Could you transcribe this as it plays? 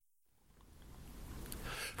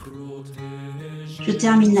Je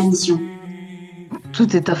termine la mission.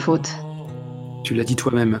 Tout est ta faute. Tu l'as dit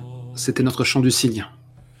toi-même, c'était notre chant du cygne.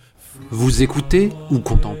 Vous écoutez ou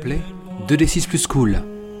contemplez 2D6 plus Cool,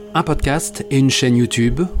 un podcast et une chaîne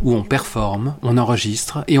YouTube où on performe, on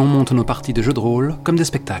enregistre et on monte nos parties de jeux de rôle comme des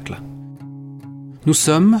spectacles. Nous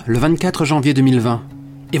sommes le 24 janvier 2020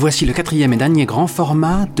 et voici le 4e et dernier grand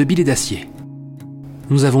format de Billet d'acier.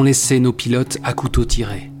 Nous avons laissé nos pilotes à couteau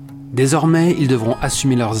tiré. Désormais, ils devront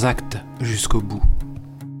assumer leurs actes jusqu'au bout.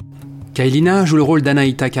 Kailina joue le rôle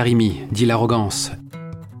d'Anaïta Karimi, dit l'arrogance.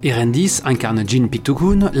 Erendis incarne Jin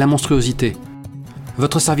Pictokun, la monstruosité.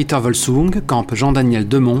 Votre serviteur Volsung campe Jean-Daniel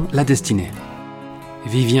Demont, la destinée.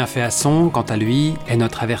 Vivien Féasson, quant à lui, est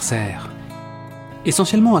notre adversaire.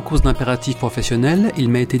 Essentiellement à cause d'impératifs professionnels, il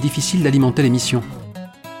m'a été difficile d'alimenter l'émission.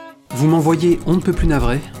 Vous m'envoyez on ne peut plus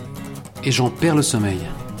navré, et j'en perds le sommeil.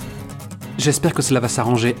 J'espère que cela va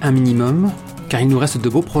s'arranger un minimum, car il nous reste de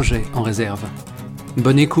beaux projets en réserve.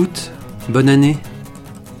 Bonne écoute, bonne année,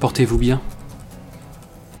 portez-vous bien.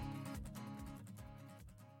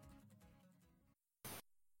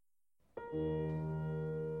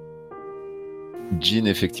 Jean,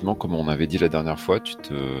 effectivement, comme on avait dit la dernière fois,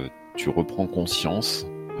 tu reprends conscience,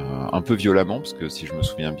 un peu violemment, parce que si je me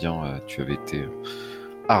souviens bien, tu avais été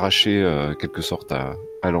arraché, quelque sorte,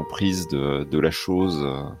 à l'emprise de la chose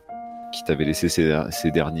qui t'avait laissé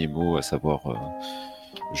ces derniers mots, à savoir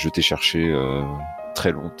je t'ai cherché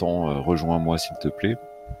très longtemps, rejoins-moi s'il te plaît.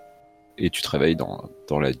 Et tu te réveilles dans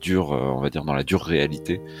la dure, on va dire dans la dure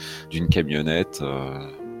réalité d'une camionnette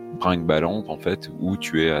brinque-ballante en fait, où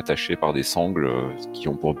tu es attaché par des sangles qui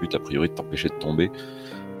ont pour but a priori de t'empêcher de tomber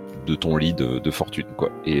de ton lit de fortune quoi.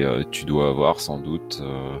 Et tu dois avoir sans doute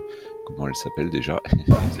comment elle s'appelle déjà?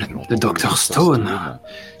 Le Dr Stone.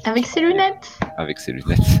 Avec ses lunettes. Avec ses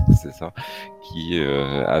lunettes, c'est ça. Qui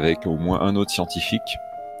avec au moins un autre scientifique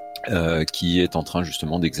qui est en train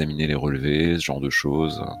justement d'examiner les relevés, ce genre de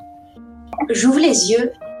choses. J'ouvre les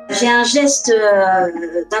yeux. J'ai un geste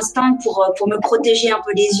d'instinct pour me protéger un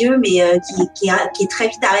peu les yeux, mais qui est très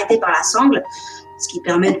vite arrêté par la sangle, ce qui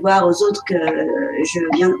permet de voir aux autres que je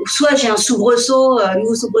viens. Soit j'ai un soubresaut,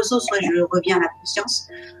 nouveau soubresaut, soit je reviens à la conscience.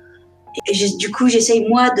 Et du coup, j'essaye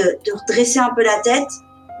moi de redresser un peu la tête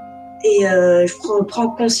et je prends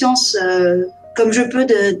conscience comme je peux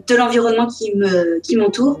de l'environnement qui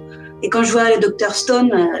m'entoure. Et quand je vois le Dr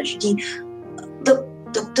Stone, je dis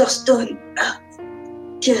Dr Stone,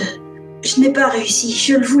 que je n'ai pas réussi.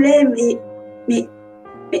 Je le voulais, mais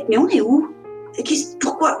on est où?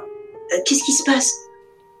 Pourquoi? Qu'est-ce qui se passe?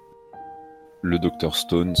 Le Dr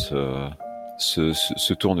Stone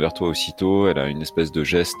se tourne vers toi aussitôt. Elle a une espèce de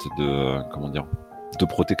geste de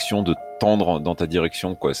protection, de tendre dans ta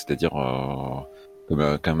direction, quoi. C'est-à-dire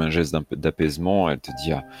comme un geste d'apaisement. Elle te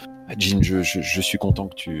dit Jean, je suis content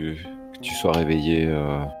que tu sois réveillé.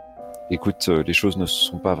 Écoute, les choses ne se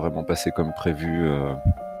sont pas vraiment passées comme prévu.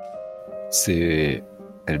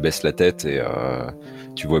 Elle baisse la tête et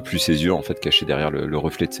tu vois plus ses yeux en fait cachés derrière le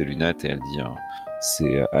reflet de ses lunettes et elle dit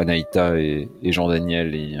c'est Anaïta et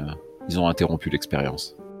Jean-Daniel et ils ont interrompu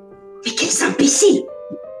l'expérience. Mais quels imbéciles!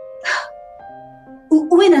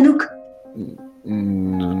 Où est Nanook?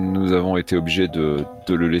 Nous avons été obligés de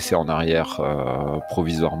le laisser en arrière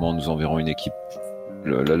provisoirement. Nous enverrons une équipe.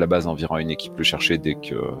 La base enverra une équipe le chercher dès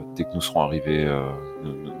que nous serons arrivés.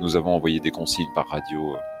 Nous avons envoyé des consignes par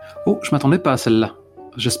radio. Oh, je m'attendais pas à celle-là.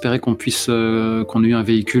 J'espérais qu'on ait eu un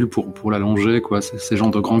véhicule pour l'allonger, quoi. Ces genres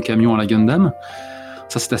de grands camions à la Gundam.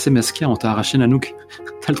 Ça, c'est assez mesquin, on t'a arraché Nanook.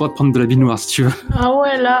 T'as le droit de prendre de la binoire si tu veux. Ah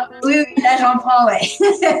ouais, là. Oui, là j'en prends, ouais.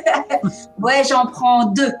 Ouais, j'en prends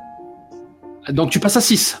 2. Donc tu passes à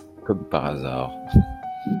 6. Comme par hasard.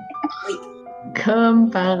 Oui. Comme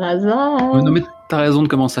par hasard. Non mais t'as raison de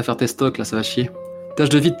commencer à faire tes stocks, là, ça va chier. Tâche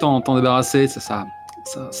de vite t'en débarrasser, ça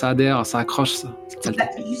adhère, ça accroche, ça.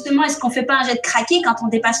 Justement, est-ce qu'on fait pas un jet de craqué quand on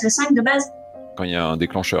dépasse le 5 de base? Quand il y a un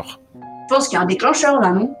déclencheur. Je pense qu'il y a un déclencheur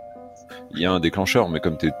là, non? Il y a un déclencheur, mais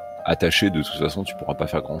comme t'es attaché, de toute façon, tu pourras pas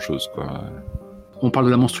faire grand-chose, quoi. On parle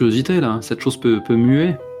de la monstruosité, là. Cette chose peut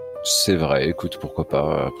muer. C'est vrai, écoute, pourquoi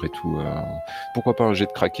pas, après tout. Pourquoi pas un jet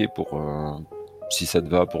de craqué pour... si ça te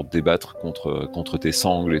va, pour te débattre contre tes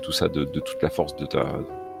sangles et tout ça, de toute la force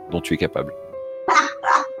dont tu es capable.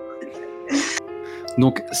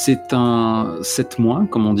 Donc, c'est un 7-,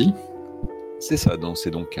 comme on dit. C'est ça, donc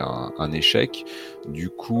c'est donc un échec. Du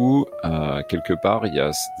coup, quelque part, il y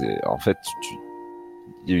a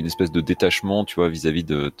une espèce de détachement, tu vois, vis-à-vis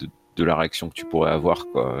de la réaction que tu pourrais avoir,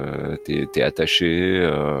 quoi. T'es attaché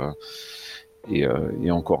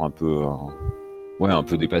et encore un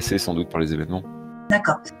peu dépassé sans doute par les événements.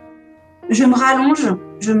 D'accord. Je me rallonge,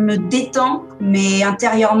 je me détends, mais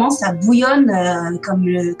intérieurement, ça bouillonne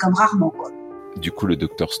comme rarement, quoi. Du coup, le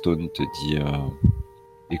Dr Stone te dit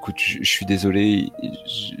écoute, je suis désolé,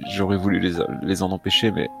 j'aurais voulu les en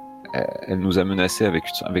empêcher, mais elle nous a menacés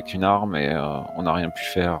avec une arme et on n'a rien pu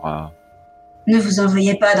faire. Ne vous en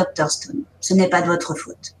veuillez pas, Dr Stone. Ce n'est pas de votre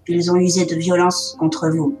faute. Ils ont usé de violence contre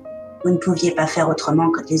vous. Vous ne pouviez pas faire autrement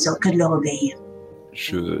que de leur obéir.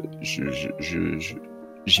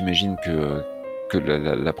 J'imagine que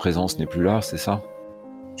la présence n'est plus là, c'est ça?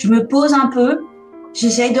 Je me pose un peu.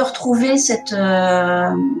 J'essaye de retrouver cette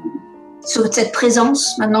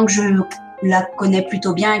présence, maintenant que je la connais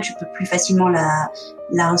plutôt bien et que je peux plus facilement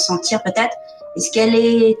la ressentir peut-être. Est-ce qu'elle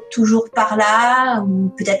est toujours par là ou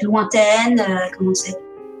peut-être lointaine? Comment c'est?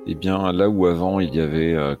 Eh bien, là où avant il y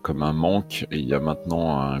avait comme un manque, il y a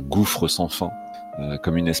maintenant un gouffre sans fin,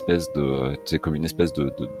 comme une espèce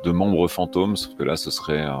de membre fantôme, sauf que là ce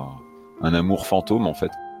serait un amour fantôme en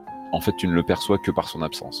fait. En fait, tu ne le perçois que par son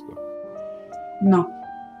absence, quoi. Non,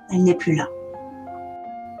 elle n'est plus là.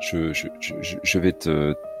 Je vais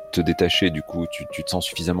te détacher, du coup. Tu te sens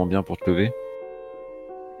suffisamment bien pour te lever?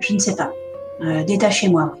 Je ne sais pas.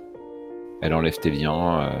 Détachez-moi, oui. Elle enlève tes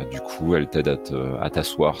liens, du coup, elle t'aide à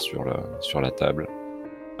t'asseoir sur la table.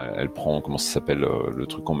 Elle prend, comment ça s'appelle, le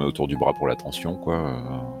truc qu'on met autour du bras pour la tension, quoi.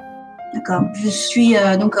 D'accord. Je suis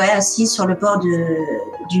donc assise sur le bord du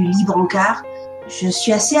lit brancard. Je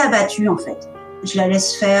suis assez abattue, en fait. Je la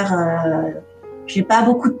laisse faire. J'ai pas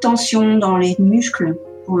beaucoup de tension dans les muscles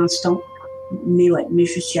pour l'instant, mais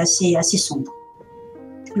je suis assez sombre.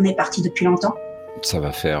 On est parti depuis longtemps. Ça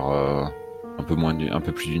va faire un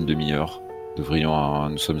peu plus d'une demi-heure.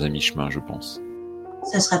 Nous sommes à mi-chemin, je pense.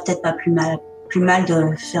 Ça serait peut-être pas plus mal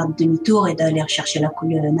de faire demi-tour et d'aller rechercher la coule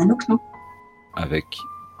Nanook, non? Avec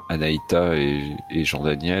Anaïta et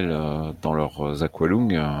Jean-Daniel dans leurs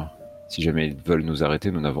aqualungs, si jamais ils veulent nous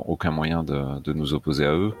arrêter, nous n'avons aucun moyen de nous opposer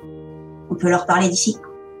à eux. On peut leur parler d'ici?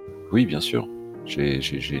 Oui, bien sûr. J'ai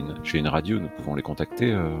une radio, nous pouvons les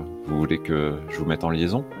contacter. Vous voulez que je vous mette en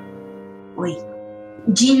liaison? Oui.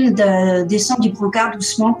 Jean descend du brancard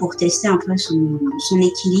doucement pour tester un peu son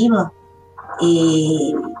équilibre.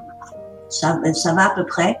 Et ça va à peu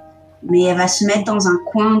près. Mais elle va se mettre dans un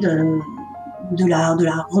coin de la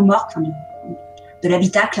remorque, de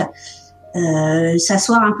l'habitacle,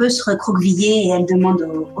 s'asseoir un peu, se recroqueviller, et elle demande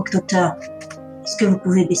au docteur: est-ce que vous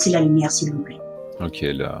pouvez baisser la lumière, s'il vous plaît? Ok,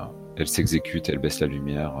 elle s'exécute, elle baisse la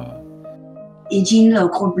lumière. Et Jean,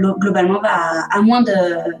 globalement, va, à moins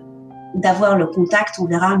d'avoir le contact, on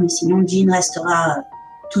verra, mais sinon Jean restera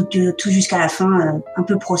tout jusqu'à la fin, un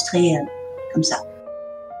peu prostrée, comme ça.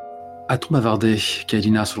 A-t-on bavardé,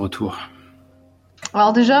 Kaelina, sur le retour?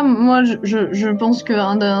 Alors déjà, moi, je pense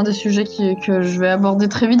qu'un des sujets que je vais aborder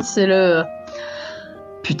très vite, c'est le...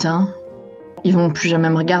 Putain, ils vont plus jamais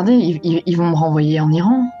me regarder, ils vont me renvoyer en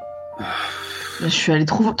Iran. Je suis allé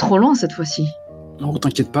trop loin cette fois-ci. Non,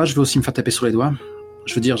 t'inquiète pas, je vais aussi me faire taper sur les doigts.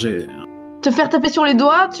 Je veux dire, j'ai... Te faire taper sur les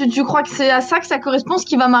doigts, tu crois que c'est à ça que ça correspond, ce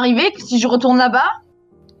qui va m'arriver, si je retourne là-bas?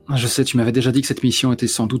 Je sais, tu m'avais déjà dit que cette mission était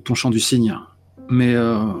sans doute ton champ du cygne. Mais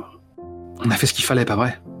on a fait ce qu'il fallait, pas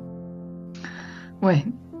vrai? Ouais,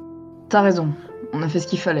 t'as raison. On a fait ce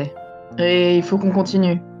qu'il fallait. Et il faut qu'on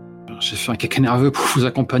continue. J'ai fait un caca nerveux pour vous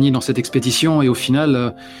accompagner dans cette expédition et au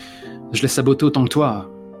final, je l'ai saboté autant que toi.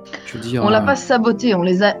 Je veux dire... On l'a pas saboté, on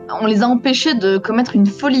les a empêchés de commettre une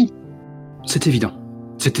folie. C'est évident.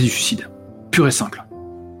 C'était du suicide. Pur et simple.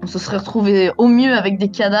 On se serait retrouvés au mieux avec des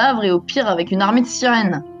cadavres et au pire avec une armée de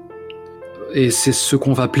sirènes. Et c'est ce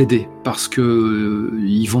qu'on va plaider, parce que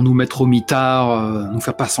ils vont nous mettre au mitard, nous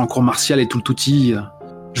faire passer en cours martial et tout le touti.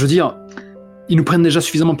 Je veux dire, ils nous prennent déjà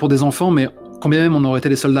suffisamment pour des enfants, mais quand bien même on aurait été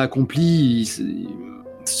des soldats accomplis,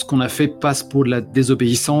 ce qu'on a fait passe pour de la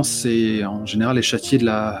désobéissance et en général est châtié de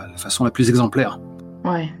la façon la plus exemplaire.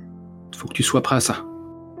 Ouais. Faut que tu sois prêt à ça.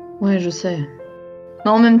 Ouais, je sais.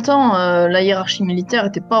 Mais en même temps, la hiérarchie militaire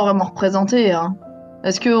était pas vraiment représentée, hein.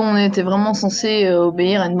 Est-ce qu'on était vraiment censé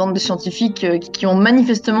obéir à une bande de scientifiques qui ont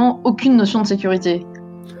manifestement aucune notion de sécurité?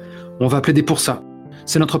 On va plaider pour ça.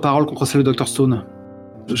 C'est notre parole contre celle de Dr Stone.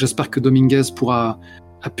 J'espère que Dominguez pourra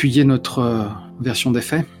appuyer notre version des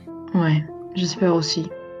faits. Ouais, j'espère aussi.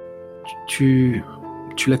 Tu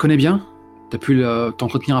la connais bien? T'as pu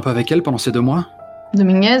t'entretenir un peu avec elle pendant ces 2 mois?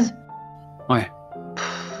 Dominguez? Ouais.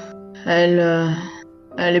 Elle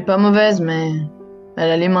est pas mauvaise, mais elle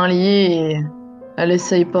a les mains liées et elle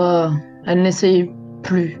n'essaye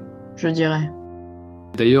plus, je dirais.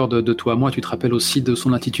 D'ailleurs, de toi à moi, tu te rappelles aussi de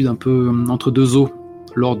son attitude un peu entre deux eaux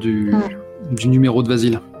lors du numéro de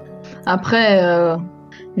Vasile. Après,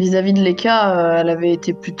 vis-à-vis de Leka, elle avait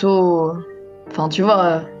été plutôt... Enfin, tu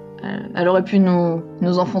vois, Elle aurait pu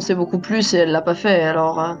nous enfoncer beaucoup plus et elle l'a pas fait,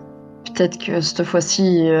 alors peut-être que cette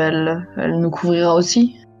fois-ci, elle nous couvrira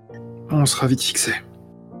aussi. On sera vite fixé.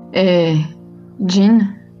 Et Jean,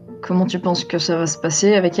 comment tu penses que ça va se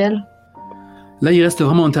passer avec elle ? Là, il reste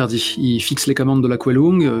vraiment interdit. Il fixe les commandes de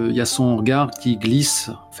l'Aqualung, il y a son regard qui glisse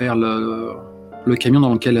vers le camion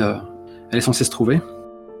dans lequel elle est censée se trouver.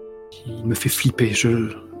 Il me fait flipper,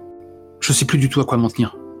 je sais plus du tout à quoi m'en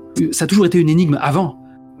tenir. Ça a toujours été une énigme avant,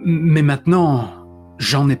 mais maintenant,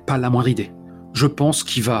 j'en ai pas la moindre idée. Je pense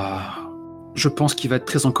qu'il va être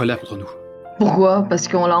très en colère contre nous. Pourquoi ? Parce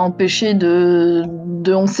qu'on l'a empêché de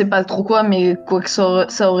on sait pas trop quoi, mais quoi que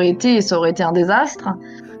ça aurait été un désastre.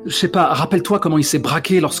 Je sais pas, rappelle-toi comment il s'est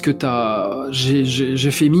braqué lorsque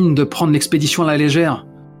j'ai fait mine de prendre l'expédition à la légère.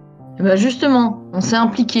 Et bah justement, on s'est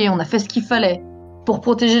impliqué, on a fait ce qu'il fallait pour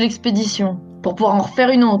protéger l'expédition, pour pouvoir en refaire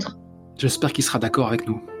une autre. J'espère qu'il sera d'accord avec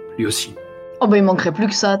nous, lui aussi. Oh bah il manquerait plus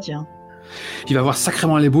que ça, tiens. Il va avoir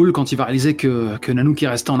sacrément les boules quand il va réaliser que Nanook est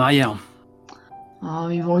resté en arrière. Oh,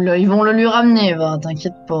 ils vont le lui ramener, va,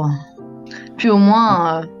 t'inquiète pas. Puis au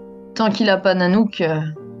moins, tant qu'il a pas Nanook,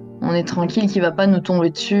 on est tranquille qu'il va pas nous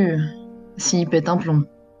tomber dessus s'il pète un plomb.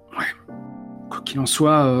 Ouais. Quoi qu'il en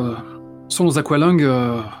soit, sans nos Aqualung,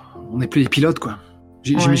 on n'est plus les pilotes, quoi.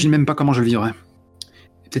 J'imagine même pas comment je le vivrais.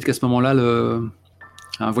 Et peut-être qu'à ce moment-là,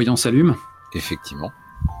 un voyant s'allume. Effectivement.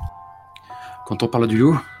 Quand on parle du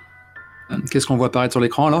loup, qu'est-ce qu'on voit apparaître sur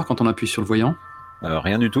l'écran alors, quand on appuie sur le voyant ?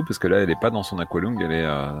 Rien du tout, parce que là, elle est pas dans son Aqualung,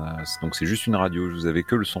 donc c'est juste une radio, vous avez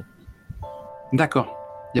que le son. D'accord.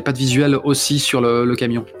 Il n'y a pas de visuel aussi sur le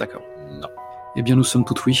camion, d'accord. Non. Eh bien, nous sommes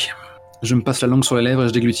toutes oui. Je me passe la langue sur les lèvres et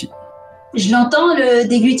je déglutis. Je l'entends, le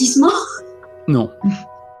déglutissement ? Non.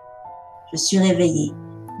 Je suis réveillée.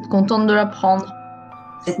 Contente de l'apprendre.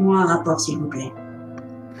 Faites-moi un rapport, s'il vous plaît.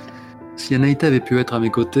 Si Anaïta avait pu être à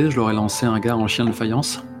mes côtés, je l'aurais lancé un regard en chien de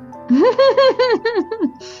faïence.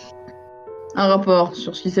 Un rapport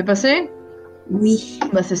sur ce qui s'est passé ? Oui.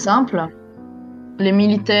 Bah c'est simple. Les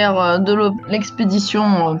militaires de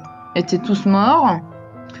l'expédition étaient tous morts.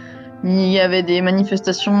 Il y avait des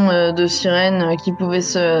manifestations de sirènes qui pouvaient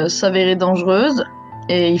s'avérer dangereuses.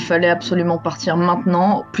 Et il fallait absolument partir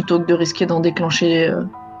maintenant, plutôt que de risquer de déclencher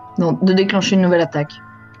une nouvelle attaque.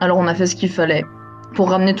 Alors on a fait ce qu'il fallait pour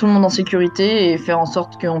ramener tout le monde en sécurité et faire en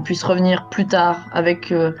sorte qu'on puisse revenir plus tard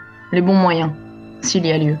avec les bons moyens, s'il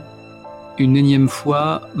y a lieu. Une énième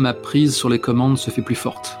fois, ma prise sur les commandes se fait plus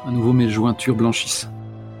forte. À nouveau, mes jointures blanchissent.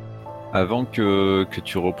 Avant que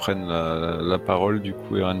tu reprennes la parole, du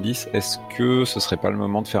coup, Erendis, est-ce que ce serait pas le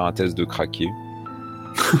moment de faire un test de craquer ?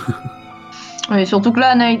 Oui, surtout que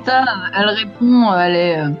là, Anaïta, elle répond, elle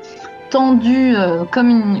est tendue comme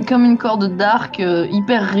une corde d'arc,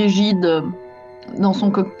 hyper rigide dans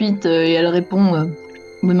son cockpit, et elle répond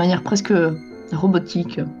de manière presque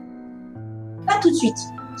robotique. Pas tout de suite.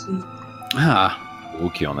 Ah,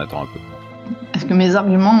 Ok, on attend un peu. Est-ce que mes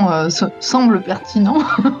arguments semblent pertinents ?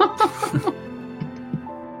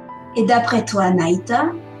 Et d'après toi, Naïta,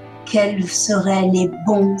 quels seraient les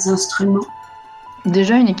bons instruments ?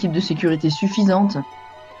 Déjà une équipe de sécurité suffisante.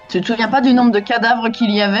 Tu te souviens pas du nombre de cadavres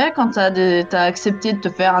qu'il y avait quand t'as accepté de te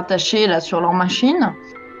faire attacher là sur leur machine ?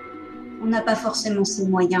 On n'a pas forcément ces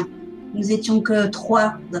moyens. Nous étions que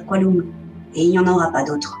 3 d'Aqualung, et il n'y en aura pas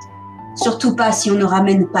d'autres. Surtout pas si on ne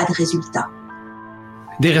ramène pas de résultats.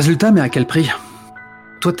 des résultats, mais à quel prix ?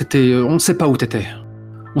 Toi, on ne sait pas où t'étais.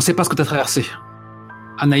 On ne sait pas ce que t'as traversé.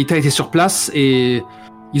 Anaïta était sur place et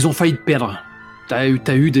ils ont failli te perdre. T'as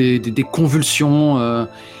eu des convulsions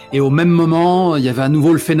et au même moment, il y avait à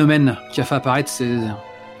nouveau le phénomène qui a fait apparaître ces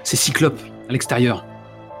cyclopes à l'extérieur.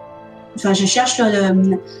 Enfin, je cherche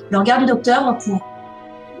le regard du docteur pour...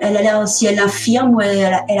 Elle a l'air, si elle affirme ou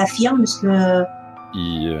elle affirme, parce que...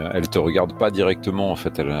 Elle te regarde pas directement, en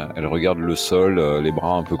fait. Elle regarde le sol, les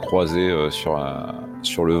bras un peu croisés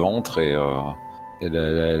sur le ventre et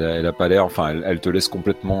elle a pas l'air... Enfin, elle te laisse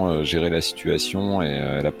complètement gérer la situation et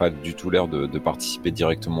elle a pas du tout l'air de participer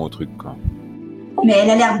directement au truc, quoi. Mais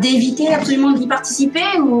elle a l'air d'éviter absolument d'y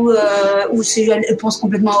participer ou elle pense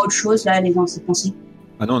complètement à autre chose, là, elle est dans ses pensées.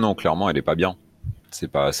 Ah non, clairement, elle est pas bien. C'est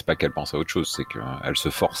pas qu'elle pense à autre chose, c'est qu'elle se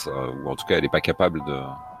force, ou en tout cas, elle est pas capable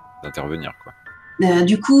d'intervenir, quoi.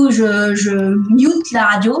 Du coup, je mute la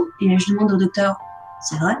radio et je demande au docteur,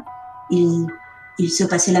 c'est vrai, il se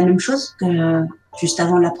passait la même chose que juste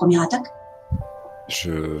avant la première attaque?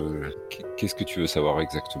 Qu'est-ce que tu veux savoir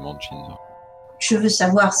exactement, Jean? Je veux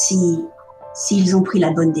savoir s'ils ont pris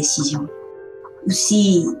la bonne décision ou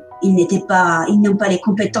si ils n'ont pas les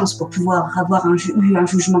compétences pour pouvoir avoir eu un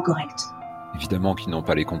jugement correct.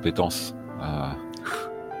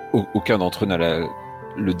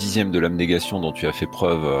 le 10e de l'abnégation dont tu as fait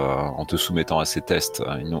preuve en te soumettant à ces tests.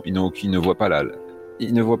 Ils ne voient pas la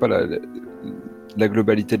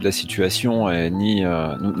globalité de la situation, ni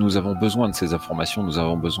nous avons besoin de ces informations, nous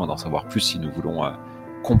avons besoin d'en savoir plus si nous voulons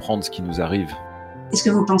comprendre ce qui nous arrive. Est-ce que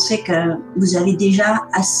vous pensez que vous avez déjà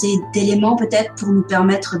assez d'éléments peut-être pour nous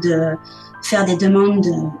permettre de faire des demandes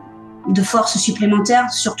de forces supplémentaires,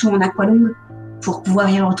 surtout en Aqualung, pour pouvoir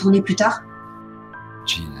y retourner plus tard?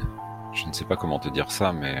 Jean, je ne sais pas comment te dire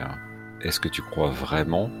ça, mais est-ce que tu crois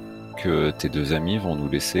vraiment que tes 2 amis vont nous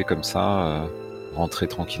laisser comme ça rentrer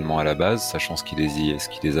tranquillement à la base, sachant ce qui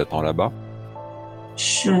les attend là-bas?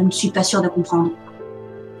 Je ne suis pas sûre de comprendre.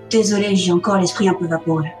 Désolée, j'ai encore l'esprit un peu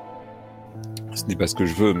vaporeux. Ce n'est pas ce que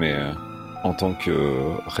je veux, mais en tant que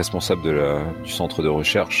responsable du centre de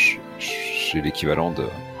recherche, j'ai l'équivalent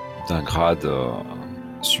d'un grade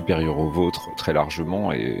supérieur au vôtre très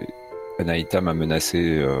largement, et Anaïta m'a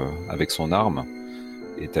menacé avec son arme,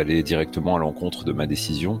 est allé directement à l'encontre de ma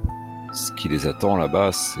décision. Ce qui les attend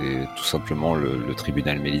là-bas, c'est tout simplement le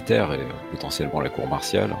tribunal militaire et potentiellement la cour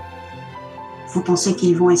martiale. Vous pensez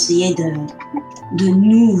qu'ils vont essayer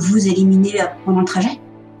de vous éliminer pendant le trajet?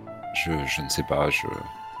 Je ne sais pas,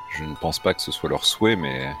 je ne pense pas que ce soit leur souhait,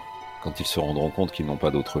 mais quand ils se rendront compte qu'ils n'ont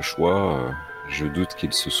pas d'autre choix, je doute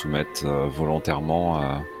qu'ils se soumettent volontairement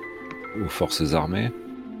aux forces armées.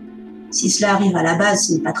 Si cela arrive à la base,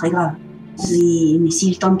 ce n'est pas très grave. Mais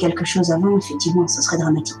s'ils tentent quelque chose avant, effectivement, ce serait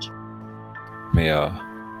dramatique. Mais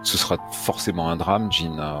ce sera forcément un drame,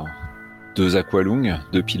 Jean. 2 Aqualung,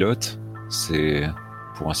 2 pilotes, c'est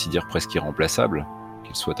pour ainsi dire presque irremplaçable.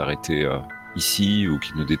 Qu'ils soient arrêtés ici ou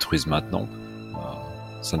qu'ils nous détruisent maintenant,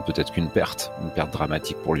 ça ne peut être qu'une perte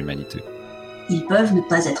dramatique pour l'humanité. Ils peuvent ne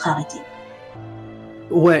pas être arrêtés.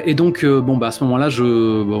 Ouais, et donc, à ce moment-là,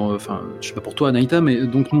 je sais pas pour toi, Anaïta, mais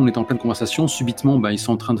donc nous, on est en pleine conversation. Subitement, ils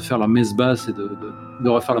sont en train de faire leur messe basse et de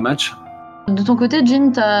refaire le match. De ton côté,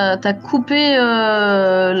 Jean, t'as coupé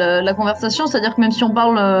la conversation, c'est-à-dire que même si on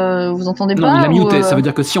parle, vous entendez pas? Non, il a muté, ça veut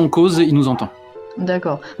dire que si on cause, il nous entend.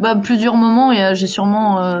 D'accord. Plusieurs moments, et j'ai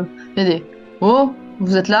sûrement aidé. Oh,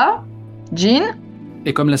 vous êtes là? Jean?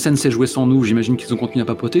 Et comme la scène s'est jouée sans nous, j'imagine qu'ils ont continué à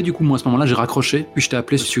papoter. Du coup, moi, à ce moment-là, j'ai raccroché, puis je t'ai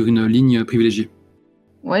appelé sur une ligne privilégiée.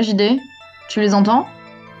 Ouais, JD, tu les entends?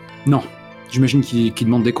 Non, j'imagine qu'ils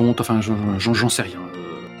demandent des comptes, enfin, j'en sais rien.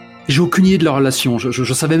 J'ai aucune idée de leur relation,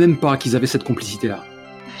 je savais même pas qu'ils avaient cette complicité-là.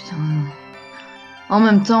 Putain... En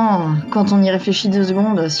même temps, quand on y réfléchit 2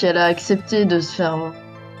 secondes, si elle a accepté de se faire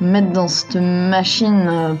mettre dans cette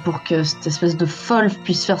machine pour que cette espèce de folle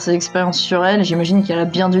puisse faire ses expériences sur elle, j'imagine qu'elle a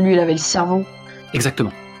bien dû lui laver le cerveau.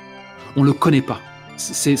 Exactement. On le connaît pas.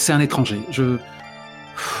 C'est un étranger.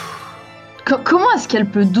 Comment est-ce qu'elle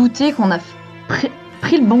peut douter qu'on a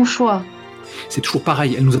pris le bon choix? C'est toujours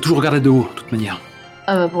pareil, elle nous a toujours regardé de haut, de toute manière.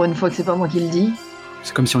 Ah pour une fois que c'est pas moi qui le dis.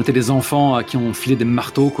 C'est comme si on était des enfants à qui on filait des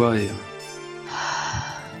marteaux, quoi, et...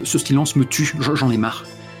 Ce silence me tue, j'en ai marre.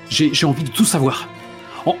 J'ai envie de tout savoir.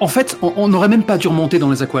 En fait, on n'aurait même pas dû remonter dans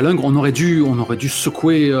les Aqualung, on aurait dû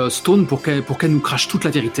secouer Stone pour qu'elle nous crache toute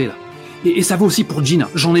la vérité, là. Et ça vaut aussi pour Jean,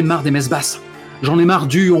 j'en ai marre des messes basses. J'en ai marre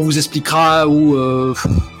on vous expliquera, ou...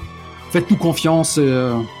 faites-nous confiance,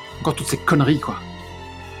 encore toutes ces conneries, quoi.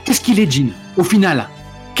 Qu'est-ce qu'il est, Jean, au final?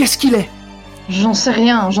 Qu'est-ce qu'il est? J'en sais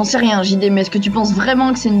rien, JD, mais est-ce que tu penses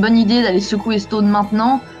vraiment que c'est une bonne idée d'aller secouer Stone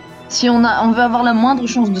maintenant? Si on veut avoir la moindre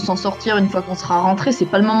chance de s'en sortir une fois qu'on sera rentré, c'est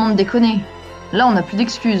pas le moment de déconner. Là, on n'a plus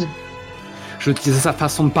d'excuses. Je disais sa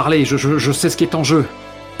façon de parler, je sais ce qui est en jeu.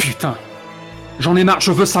 Putain. J'en ai marre,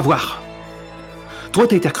 je veux savoir. Toi,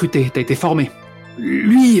 t'as été recruté, t'as été formé.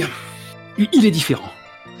 Lui, il est différent.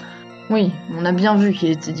 Oui, on a bien vu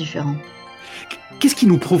qu'il était différent. Qu'est-ce qui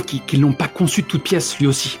nous prouve qu'ils l'ont pas conçu de toutes pièces, lui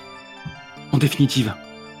aussi? En définitive,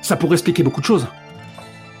 ça pourrait expliquer beaucoup de choses.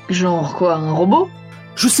 Genre quoi, un robot?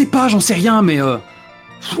 Je sais pas, j'en sais rien, mais...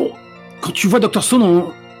 quand tu vois Dr. Stone,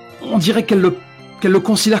 on dirait qu'elle le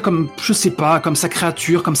considère comme, je sais pas, comme sa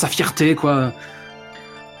créature, comme sa fierté, quoi.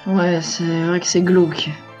 Ouais, c'est vrai que c'est glauque.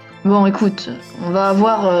 Bon, écoute, on va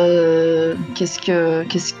voir qu'est-ce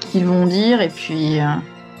qu'ils vont dire, et puis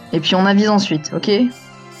on avise ensuite, ok?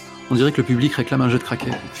 On dirait que le public réclame un jet de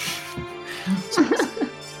craquet.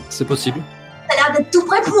 C'est possible. Ça a l'air d'être tout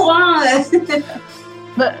prêt pour un...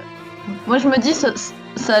 Moi je me dis,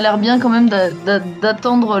 ça a l'air bien quand même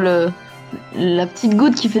d'attendre la petite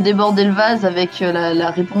goutte qui fait déborder le vase avec la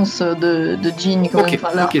réponse de Jean.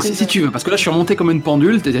 Ok, si tu veux, parce que là je suis remonté comme une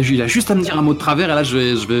pendule, il a juste à me dire un mot de travers et là je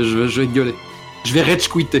vais gueuler. Je vais rage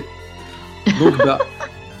quitter.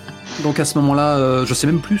 Donc à ce moment-là, je sais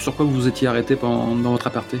même plus sur quoi vous étiez arrêté dans votre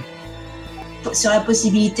aparté. Sur la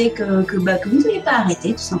possibilité que vous ne soyez pas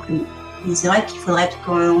arrêté, tout simplement. Et c'est vrai qu'il faudrait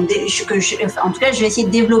en tout cas, je vais essayer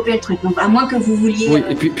de développer le truc. Donc, à moins que vous vouliez... Oui,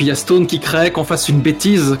 et puis il y a Stone qui crée qu'on fasse une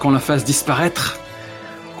bêtise, qu'on la fasse disparaître,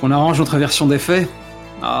 qu'on arrange notre version des faits.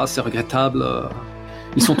 Ah, c'est regrettable.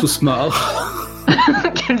 Ils sont tous morts.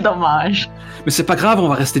 Quel dommage. Mais c'est pas grave, on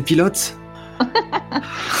va rester pilote.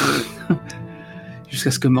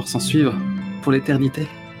 Jusqu'à ce que mort s'en suive, pour l'éternité.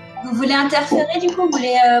 Vous voulez interférer, du coup? Vous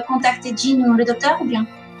voulez contacter Jean ou le docteur, ou bien?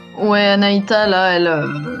 Ouais, Anaïta,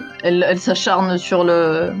 là, elle s'acharne sur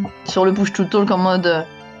le push to talk en mode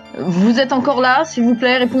vous êtes encore là, s'il vous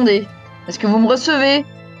plaît, répondez. Est-ce que vous me recevez?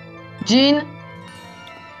 Jean?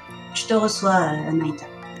 Je te reçois, Anaïta.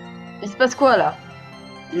 Il se passe quoi, là?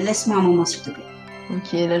 Laisse-moi un moment, s'il te plaît.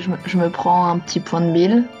 Ok, là, je me prends un petit point de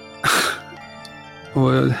bile.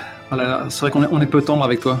 Ouais, voilà, c'est vrai qu'on est peu tendre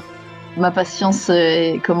avec toi. Ma patience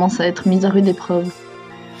commence à être mise à rude épreuve.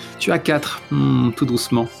 Tu as 4, tout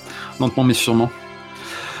doucement, lentement mais sûrement.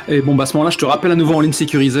 Et bon, à ce moment-là, je te rappelle à nouveau en ligne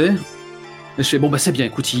sécurisée. Et je fais, c'est bien,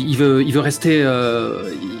 écoute, il veut rester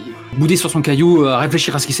boudé sur son caillou,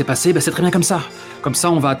 réfléchir à ce qui s'est passé, c'est très bien comme ça. Comme ça,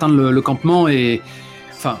 on va atteindre le campement et...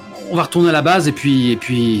 Enfin, on va retourner à la base et puis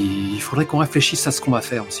il faudrait qu'on réfléchisse à ce qu'on va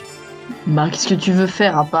faire aussi. Qu'est-ce que tu veux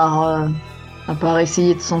faire à part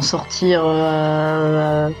essayer de s'en sortir,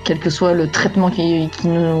 quel que soit le traitement qui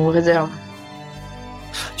nous réserve?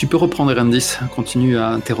 Tu peux reprendre, Erendis, continue à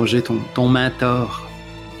interroger ton mentor,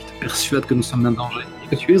 qui te persuade que nous sommes en danger, et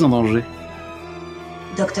que tu es en danger.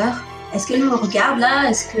 Docteur, est-ce qu'elle nous regarde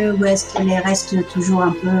là? Ou est-ce qu'elle reste toujours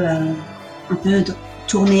un peu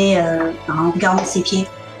tournée en regardant ses pieds?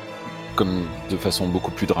 Comme de façon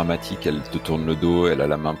beaucoup plus dramatique, elle te tourne le dos, elle a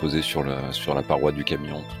la main posée sur la paroi du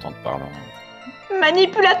camion tout en te parlant.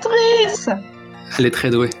 Manipulatrice! Elle est très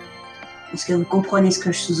douée. Est-ce que vous comprenez ce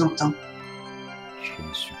que je sous-entends? Je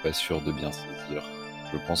ne suis pas sûr de bien saisir.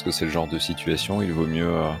 Je pense que c'est le genre de situation, il vaut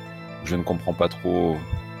mieux... je ne comprends pas trop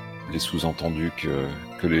les sous-entendus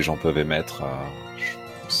que les gens peuvent émettre.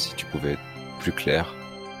 Si tu pouvais être plus clair.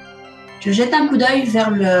 Je jette un coup d'œil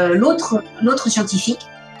vers l'autre scientifique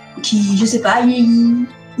qui, je sais pas, il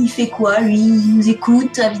fait quoi, lui? Il nous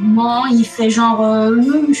écoute avidement, il fait genre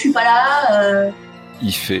je suis pas là.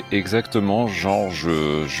 Il fait exactement genre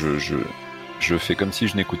je fais comme si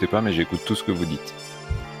je n'écoutais pas, mais j'écoute tout ce que vous dites.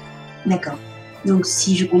 D'accord. Donc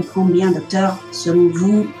si je comprends bien, docteur, selon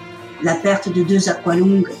vous, la perte de 2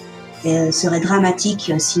 aqualungs serait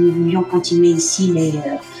dramatique si nous voulions continuer ici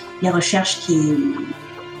les recherches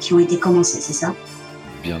qui ont été commencées, c'est ça?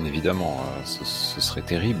 Bien évidemment, ce serait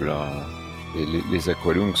terrible. Les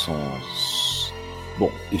aqualungs sont... Bon,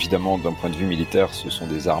 évidemment, d'un point de vue militaire, ce sont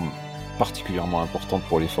des armes particulièrement importantes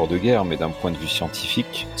pour l'effort de guerre, mais d'un point de vue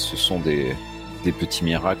scientifique, ce sont des petits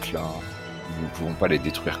miracles. Nous ne pouvons pas les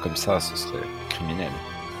détruire comme ça, ce serait criminel.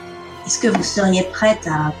 Est-ce que vous seriez prête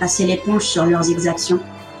à passer l'éponge sur leurs exactions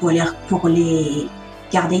pour les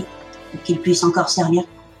garder, pour qu'ils puissent encore servir?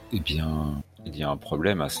 Eh bien, il y a un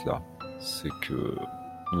problème à cela. C'est que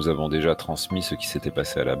nous avons déjà transmis ce qui s'était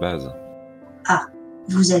passé à la base. Ah,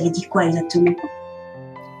 vous avez dit quoi exactement?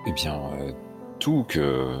 Eh bien, tout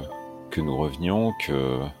que nous revenions,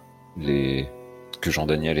 que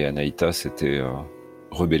Jean-Daniel et Anaïta s'étaient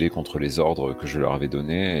rebellés contre les ordres que je leur avais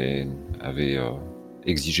donnés et avaient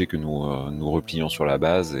exigé que nous replions sur la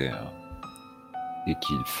base et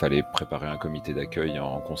qu'il fallait préparer un comité d'accueil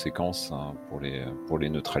en conséquence pour les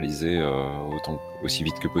neutraliser aussi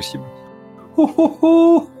vite que possible.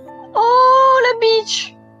 Oh, la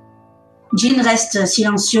bitch! Jean reste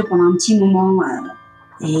silencieux pendant un petit moment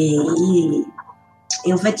et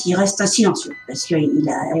en fait il reste silencieux parce qu'elle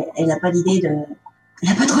n'a pas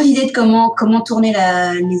trop d'idée de comment tourner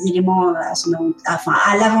les éléments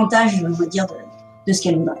à l'avantage, on va dire, de ce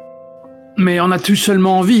qu'elle voudrait. Mais en as-tu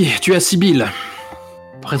seulement envie? Tu as Sibylle.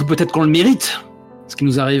 Après tout, peut-être qu'on le mérite, ce qui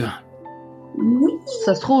nous arrive. Oui.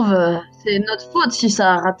 Ça se trouve, c'est notre faute si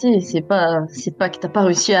ça a raté. C'est pas que t'as pas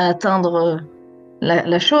réussi à atteindre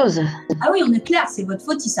la chose. Ah oui, on est clair, c'est votre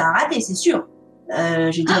faute si ça a raté, c'est sûr.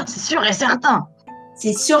 Je veux dire, c'est sûr et certain.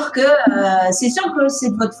 C'est sûr que c'est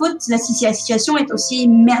de votre faute. La situation est aussi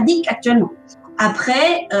merdique actuellement.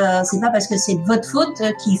 Après, c'est pas parce que c'est de votre faute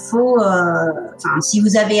qu'il faut. Si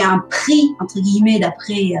vous avez un prix entre guillemets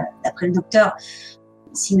d'après le docteur,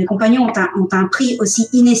 si mes compagnons ont un prix aussi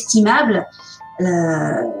inestimable,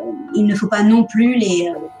 il ne faut pas non plus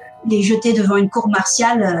les jeter devant une cour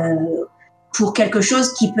martiale pour quelque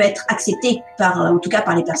chose qui peut être accepté en tout cas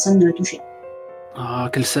par les personnes touchées. Ah,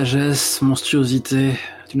 quelle sagesse, monstruosité.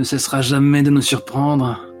 Tu ne cesseras jamais de nous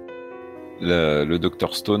surprendre. Le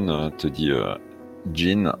Dr Stone te dit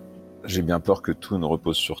Jean, j'ai bien peur que tout ne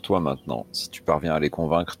repose sur toi maintenant. Si tu parviens à les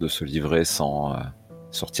convaincre de se livrer sans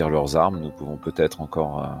sortir leurs armes. Nous pouvons peut-être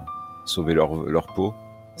encore sauver leur peau.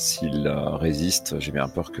 S'ils résistent, j'ai bien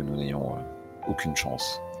peur que nous n'ayons aucune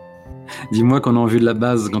chance. Dis-moi qu'on a en vue de la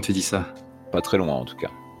base quand tu dis ça. Pas très loin en tout cas.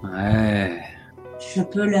 Ouais. Je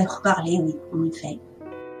peux leur parler, oui, en effet.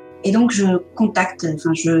 Et donc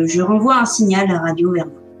je renvoie un signal à radio vers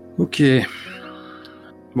vous. Ok.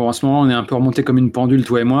 Bon, à ce moment, on est un peu remonté comme une pendule,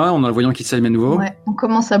 toi et moi, en le voyant qu'il s'allume à nouveau. Ouais, on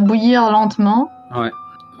commence à bouillir lentement. Ouais.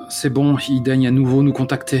 C'est bon, il daigne à nouveau nous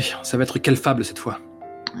contacter. Ça va être quelle fable cette fois?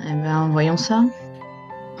 Eh ben, voyons ça.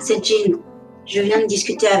 C'est Jean. Je viens de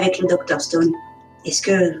discuter avec le Dr Stone. Est-ce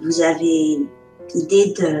que vous avez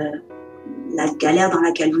idée de la galère dans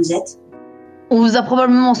laquelle vous êtes? On vous a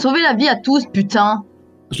probablement sauvé la vie à tous, putain.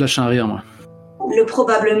 Je lâche un rire, moi. Le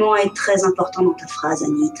probablement est très important dans ta phrase,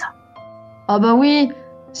 Anita. Ah bah oui,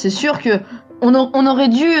 c'est sûr que on aurait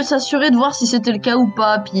dû s'assurer de voir si c'était le cas ou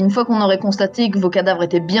pas. Puis une fois qu'on aurait constaté que vos cadavres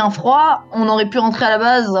étaient bien froids, on aurait pu rentrer à la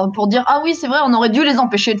base pour dire « Ah oui, c'est vrai, on aurait dû les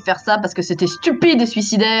empêcher de faire ça parce que c'était stupide et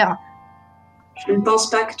suicidaire. » Je ne pense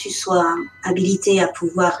pas que tu sois habilité à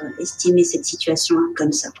pouvoir estimer cette situation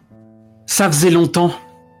comme ça. Ça faisait longtemps,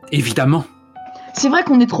 évidemment. C'est vrai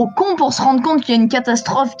qu'on est trop con pour se rendre compte qu'il y a une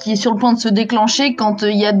catastrophe qui est sur le point de se déclencher quand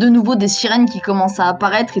il y a de nouveau des sirènes qui commencent à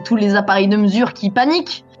apparaître et tous les appareils de mesure qui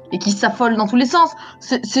paniquent et qui s'affolent dans tous les sens.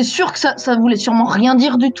 C'est sûr que ça voulait sûrement rien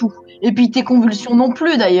dire du tout. Et puis tes convulsions non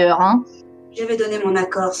plus d'ailleurs, hein. J'avais donné mon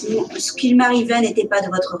accord. Ce qu'il m'arrivait n'était pas de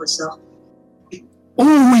votre ressort. Oh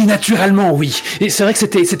oui, naturellement, oui. Et c'est vrai que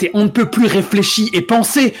c'était on ne peut plus réfléchi et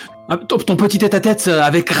pensé. Ton petit tête-à-tête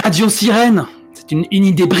avec Radio Sirène, c'est une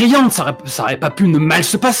idée brillante, ça aurait pas pu ne mal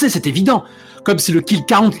se passer, c'est évident. Comme si le kill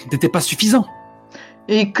count n'était pas suffisant.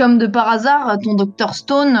 Et comme de par hasard, ton Dr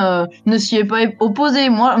Stone ne s'y est pas opposé.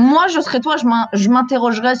 Moi je serais toi, je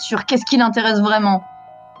m'interrogerais sur qu'est-ce qui l'intéresse vraiment.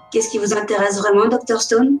 Qu'est-ce qui vous intéresse vraiment, Dr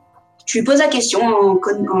Stone? Je lui pose la question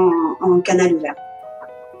en canal ouvert.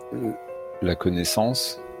 La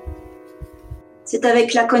connaissance. C'est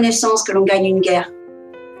avec la connaissance que l'on gagne une guerre.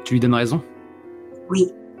 Tu lui donnes raison? Oui,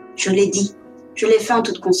 je l'ai dit. Je l'ai fait en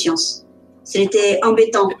toute conscience. C'était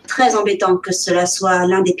embêtant, très embêtant que cela soit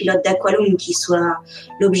l'un des pilotes d'Aqualung qui soit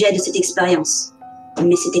l'objet de cette expérience.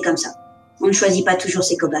 Mais c'était comme ça. On ne choisit pas toujours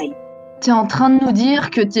ses cobayes. T'es en train de nous dire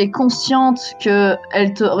que t'es consciente qu'elle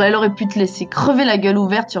aurait pu te laisser crever la gueule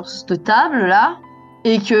ouverte sur cette table, là,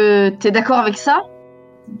 et que t'es d'accord avec ça?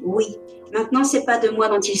 Oui. Maintenant, c'est pas de moi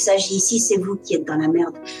dont il s'agit ici, c'est vous qui êtes dans la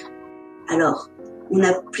merde. Alors, on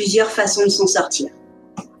a plusieurs façons de s'en sortir.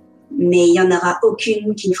 Mais il y en aura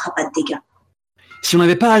aucune qui ne fera pas de dégâts. Si on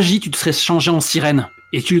n'avait pas agi, tu te serais changé en sirène.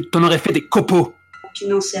 Et tu t'en aurais fait des copeaux. Tu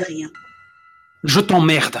n'en sais rien. Je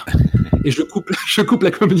t'emmerde. Et je coupe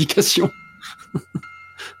la communication.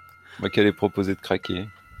 Moi qui allais proposer de craquer.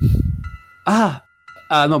 Ah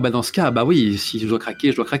non, bah dans ce cas, bah oui, si je dois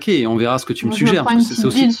craquer, et on verra ce que tu me Je suggères. prends une C'est petite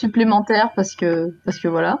aussi... deal supplémentaire parce que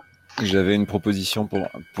voilà. J'avais une proposition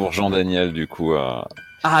pour Jean-Daniel, du coup.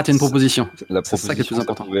 Ah, t'as une proposition. La C'est ça qui est le plus proposition,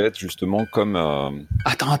 important. ça pouvait être justement comme...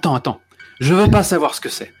 Attends. Je veux pas savoir ce que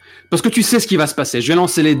c'est. Parce que tu sais ce qui va se passer. Je vais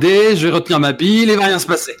lancer les dés, je vais retenir ma pile, et il va rien se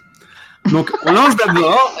passer. Donc, on lance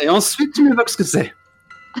d'abord, et ensuite tu m'évoques ce que c'est.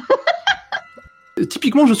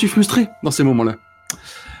 Typiquement, je suis frustré dans ces moments-là.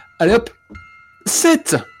 Allez hop.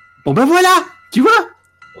 7. Bon ben voilà, tu vois.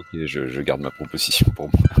 Ok, je garde ma proposition pour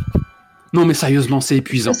moi. Non mais sérieusement, c'est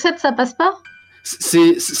épuisant. Le 7, ça passe pas?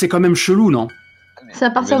 C'est quand même chelou, non? C'est à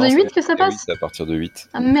partir de 8 que ça passe? Oui, c'est à partir de 8.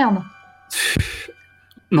 Ah merde.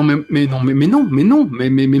 Non mais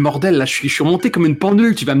mordel, là je suis remonté comme une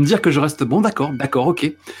pendule, tu vas me dire que je reste bon, d'accord,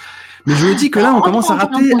 ok. Mais je me dis que là on commence à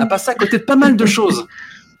rater, à passer à côté de pas mal de choses.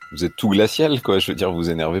 Vous êtes tout glacial, quoi, je veux dire, vous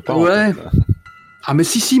énervez pas. Ouais. En fait. Ah mais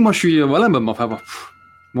si, moi je suis, voilà, bah, enfin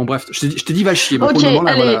bon bref, je t'ai dit va chier. Bon, Ok, pour le moment,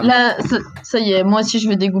 là, allez, voilà. là, ça y est, moi aussi je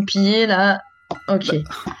vais dégoupiller, là. Ok,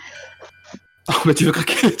 Oh, bah tu veux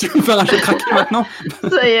craquer, tu veux me faire un jeu de craquer maintenant?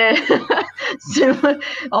 ça y est.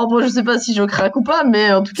 Alors bon, je sais pas si je craque ou pas,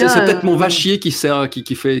 mais en tout cas... C'est peut-être mon vachier qui fait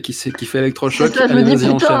électrochoc. C'est ça, je me Allez, dis, vas-y,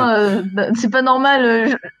 enchaîne. putain, c'est pas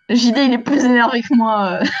normal, JD il est plus énervé que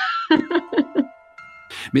moi.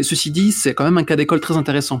 Mais ceci dit, c'est quand même un cas d'école très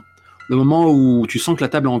intéressant. Le moment où tu sens que la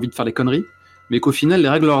table a envie de faire des conneries, mais qu'au final, les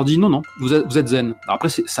règles leur disent non, vous êtes zen. Alors après,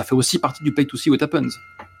 ça fait aussi partie du play to see what happens.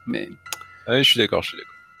 Mais... Ah oui, je suis d'accord.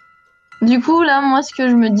 Du coup, là, moi, ce que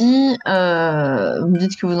je me dis, vous me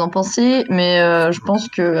dites ce que vous en pensez, mais je pense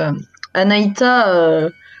que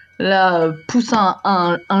Anaïta, là, pousse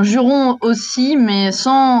un juron aussi, mais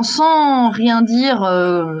sans rien dire,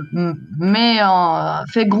 mais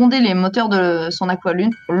fait gronder les moteurs de son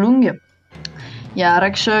Aqualung. Il y a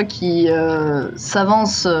Raksha qui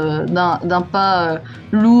s'avance d'un pas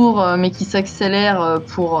lourd mais qui s'accélère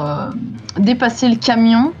pour dépasser le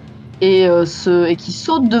camion et qui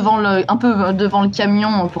saute un peu devant le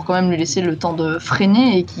camion pour quand même lui laisser le temps de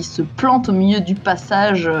freiner et qui se plante au milieu du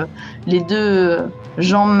passage, les deux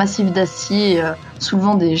jambes massives d'acier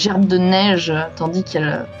soulevant des gerbes de neige tandis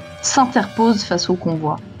qu'elle s'interpose face au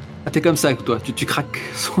convoi. Ah, t'es comme ça, toi, tu craques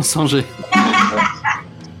sans jet.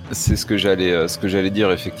 C'est ce que j'allais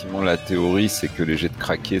dire, effectivement. La théorie, c'est que les jets de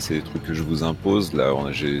craquer, c'est des trucs que je vous impose. Là,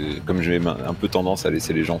 comme j'ai un peu tendance à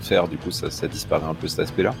laisser les gens faire, du coup, ça disparaît un peu cet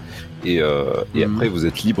aspect-là. Et après, vous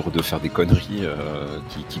êtes libre de faire des conneries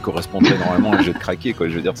qui correspondraient normalement à un jet de craquer, quoi.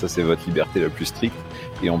 Je veux dire, ça, c'est votre liberté la plus stricte.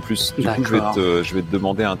 Et en plus, du coup, je vais te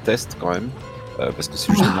demander un test quand même. Parce que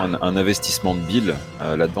c'est justement un investissement de bile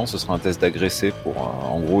là-dedans. Ce sera un test d'agressé pour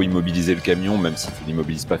en gros immobiliser le camion, même si tu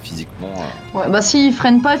l'immobilises pas physiquement. Ouais, bah s'il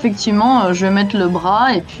freine pas, effectivement, je vais mettre le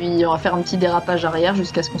bras et puis on va faire un petit dérapage arrière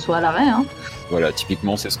jusqu'à ce qu'on soit à l'arrêt. Hein. Voilà,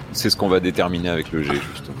 typiquement, c'est ce qu'on va déterminer avec le G,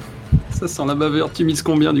 justement. Ça sent la baveur. Tu mises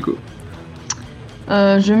combien, du coup?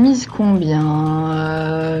 Je mise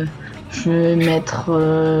combien Je vais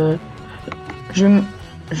mettre... Je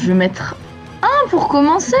vais mettre 1 pour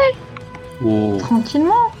commencer. Oh.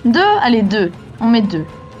 Tranquillement. 2, allez 2. On met 2.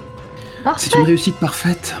 Parfait. C'est une réussite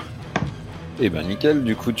parfaite. Eh ben nickel,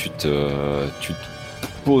 du coup tu te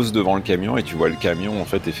poses devant le camion et tu vois le camion en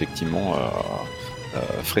fait effectivement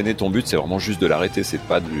freiner. Ton but c'est vraiment juste de l'arrêter, c'est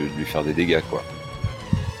pas de lui faire des dégâts quoi.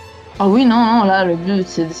 Ah oui non, là le but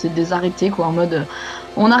c'est de les arrêter quoi, en mode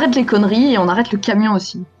on arrête les conneries et on arrête le camion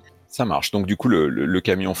aussi. Ça marche, donc du coup le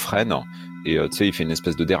camion freine et tu sais il fait une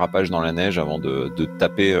espèce de dérapage dans la neige avant de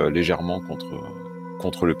taper légèrement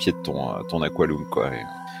contre le pied de ton aqualoom quoi.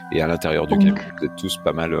 Et à l'intérieur du camion vous êtes tous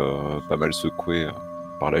pas mal secoués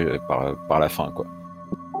par la fin quoi.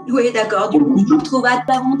 Oui d'accord, du coup je me retrouve à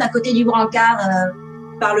à côté du brancard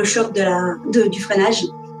par le choc du freinage.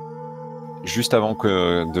 Juste avant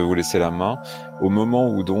de vous laisser la main, au moment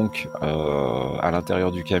où donc à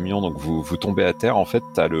l'intérieur du camion, donc vous tombez à terre, en fait,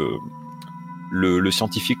 t'as le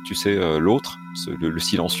scientifique, tu sais, l'autre, le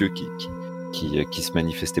silencieux qui se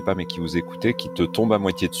manifestait pas mais qui vous écoutait, qui te tombe à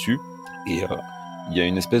moitié dessus, et il y a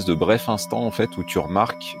une espèce de bref instant en fait où tu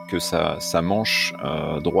remarques que sa manche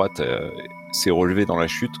droite s'est relevée dans la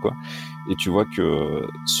chute, quoi, et tu vois que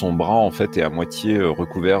son bras en fait est à moitié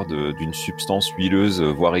recouvert d'une substance huileuse,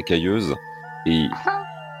 voire écailleuse. Et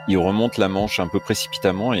il remonte la manche un peu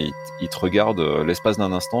précipitamment et il te regarde l'espace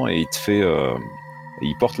d'un instant et il te fait,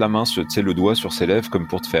 il porte la main, tu sais, le doigt sur ses lèvres comme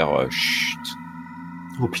pour te faire chut.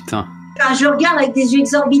 Oh putain. Enfin, je regarde avec des yeux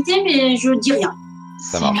exorbités, mais je dis rien.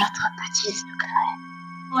 Ça marche. C'est notre petit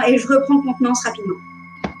secret. Et je reprends contenance rapidement.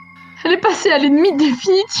 Elle est passée à l'ennemi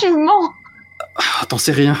définitivement. Ah, t'en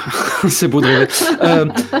sais rien. C'est beau de rêver.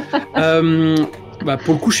 Bah,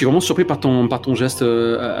 pour le coup, je suis vraiment surpris par ton geste,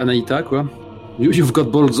 Anaïta, quoi. You've got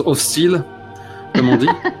balls of steel, comme on dit.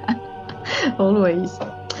 Always.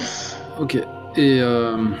 Ok. Et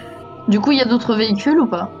Du coup, il y a d'autres véhicules ou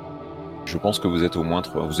pas? Je pense que vous êtes au moins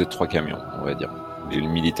vous êtes 3 camions, on va dire. Les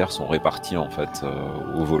militaires sont répartis en fait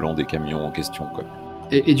au volant des camions en question, quoi.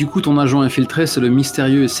 Et du coup, ton agent infiltré, c'est le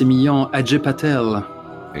mystérieux et sémillant Ajay Patel.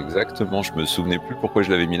 Exactement. Je me souvenais plus pourquoi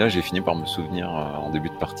je l'avais mis là. J'ai fini par me souvenir en début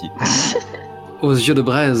de partie. Aux yeux de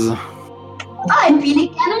braise. Ah, et puis les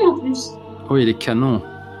canons en plus. Oui, les canons.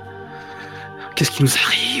 Qu'est-ce qui nous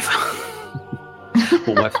arrive?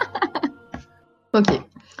 Bon, bref. Ok.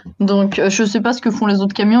 Donc, je sais pas ce que font les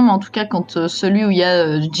autres camions, mais en tout cas, quand celui où il y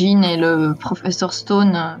a Jean et le professeur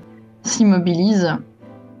Stone s'immobilisent,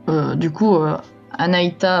 du coup,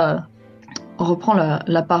 Anaïta reprend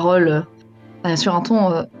la parole sur un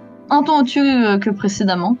ton au-dessus que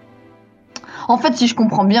précédemment. En fait, si je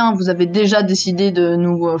comprends bien, vous avez déjà décidé de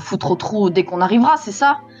nous foutre au trou dès qu'on arrivera, c'est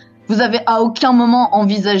ça? Vous avez à aucun moment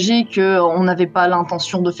envisagé qu'on n'avait pas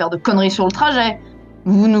l'intention de faire de conneries sur le trajet.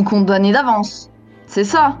 Vous nous condamnez d'avance. C'est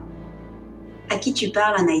ça? À qui tu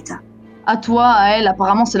parles, Anaïta? À toi, à elle,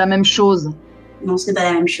 apparemment c'est la même chose. Non, c'est pas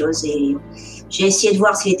la même chose. Et j'ai essayé de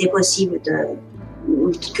voir s'il était possible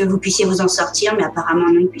que vous puissiez vous en sortir, mais apparemment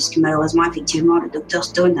non, puisque malheureusement, effectivement, le Dr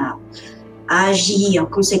Stone a agi en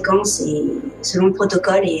conséquence et selon le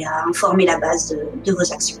protocole et a informé la base de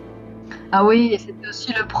vos actions. Ah oui, et c'était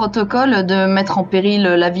aussi le protocole de mettre en péril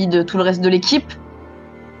la vie de tout le reste de l'équipe.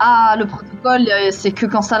 Ah, le protocole, c'est que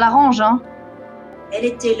quand ça l'arrange, hein. Elle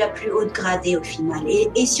était la plus haute gradée au final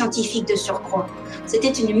et scientifique de surcroît.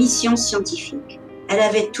 C'était une mission scientifique. Elle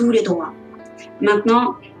avait tous les droits.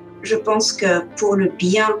 Maintenant, je pense que pour le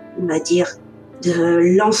bien, on va dire,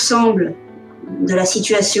 de l'ensemble de la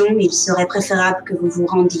situation, il serait préférable que vous vous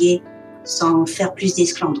rendiez sans faire plus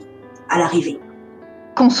d'esclandre à l'arrivée.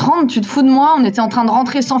 Qu'on se rende, tu te fous de moi, on était en train de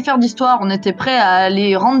rentrer sans faire d'histoire, on était prêts à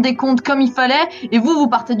aller rendre des comptes comme il fallait, et vous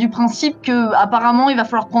partez du principe que apparemment il va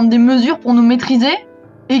falloir prendre des mesures pour nous maîtriser,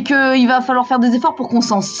 et qu'il va falloir faire des efforts pour qu'on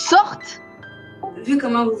s'en sorte. Vu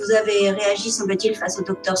comment vous avez réagi, semble-t-il, face au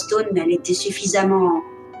Dr Stone, elle était suffisamment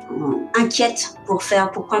inquiète pour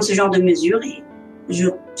prendre ce genre de mesures, et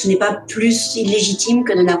ce n'est pas plus illégitime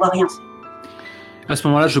que de n'avoir rien fait. À ce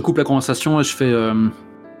moment-là, je coupe la conversation et je fais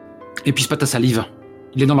épuise pas ta salive.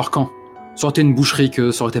 Il est dans leur camp. Ça aurait été une boucherie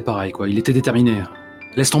que ça aurait été pareil, quoi. Il était déterminé.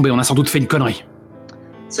 Laisse tomber, on a sans doute fait une connerie.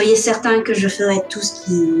 Soyez certain que je ferai tout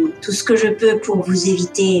ce que je peux pour vous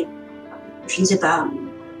éviter, je ne sais pas,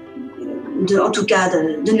 en tout cas,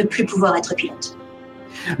 de ne plus pouvoir être pilote.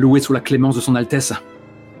 Loué sous la clémence de son Altesse.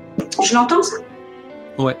 Je l'entends, ça?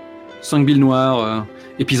 Ouais. 5 billes noires,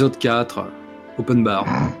 épisode 4, open bar.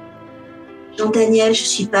 Jean-Daniel, je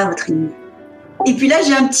suis pas votre ennemi. Et puis là,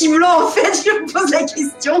 j'ai un petit blanc, en fait, je me pose la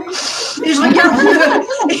question, et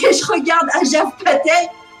je regarde Ajaf Patel,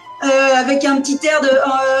 avec un petit air de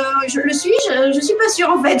je suis pas sûre,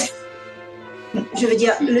 en fait. Je veux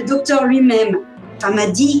dire, le docteur lui-même m'a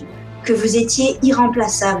dit que vous étiez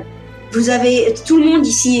irremplaçable. Tout le monde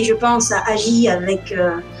ici, je pense, a agi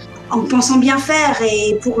en pensant bien faire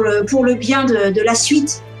et pour le bien de la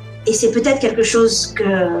suite. Et c'est peut-être quelque chose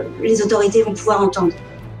que les autorités vont pouvoir entendre.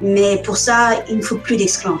 Mais pour ça, il ne faut plus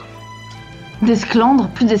d'esclandre. D'esclandre?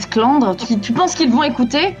 Plus d'esclandre? Tu penses qu'ils vont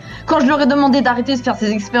écouter? Quand je leur ai demandé d'arrêter de faire ces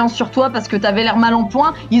expériences sur toi parce que t'avais l'air mal en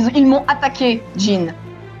point, ils m'ont attaqué, Jean.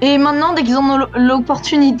 Et maintenant, dès qu'ils en ont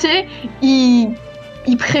l'opportunité, ils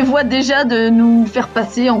prévoient déjà de nous faire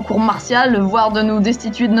passer en cour martiale, voire de nous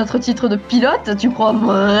destituer de notre titre de pilote. Tu crois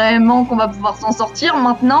vraiment qu'on va pouvoir s'en sortir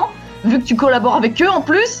maintenant, vu que tu collabores avec eux en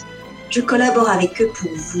plus? Je collabore avec eux pour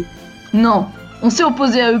vous. Non, on s'est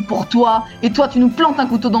opposé à eux pour toi, et toi tu nous plantes un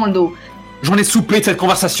couteau dans le dos. J'en ai soupé de cette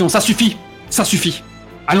conversation, ça suffit.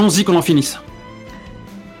 Allons-y qu'on en finisse.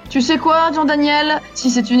 Tu sais quoi, Jean-Daniel? Si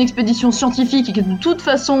c'est une expédition scientifique et que de toute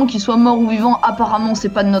façon, qu'ils soient morts ou vivants, apparemment c'est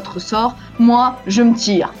pas de notre sort, moi, je me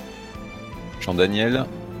tire. Jean-Daniel,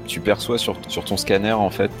 tu perçois sur ton scanner, en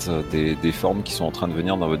fait, des formes qui sont en train de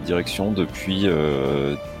venir dans votre direction depuis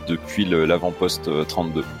l'avant-poste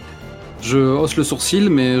 32. Je hausse le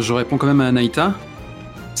sourcil, mais je réponds quand même à Anaïta.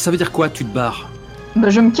 Ça veut dire quoi, tu te barres?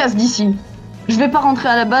 Bah, je me casse d'ici. Je vais pas rentrer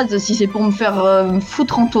à la base si c'est pour me faire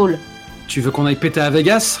foutre en tôle. Tu veux qu'on aille péter à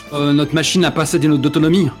Vegas? Notre machine n'a pas assez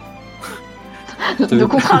d'autonomie. De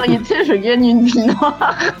contrariété, je gagne une bille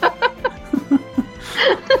noire.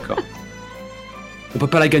 D'accord. On peut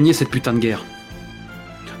pas la gagner, cette putain de guerre.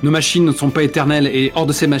 Nos machines ne sont pas éternelles, et hors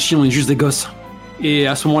de ces machines, on est juste des gosses. Et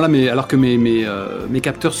à ce moment-là, alors que mes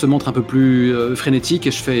capteurs se montrent un peu plus frénétiques,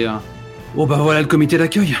 et je fais... oh bah voilà le comité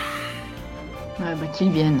d'accueil. Ouais, bah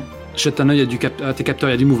qu'ils viennent. Jette un œil à tes capteurs,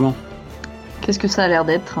 il y a du mouvement. Qu'est-ce que ça a l'air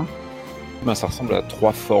d'être? Ben, ça ressemble à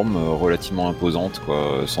 3 formes relativement imposantes,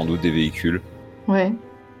 quoi. Sans doute des véhicules. Ouais.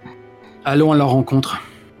 Allons à leur rencontre.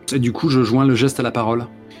 Et du coup, je joins le geste à la parole.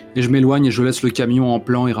 Et je m'éloigne et je laisse le camion en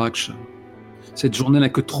plan Irak. Cette journée n'a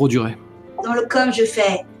que trop duré. Dans le com, je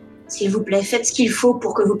fais, s'il vous plaît, faites ce qu'il faut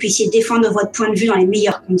pour que vous puissiez défendre votre point de vue dans les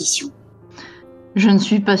meilleures conditions. Je ne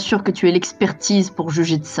suis pas sûre que tu aies l'expertise pour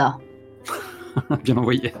juger de ça. Bien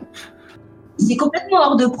envoyé. C'est complètement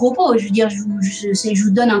hors de propos. Je veux dire, je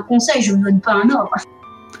vous donne un conseil, je vous donne pas un ordre.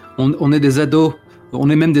 On est des ados. On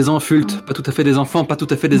est même des enfultes. Pas tout à fait des enfants, pas tout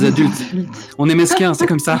à fait des adultes. On est mesquins, c'est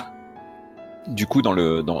comme ça. Du coup, dans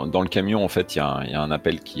le camion, en fait, il y a un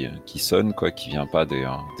appel qui sonne, quoi, qui vient pas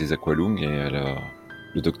des Aqualung, et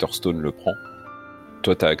le Dr Stone le prend.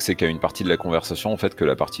 Toi, t'as accès qu'à une partie de la conversation, en fait, que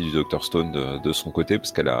la partie du Dr Stone de son côté,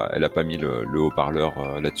 parce qu'elle a pas mis le haut-parleur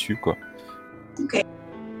là-dessus, quoi. Ok.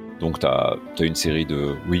 Donc t'as une série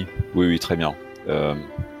de... Oui, très bien.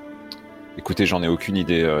 Écoutez, j'en ai aucune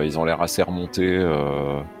idée. Ils ont l'air assez remontés.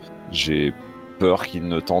 J'ai peur qu'ils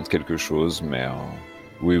ne tentent quelque chose, mais...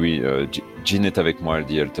 Oui, Jean est avec moi, elle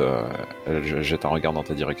dit, elle jette un regard dans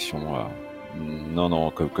ta direction.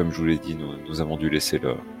 Non, comme je vous l'ai dit, nous avons dû laisser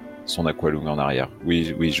son Aqualung en arrière.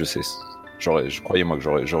 Oui, je sais. Croyez-moi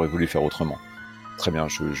que j'aurais voulu faire autrement. Très bien,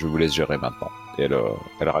 je vous laisse gérer maintenant. Et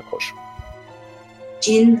elle raccroche.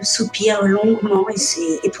 Jean soupire longuement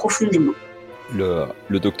et profondément.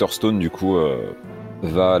 Le Dr Stone, du coup,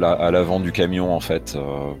 va à l'avant du camion, en fait,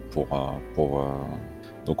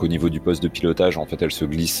 donc au niveau du poste de pilotage, en fait, elle se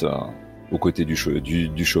glisse aux côtés du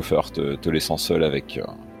chauffeur, te laissant seul avec,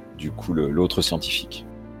 du coup, l'autre scientifique.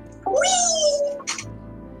 Oui.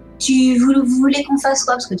 Vous voulez qu'on fasse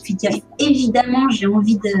quoi? Parce que évidemment, j'ai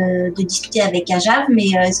envie de discuter avec Ajav, mais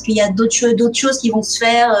est-ce qu'il y a d'autres choses qui vont se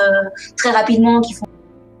faire très rapidement, qui font...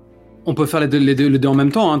 On peut faire les deux en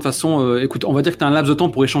même temps, hein. De toute façon, écoute, on va dire que tu as un laps de temps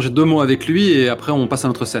pour échanger 2 mots avec lui et après on passe à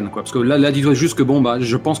notre scène, quoi. Parce que là dis-toi juste que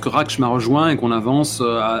je pense que Raksh m'a rejoint et qu'on avance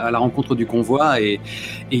à la rencontre du convoi et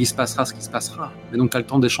il se passera ce qui se passera. Et donc tu as le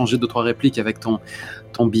temps d'échanger 2-3 répliques avec ton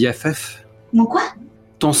BFF. Mon quoi?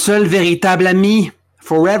 Ton seul véritable ami,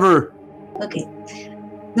 forever. Ok.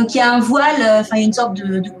 Donc il y a un voile, il y a une sorte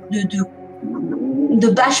de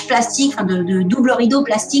bâche plastique, de double rideau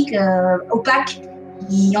plastique opaque,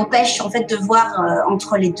 qui empêche en fait de voir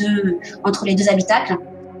entre les deux habitacles.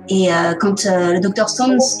 Et quand le Dr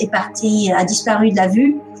Stone a disparu de la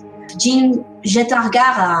vue, Jean jette un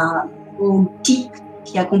regard au type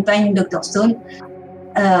qui accompagne Dr Stone.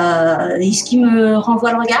 Est-ce qu'il me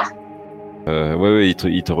renvoie le regard? Ouais,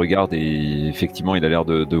 il te regarde et effectivement il a l'air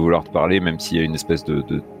de vouloir te parler, même s'il y a une espèce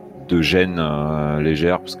de gêne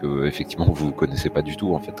légère, parce que effectivement vous vous connaissez pas du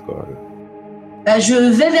tout en fait, quoi. Je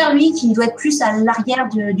vais vers lui, qui doit être plus à l'arrière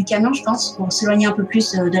du camion, je pense, pour s'éloigner un peu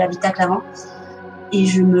plus de l'habitacle avant. Et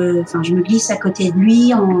je me glisse à côté de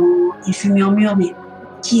lui et je lui murmure, mais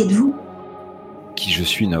qui êtes-vous? Qui je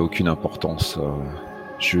suis n'a aucune importance.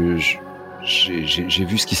 J'ai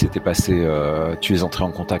vu ce qui s'était passé. Tu es entré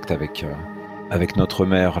en contact avec notre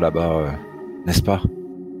mère là-bas, n'est-ce pas?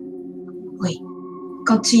 Oui.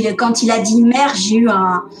 Quand il a dit mère, j'ai eu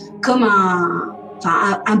un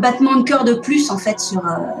battement de cœur de plus en fait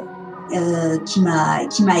qui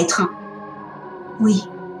m'a étreint. Oui,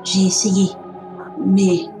 j'ai essayé,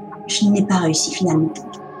 mais je n'ai pas réussi finalement.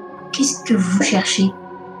 Qu'est-ce que vous cherchez?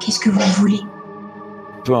 Qu'est-ce que vous voulez?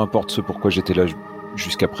 Peu importe ce pourquoi j'étais là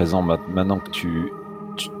jusqu'à présent. Maintenant que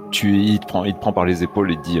il te prend par les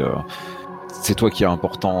épaules et te dit c'est toi qui est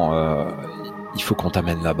important. Il faut qu'on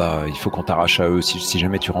t'amène là-bas, il faut qu'on t'arrache à eux. Si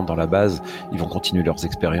jamais tu rentres dans la base, ils vont continuer leurs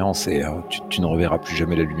expériences et tu ne reverras plus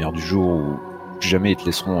jamais la lumière du jour, ou plus jamais ils te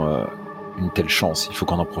laisseront une telle chance. Il faut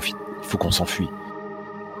qu'on en profite, il faut qu'on s'enfuit.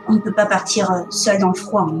 On ne peut pas partir seul dans le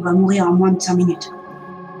froid, on va mourir en moins de 5 minutes.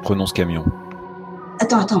 Prenons ce camion.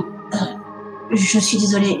 Attends, je suis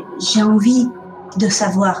désolée, j'ai envie de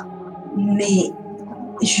savoir, mais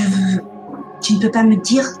tu ne peux pas me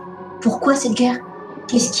dire pourquoi cette guerre?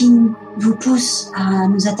 Qu'est-ce qui vous pousse à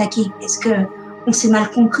nous attaquer? Est-ce que on s'est mal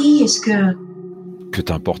compris? Est-ce que... Que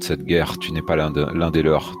t'importe cette guerre, tu n'es pas l'un des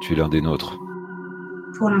leurs, tu es l'un des nôtres.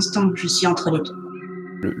 Pour l'instant, je suis entre les deux.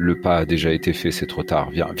 Le pas a déjà été fait, c'est trop tard.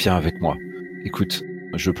 Viens avec moi. Écoute,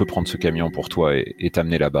 je peux prendre ce camion pour toi et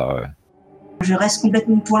t'amener là-bas. Je reste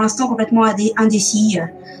pour l'instant complètement indécis.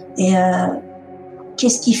 Et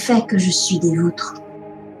qu'est-ce qui fait que je suis des vôtres?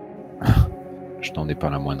 Je n'en ai pas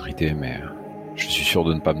la moindre idée, mais je suis sûr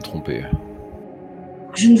de ne pas me tromper.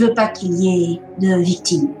 Je ne veux pas qu'il y ait de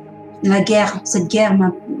victimes. Cette guerre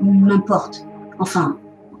m'importe. Enfin,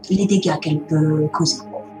 les dégâts qu'elle peut causer.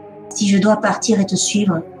 Si je dois partir et te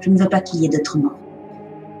suivre, je ne veux pas qu'il y ait d'autres morts.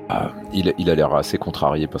 Il a l'air assez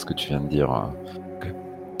contrarié parce que tu viens de dire.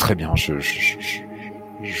 Très bien, je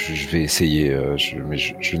vais essayer, mais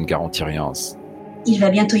je ne garantis rien. Il va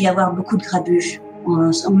bientôt y avoir beaucoup de grabuges.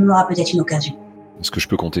 On aura peut-être une occasion. Est-ce que je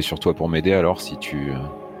peux compter sur toi pour m'aider alors si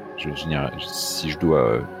je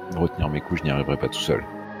dois retenir mes coups, je n'y arriverai pas tout seul?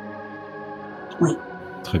 Oui.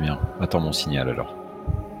 Très bien. Attends mon signal alors.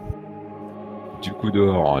 Du coup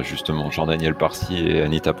dehors, justement, Jean-Daniel par-ci et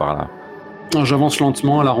Anita par-là. J'avance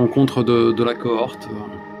lentement à la rencontre de la cohorte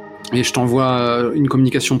et je t'envoie une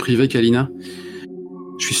communication privée, Kalina.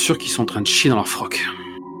 Je suis sûr qu'ils sont en train de chier dans leur froc.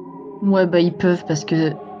 Ouais, ils peuvent parce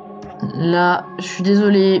que là, je suis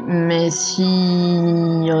désolée, mais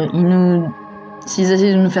s'ils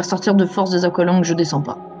essaient de nous faire sortir de force des aqualangues, je descends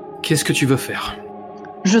pas. Qu'est-ce que tu veux faire?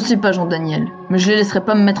 Je sais pas, Jean-Daniel, mais je les laisserai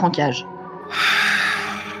pas me mettre en cage.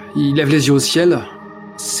 Il lève les yeux au ciel.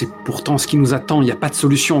 C'est pourtant ce qui nous attend, il n'y a pas de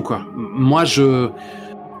solution, quoi. Moi,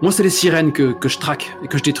 c'est les sirènes que je traque et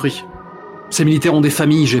que je détruis. Ces militaires ont des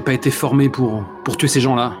familles, j'ai pas été formé pour tuer ces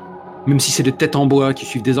gens-là. Même si c'est des têtes en bois qui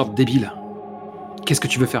suivent des ordres débiles. Qu'est-ce que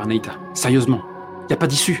tu veux faire, Neita? Sérieusement, y a pas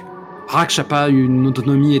d'issue. Raksh a pas une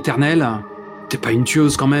autonomie éternelle. T'es pas une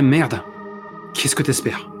tueuse quand même, merde. Qu'est-ce que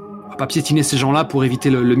t'espères? On va pas piétiner ces gens-là pour éviter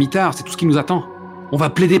le mitard, c'est tout ce qui nous attend. On va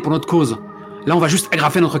plaider pour notre cause. Là, on va juste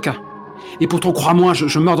aggraver notre cas. Et pourtant, crois-moi,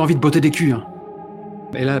 je meurs d'envie de botter des culs.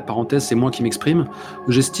 Et là, parenthèse, c'est moi qui m'exprime.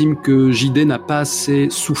 J'estime que JD n'a pas assez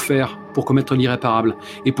souffert pour commettre l'irréparable.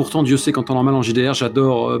 Et pourtant, Dieu sait qu'en temps normal en JDR,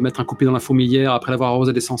 j'adore mettre un coupé dans la fourmilière après l'avoir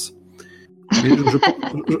arrosé d'essence. Mais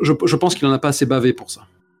je pense qu'il en a pas assez bavé pour ça.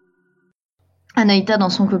 Anaïta, dans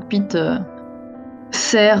son cockpit,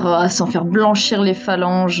 serre à s'en faire blanchir les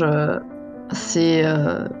phalanges ses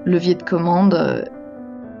leviers de commande,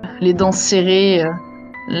 les dents serrées,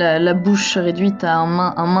 la bouche réduite à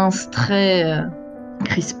un mince trait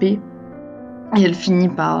crispé. Et elle finit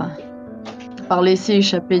par laisser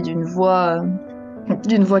échapper d'une voix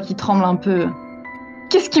qui tremble un peu.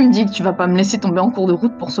 Qu'est-ce qui me dit que tu vas pas me laisser tomber en cours de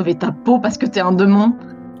route pour sauver ta peau parce que t'es un démon ?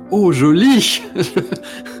 Oh, joli.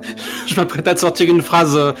 Je m'apprête à te sortir une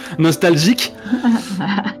phrase nostalgique.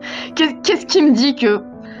 Qu'est-ce qui me dit que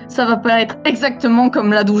ça va pas être exactement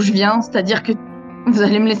comme là d'où je viens ? C'est-à-dire que vous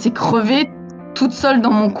allez me laisser crever toute seule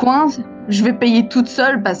dans mon coin. Je vais payer toute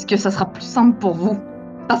seule parce que ça sera plus simple pour vous.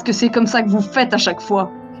 Parce que c'est comme ça que vous faites à chaque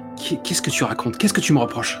fois. Qu'est-ce que tu racontes ? Qu'est-ce que tu me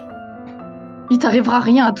reproches ? Il t'arrivera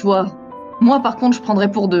rien à toi. Moi, par contre, je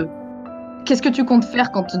prendrai pour deux. Qu'est-ce que tu comptes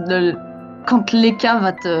faire quand Leka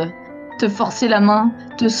va te forcer la main,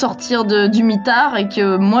 te sortir du mitard et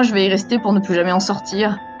que moi, je vais y rester pour ne plus jamais en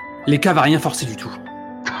sortir ? Leka va rien forcer du tout.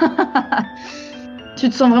 Tu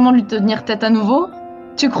te sens vraiment lui tenir tête à nouveau ?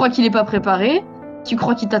 Tu crois qu'il est pas préparé ? Tu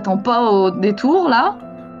crois qu'il t'attend pas au détour, là ?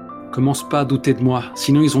 Commence pas à douter de moi,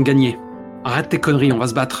 sinon ils ont gagné. Arrête tes conneries, on va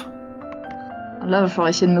se battre. Là, il va falloir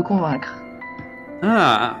essayer de me convaincre.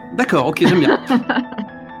 Ah, d'accord, ok, j'aime bien.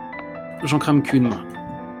 J'en crame qu'une, moi.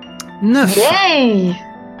 9 ! Hey !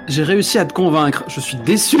 J'ai réussi à te convaincre. Je suis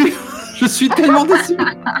déçu. Je suis tellement déçu.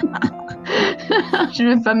 Je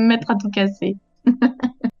vais pas me mettre à tout casser.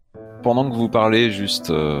 Pendant que vous parlez juste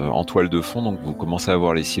en toile de fond, donc vous commencez à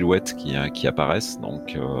voir les silhouettes qui apparaissent.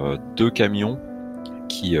 Donc 2 camions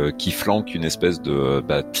qui flanquent une espèce de,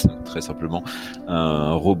 très simplement,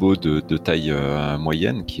 un robot de taille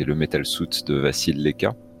moyenne, qui est le Metal Suit de Vassil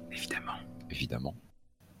Leka. Évidemment.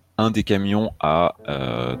 Un des camions a,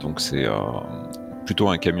 donc c'est plutôt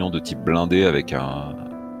un camion de type blindé avec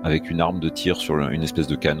une arme de tir sur une espèce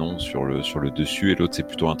de canon sur le dessus, et l'autre c'est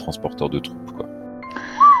plutôt un transporteur de troupes, quoi.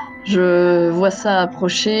 Je vois ça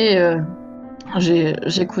approcher,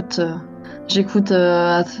 j'écoute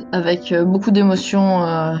avec beaucoup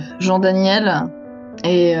d'émotion Jean-Daniel,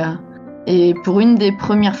 et pour une des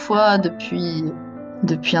premières fois depuis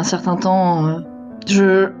un certain temps,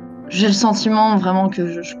 j'ai le sentiment vraiment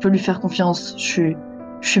que je peux lui faire confiance. Je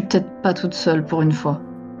suis peut-être pas toute seule pour une fois.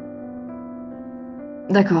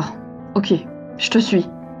 D'accord, ok, je te suis,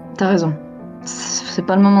 t'as raison. C'est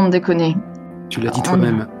pas le moment de déconner. Tu l'as dit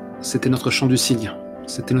toi-même, c'était notre chant du cygne.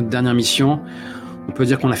 C'était notre dernière mission. On peut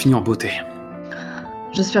dire qu'on l'a fini en beauté.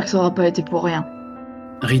 J'espère que ça aura pas été pour rien.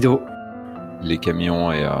 Rideau. Les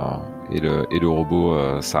camions et le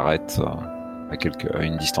robot s'arrêtent à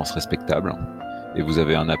une distance respectable, et vous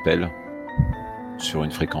avez un appel sur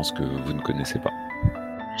une fréquence que vous ne connaissez pas.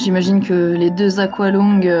 J'imagine que les 2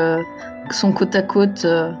 aqualongs sont côte à côte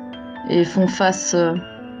et font face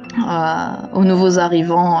aux nouveaux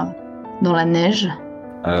arrivants dans la neige.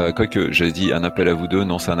 Quoique, j'ai dit un appel à vous deux,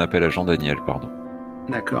 non, c'est un appel à Jean-Daniel, pardon.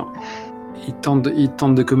 D'accord. Il tente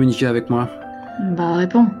de communiquer avec moi. Bah,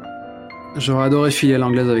 réponds. J'aurais adoré filer à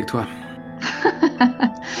l'anglaise avec toi.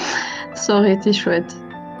 Ça aurait été chouette.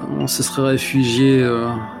 On se serait réfugiés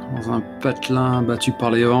dans un patelin battu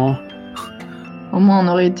par les vents. Au moins, on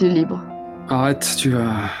aurait été libre. Arrête, tu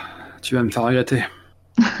vas me faire regretter.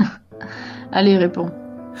 Allez, réponds.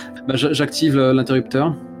 Bah, j'active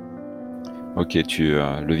l'interrupteur. Ok,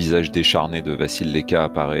 le visage décharné de Vassil Leka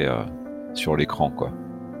apparaît sur l'écran, quoi.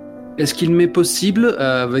 Est-ce qu'il m'est possible,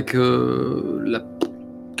 avec la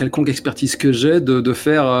quelconque expertise que j'ai, de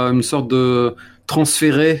faire une sorte de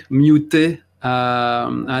transférer, muter à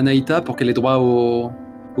Anaïta pour qu'elle ait droit aux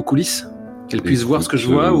coulisses ? Qu'elle puisse voir ce que je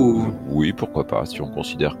vois ou... Oui, pourquoi pas. Si on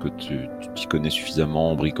considère que tu t'y connais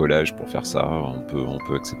suffisamment en bricolage pour faire ça, on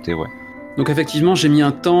peut accepter, ouais. Donc effectivement, j'ai mis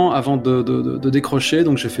un temps avant de décrocher,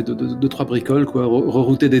 donc j'ai fait 2-3 bricoles, quoi,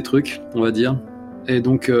 rerouter des trucs, on va dire. Et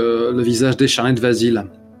donc le visage décharné de Vassil,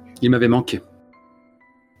 il m'avait manqué.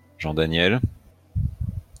 Jean-Daniel.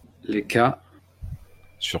 Leka.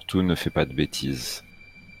 Surtout ne fais pas de bêtises.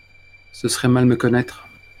 Ce serait mal me connaître.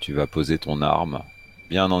 Tu vas poser ton arme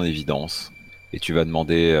bien en évidence et tu vas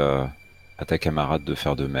demander à ta camarade de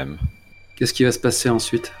faire de même. Qu'est-ce qui va se passer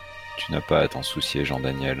ensuite ? Tu n'as pas à t'en soucier,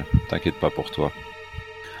 Jean-Daniel. T'inquiète pas pour toi.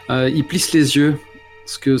 Il plisse les yeux,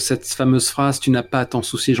 parce que cette fameuse phrase « Tu n'as pas à t'en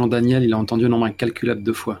soucier, Jean-Daniel », il a entendu un nombre incalculable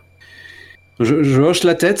de fois. Je hoche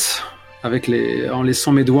la tête, en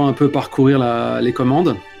laissant mes doigts un peu parcourir les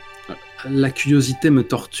commandes. La curiosité me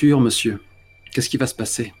torture, monsieur. Qu'est-ce qui va se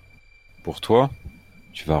passer ? Pour toi,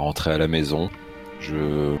 tu vas rentrer à la maison.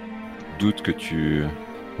 Je doute que tu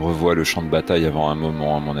revois le champ de bataille avant un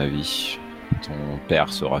moment, à mon avis. Ton père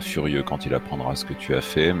sera furieux quand il apprendra ce que tu as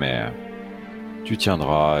fait, mais tu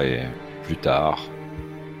tiendras et plus tard,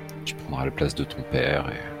 Tu prendras la place de ton père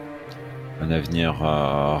et un avenir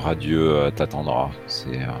radieux t'attendra.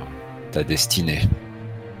 C'est ta destinée.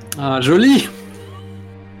 Ah, joli!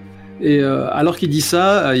 Et alors qu'il dit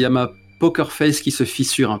ça, il y a ma poker face qui se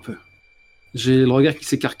fissure un peu. J'ai le regard qui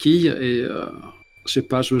s'écarquille et je sais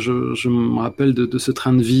pas, je me rappelle de ce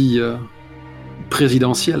train de vie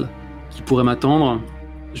présidentiel qui pourrait m'attendre.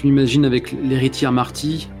 Je m'imagine avec l'héritière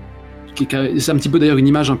Marty. C'est un petit peu d'ailleurs une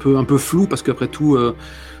image un peu floue parce qu'après tout,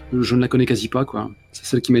 je ne la connais quasi pas, quoi. C'est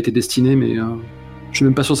celle qui m'a été destinée, mais je suis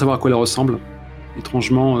même pas sûr de savoir à quoi elle ressemble.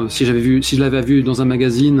 Étrangement, si je l'avais vue dans un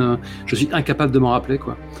magazine, je suis incapable de m'en rappeler,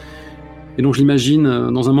 quoi. Et donc je l'imagine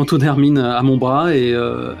dans un manteau d'hermine à mon bras et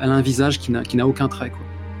elle a un visage qui n'a aucun trait, quoi.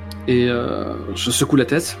 Et je secoue la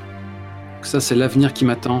tête. Ça, c'est l'avenir qui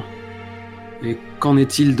m'attend. Et qu'en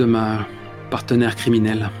est-il de ma partenaire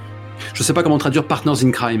criminelle? Je sais pas comment traduire partners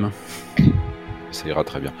in crime. Ça ira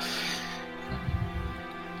très bien.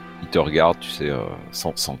 Il te regarde, tu sais,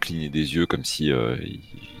 sans cligner des yeux, comme si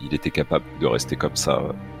il était capable de rester comme ça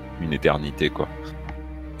une éternité, quoi.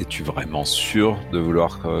 Es-tu vraiment sûr de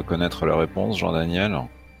vouloir connaître la réponse, Jean-Daniel?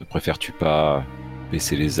 Ne préfères-tu pas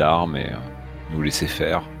baisser les armes et nous laisser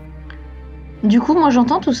faire? Du coup, moi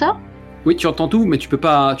j'entends tout ça? Oui, tu entends tout, mais tu peux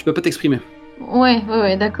pas t'exprimer.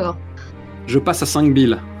 Ouais, d'accord. Je passe à 5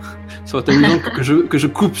 billes. Ça aurait été amusant que je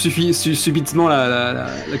coupe subitement la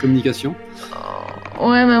communication.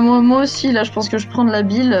 Ouais, mais moi aussi, là, je pense que je prends de la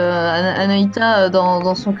bile. Anaïta,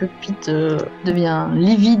 dans son cockpit, devient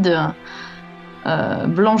livide,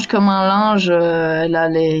 blanche comme un linge. Elle a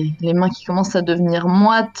les mains qui commencent à devenir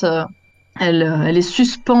moites. Elle est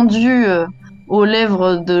suspendue aux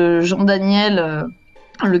lèvres de Jean-Daniel,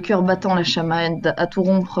 le cœur battant la chamade à tout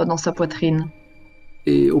rompre dans sa poitrine.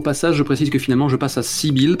 Et au passage, je précise que finalement, je passe à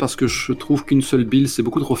 6 billes parce que je trouve qu'une seule bille, c'est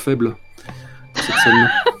beaucoup trop faible. Cette scène.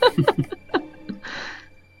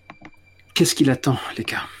 Qu'est-ce qu'il attend, les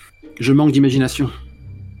gars? Je manque d'imagination.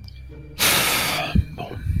 Bon.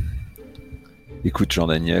 Écoute,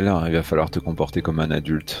 Jean-Daniel, il va falloir te comporter comme un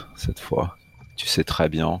adulte cette fois. Tu sais très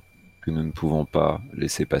bien que nous ne pouvons pas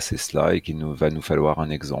laisser passer cela et qu'il va nous falloir un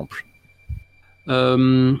exemple.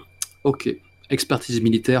 Ok. Expertise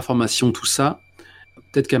militaire, formation, tout ça.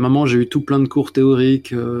 Peut-être qu'à un moment, j'ai eu tout plein de cours théoriques.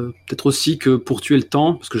 Peut-être aussi que pour tuer le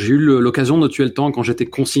temps, parce que j'ai eu l'occasion de tuer le temps quand j'étais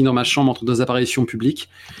consigné dans ma chambre entre deux apparitions publiques.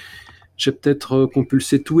 J'ai peut-être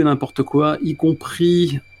compulsé tout et n'importe quoi, y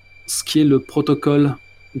compris ce qui est le protocole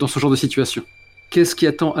dans ce genre de situation. Qu'est-ce qui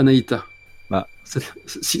attend Anaïta?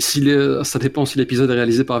 Ça dépend si l'épisode est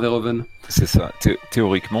réalisé par Verhoeven. C'est ça.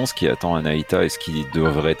 Théoriquement, ce qui attend Anaïta et ce qui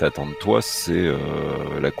devrait t'attendre toi, c'est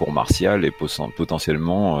la cour martiale et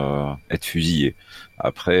potentiellement être fusillé.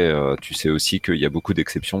 Après, tu sais aussi qu'il y a beaucoup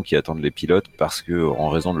d'exceptions qui attendent les pilotes parce que, en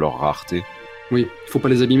raison de leur rareté. Oui, il faut pas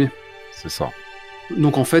les abîmer. C'est ça.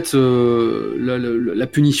 Donc en fait, la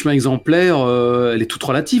punition exemplaire, elle est toute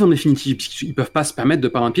relative en définitive, puisqu'ils peuvent pas se permettre de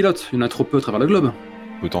perdre un pilote. Il y en a trop peu à travers le globe.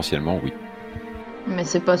 Potentiellement, oui. Mais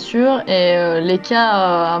c'est pas sûr, et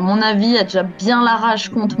Leka, à mon avis, a déjà bien la rage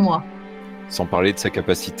contre moi. Sans parler de sa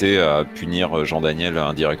capacité à punir Jean-Daniel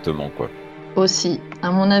indirectement, quoi. Aussi.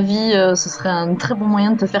 À mon avis, ce serait un très bon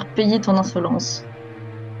moyen de te faire payer ton insolence.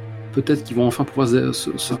 Peut-être qu'ils vont enfin pouvoir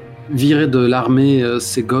se virer de l'armée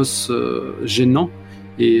ces gosses gênants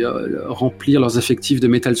et remplir leurs effectifs de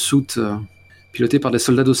metal suit pilotés par des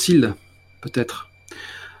soldats dociles, peut-être.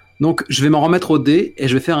 Donc je vais m'en remettre au dé et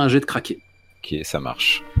je vais faire un jet de craqué. Ok, ça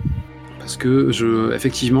marche. Parce que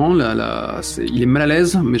effectivement, il est mal à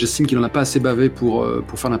l'aise, mais j'estime qu'il en a pas assez bavé pour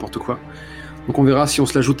faire n'importe quoi. Donc on verra si on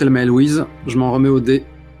se la joue Thelma et Louise. Je m'en remets au dé.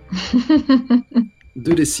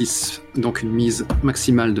 2d6, donc une mise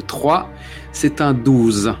maximale de 3. C'est un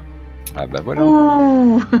 12. Ah bah voilà.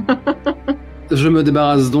 Je me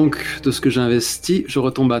débarrasse donc de ce que j'ai investi, je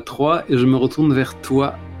retombe à 3 et je me retourne vers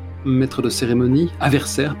toi, maître de cérémonie,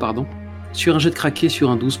 adversaire, pardon. Sur un jet de craqué sur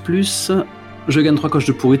un 12+, je gagne 3 coches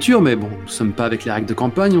de pourriture, mais bon, nous sommes pas avec les règles de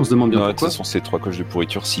campagne, on se demande bien pourquoi. De toute façon, c'est 3 coches de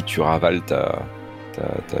pourriture si tu ravales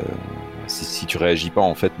si tu réagis pas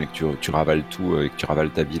en fait, mais que tu ravales tout et que tu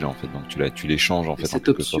ravales ta bile en fait, donc tu l'échanges en fait. Cette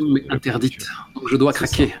option est interdite, donc je dois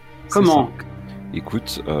craquer. Comment?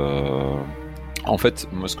 Écoute, en fait,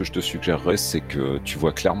 moi ce que je te suggérerais, c'est que tu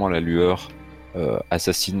vois clairement la lueur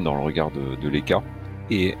assassine dans le regard de Leka,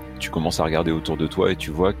 et tu commences à regarder autour de toi et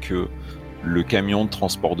tu vois que le camion de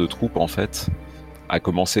transport de troupes en fait a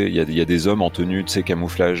commencé. Il y a des hommes en tenue, tu sais,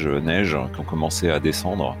 camouflage neige, qui ont commencé à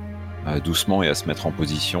descendre doucement et à se mettre en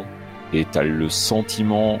position. Et t'as le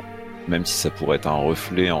sentiment, même si ça pourrait être un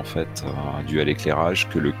reflet en fait dû à l'éclairage,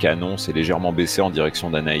 que le canon s'est légèrement baissé en direction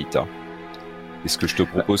d'Anaïta. Et ce que je te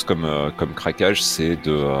propose comme craquage, c'est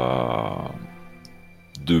de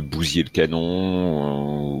de bousiller le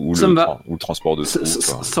canon ou Ça me va. ou le transport de troupes.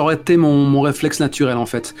 Ça aurait été mon réflexe naturel en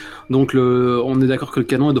fait. Donc on est d'accord que le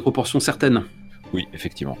canon est de proportions certaines. Oui,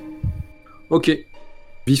 effectivement. Ok.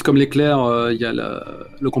 Vif comme l'éclair, il y a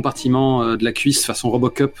le compartiment de la cuisse façon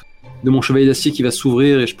Robocop de mon chevalier d'acier qui va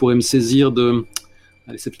s'ouvrir et je pourrais me saisir de...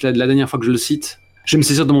 Allez, c'est peut-être la dernière fois que je le cite. Je vais me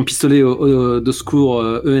saisir de mon pistolet de secours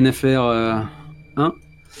ENFR 1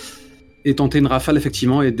 et tenter une rafale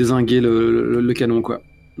effectivement et dézinguer le canon quoi.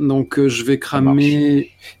 Donc je vais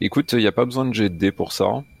cramer... Écoute, il n'y a pas besoin de jet de dés pour ça,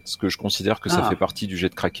 parce que je considère que ça fait partie du jet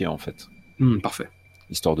de craquer en fait. Parfait.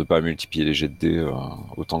 Histoire de pas multiplier les jets de dés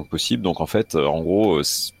autant que possible. Donc en fait, en gros,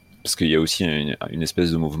 parce qu'il y a aussi une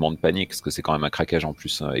espèce de mouvement de panique, parce que c'est quand même un craquage en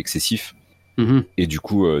plus excessif. Et du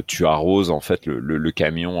coup, tu arroses en fait le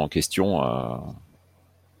camion en question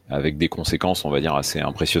avec des conséquences, on va dire, assez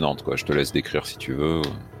impressionnantes, quoi. Je te laisse décrire si tu veux.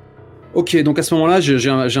 Ok, donc à ce moment-là, j'ai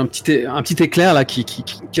un petit éclair là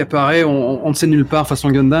qui apparaît, on ne sait nulle part façon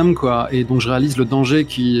Gundam, quoi. Et donc je réalise le danger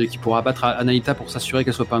qui pourra abattre Anaïta pour s'assurer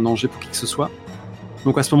qu'elle soit pas un danger pour qui que ce soit.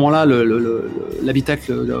 Donc à ce moment-là,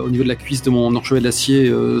 l'habitacle au niveau de la cuisse de mon archevet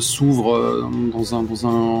d'acier s'ouvre dans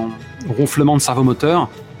un ronflement de servomoteur.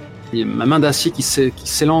 Il y a ma main d'acier qui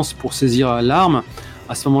s'élance pour saisir l'arme.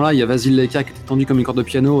 À ce moment-là, il y a Vasil Leka qui est tendu comme une corde de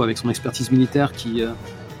piano avec son expertise militaire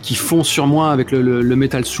qui fond sur moi avec le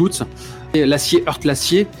metal suit. Et l'acier heurte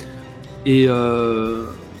l'acier et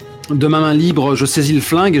de ma main libre, je saisis le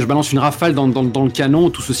flingue et je balance une rafale dans le canon.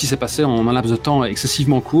 Tout ceci s'est passé en un laps de temps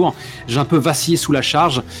excessivement court. J'ai un peu vacillé sous la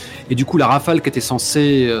charge et du coup la rafale qui était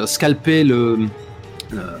censée scalper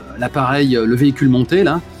l'appareil, le véhicule monté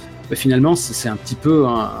là, finalement c'est un petit peu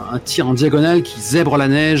un tir en diagonale qui zèbre la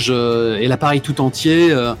neige et l'appareil tout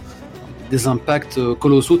entier. Des impacts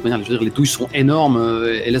colossaux, de manière, je veux dire, les douilles sont énormes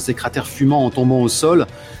et laissent des cratères fumants en tombant au sol.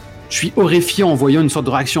 Je suis horrifié en voyant une sorte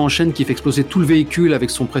de réaction en chaîne qui fait exploser tout le véhicule avec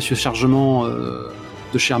son précieux chargement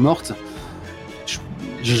de chair morte.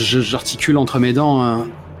 J'articule entre mes dents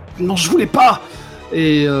non, je voulais pas.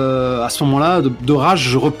 Et à ce moment-là, de rage,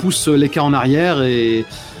 je repousse Leka en arrière et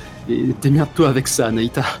démerde-toi avec ça,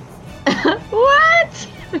 Anaïta.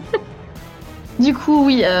 What? Du coup,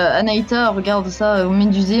 oui, Anaïta regarde ça au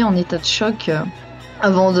médusé en état de choc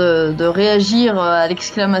avant de réagir à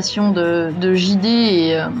l'exclamation de JD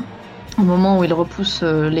et au moment où il repousse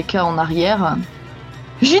Leka en arrière.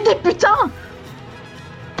 JD, putain!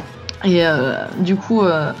 Et du coup,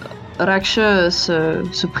 Raksha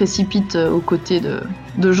se précipite aux côtés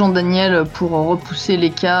de Jean-Daniel pour repousser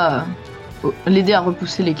Leka, l'aider à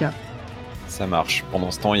repousser Leka. Ça marche.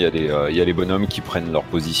 Pendant ce temps, il y a les bonhommes qui prennent leur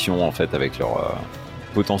position en fait avec leur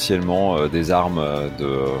potentiellement des armes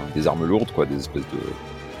lourdes, quoi, des espèces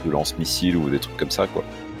de lance-missiles ou des trucs comme ça, quoi.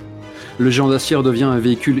 Le géant d'acier devient un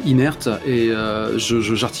véhicule inerte et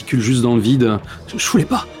j'articule juste dans le vide. Je voulais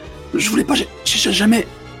pas, j'ai jamais.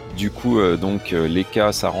 Du coup, donc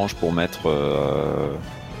Leka s'arrange pour mettre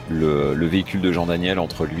le véhicule de Jean-Daniel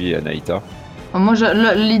entre lui et Anaïta. Moi,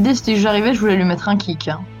 l'idée c'était que j'arrivais, je voulais lui mettre un kick.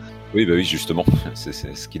 Hein. Oui, bah oui, justement, c'est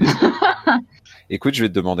ce qu'il est. Écoute, je vais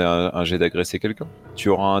te demander un jet d'agresser quelqu'un. Tu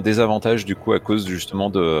auras un désavantage du coup à cause justement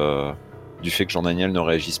du fait que Jean-Daniel ne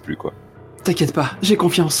réagisse plus, quoi. T'inquiète pas, j'ai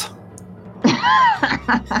confiance.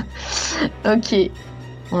 Ok,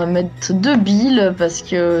 on va mettre 2 billes parce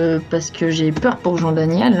que j'ai peur pour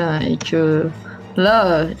Jean-Daniel et que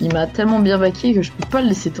là, il m'a tellement bien baqué que je peux pas le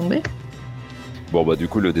laisser tomber. Bon bah du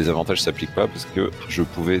coup le désavantage s'applique pas parce que je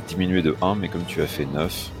pouvais diminuer de 1, mais comme tu as fait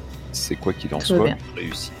 9, c'est quoi qu'il en soit une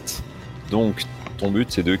réussite. Donc ton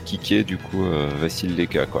but c'est de kicker du coup Vasil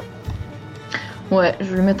Leka, quoi. Ouais, je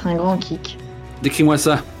vais lui mettre un grand kick. Décris-moi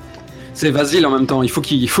ça. C'est Vasil en même temps, il faut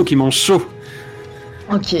qu'il mange chaud.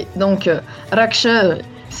 Ok, donc Raksha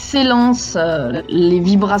s'élance, les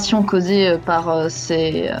vibrations causées par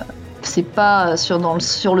ses pas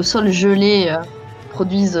sur le sol gelé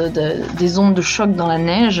produisent des ondes de choc dans la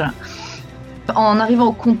neige. En arrivant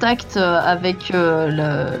au contact avec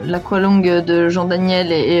l'aqualung de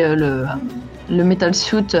Jean-Daniel et le metal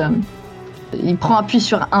suit, il prend appui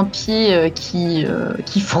sur un pied qui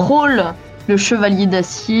frôle le chevalier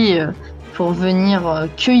d'acier pour venir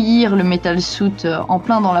cueillir le metal suit en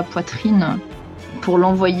plein dans la poitrine pour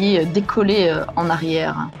l'envoyer décoller en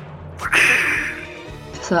arrière.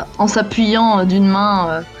 Ça, en s'appuyant d'une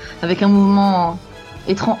main avec un mouvement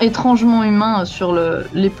étrangement humain sur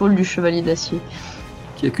l'épaule du chevalier d'acier.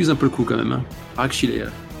 Qui accuse un peu le coup quand même. Hein. Raksh, il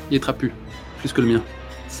est trapu, plus que le mien.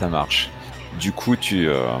 Ça marche. Du coup,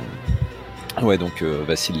 donc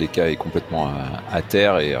Vasil Leka est complètement à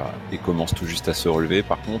terre et commence tout juste à se relever.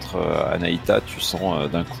 Par contre, Anaïta, tu sens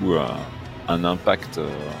d'un coup un impact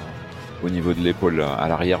au niveau de l'épaule à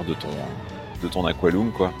l'arrière de ton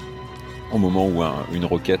Aqualoom, quoi. Au moment où une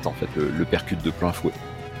roquette, en fait, le percute de plein fouet.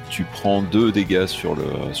 Tu prends 2 dégâts sur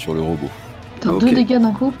le robot. T'as 2 dégâts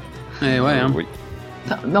d'un coup. Eh ouais, hein. Oui.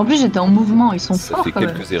 Mais en plus, j'étais en mouvement, ils sont Ça forts fait quand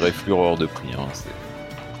même. quelques éraflures hors de prix. Hein,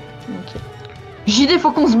 Ok. JD,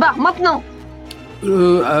 faut qu'on se barre maintenant.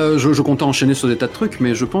 Je comptais enchaîner sur des tas de trucs,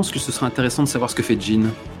 mais je pense que ce serait intéressant de savoir ce que fait Jean.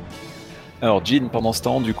 Alors Jean, pendant ce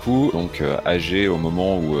temps, du coup, donc âgé au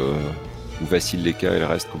moment où Vassil Leka et le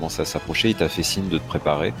reste commençaient à s'approcher, il t'a fait signe de te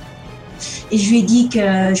préparer. Et je lui ai dit que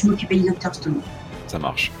je m'occupais du Dr Stone. Ça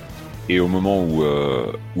marche. Et au moment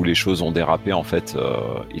où les choses ont dérapé, en fait,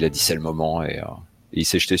 il a dit c'est le moment et il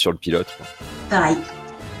s'est jeté sur le pilote, quoi. Pareil.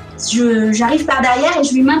 J'arrive par derrière et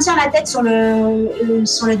je lui maintiens la tête sur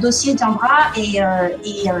le dossier d'un bras et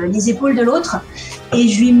les épaules de l'autre. Et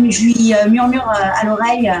je lui murmure à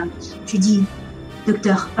l'oreille, je lui dis «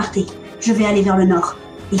 Docteur, partez, je vais aller vers le nord.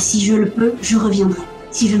 Et si je le peux, je reviendrai.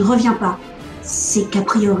 Si je ne reviens pas, c'est qu'a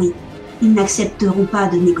priori, ils n'accepteront pas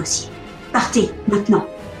de négocier. Partez, maintenant. »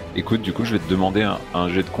 Écoute, du coup, je vais te demander un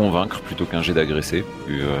jet de convaincre plutôt qu'un jet d'agresser,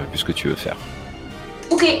 vu ce que tu veux faire.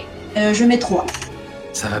 Ok, je mets 3.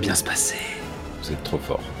 Ça va bien se passer. Vous êtes trop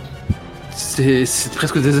fort. C'est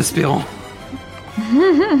presque désespérant.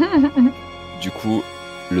 Du coup,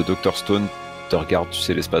 le Dr Stone te regarde, tu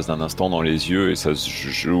sais, l'espace d'un instant dans les yeux et ça se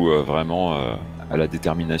joue vraiment à la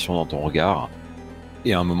détermination dans ton regard.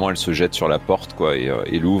 Et à un moment, elle se jette sur la porte, quoi,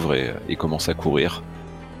 et l'ouvre et commence à courir.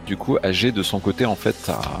 Du coup, AG, de son côté, en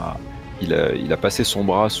fait, il a passé son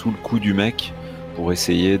bras sous le cou du mec pour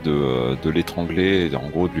essayer de l'étrangler et en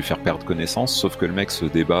gros de lui faire perdre connaissance, sauf que le mec se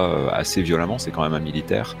débat assez violemment, c'est quand même un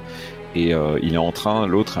militaire, et il est en train,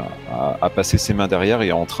 l'autre a passé ses mains derrière et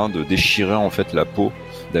est en train de déchirer en fait la peau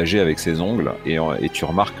d'AG avec ses ongles, et tu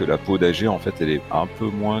remarques que la peau d'AG en fait elle est un peu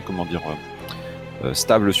moins, comment dire,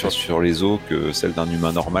 stable sur les os que celle d'un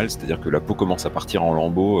humain normal, c'est-à-dire que la peau commence à partir en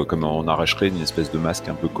lambeaux comme on arracherait une espèce de masque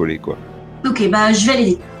un peu collé, quoi. Ok, bah je vais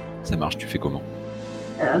l'aider. Ça marche, tu fais comment?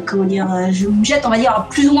 Je me jette, on va dire,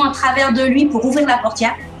 plus ou moins à travers de lui pour ouvrir la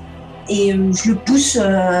portière et je le pousse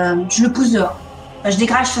dehors. Enfin, je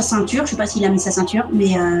décroche sa ceinture, je sais pas s'il a mis sa ceinture,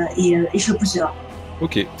 mais et je le pousse dehors.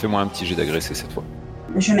 Ok, fais-moi un petit jet d'agresser cette fois.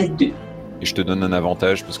 Je vais mettre 2. Et je te donne un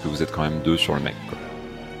avantage parce que vous êtes quand même 2 sur le mec, quoi.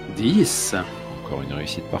 10. Encore une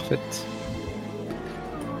réussite parfaite.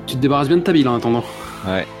 Tu te débarrasses bien de ta bile en attendant.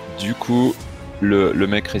 Ouais, du coup, le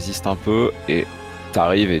mec résiste un peu et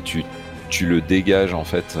t'arrives et tu le dégages en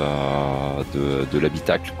fait de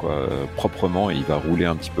l'habitacle, quoi, proprement, et il va rouler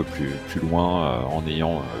un petit peu plus loin en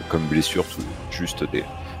ayant comme blessure juste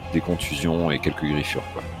des contusions et quelques griffures,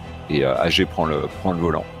 quoi. Et AG prend le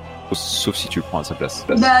volant, sauf si tu le prends à sa place.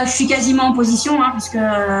 Bah, je suis quasiment en position, hein, parce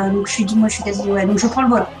que donc je suis quasiment, ouais, donc je prends le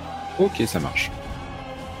volant. Ok, ça marche.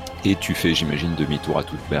 Et tu fais, j'imagine, demi-tour à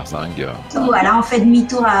toute berzingue. Voilà, on fait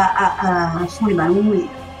demi-tour à fond les ballons et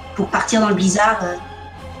pour partir dans le blizzard.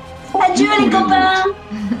 Adieu les copains.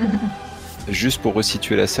 Juste pour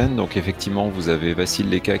resituer la scène, donc effectivement vous avez Vassil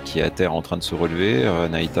Leka qui est à terre en train de se relever,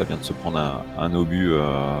 Naïta vient de se prendre un obus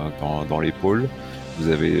dans l'épaule, vous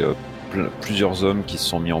avez plusieurs hommes qui se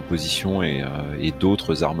sont mis en position et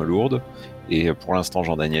d'autres armes lourdes, et pour l'instant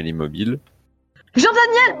Jean-Daniel immobile.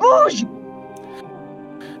 Jean-Daniel, bouge!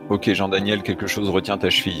 Ok Jean-Daniel, quelque chose retient ta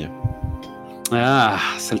cheville. Ah,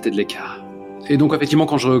 saleté de l'écart. Et donc effectivement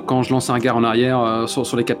quand je lance un regard en arrière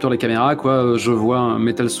sur les capteurs, les caméras, quoi, je vois un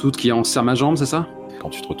metal suit qui enserre ma jambe, c'est ça? Quand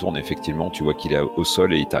tu te retournes, effectivement, tu vois qu'il est au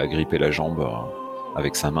sol et il t'a agrippé la jambe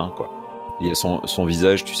avec sa main, quoi. Il y a son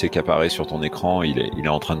visage, tu sais, qu'apparaît sur ton écran, il est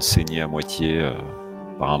en train de saigner à moitié.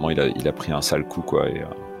 Apparemment, il a pris un sale coup, quoi. Et,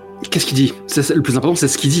 qu'est-ce qu'il dit? Le plus important, c'est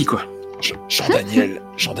ce qu'il dit, quoi.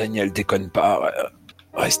 Jean-Daniel, déconne pas,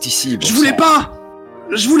 reste ici. Bon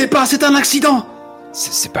Je voulais pas, c'est un accident.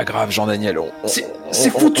 C'est pas grave, Jean-Daniel. C'est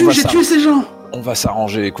foutu, j'ai tué ces gens. On va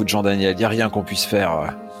s'arranger, écoute, Jean-Daniel, y a rien qu'on puisse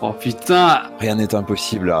faire. Oh putain. Rien n'est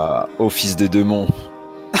impossible au fils des démons.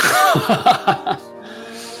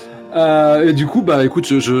 Et du coup, bah écoute,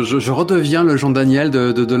 je redeviens le Jean-Daniel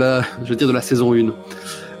de la saison 1.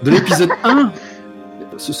 De l'épisode 1,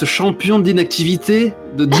 ce champion d'inactivité,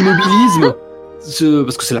 d'immobilisme,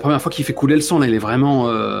 parce que c'est la première fois qu'il fait couler le sang, là, il est vraiment...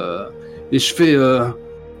 Et je fais...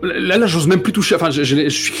 Là, j'ose même plus toucher, enfin, je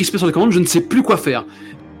suis crispé sur les commandes, je ne sais plus quoi faire.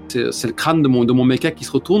 C'est le crâne de mon méca qui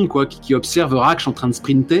se retourne, quoi, qui observe Raksh en train de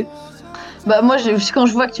sprinter. Bah moi, quand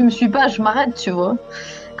je vois que tu me suis pas, je m'arrête, tu vois.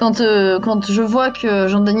 Quand je vois que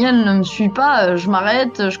Jean-Daniel ne me suit pas, je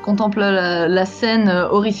m'arrête, je contemple la scène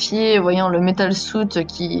horrifiée, voyant le metal suit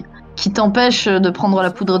qui t'empêche de prendre la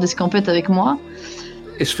poudre d'escampette avec moi.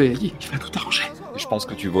 Et je fais, il va tout arranger. Et je pense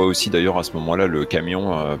que tu vois aussi d'ailleurs à ce moment-là le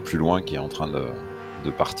camion plus loin qui est en train de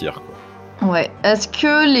partir, quoi. Ouais. Est-ce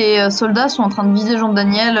que les soldats sont en train de viser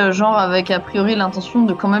Jean-Daniel, genre avec a priori l'intention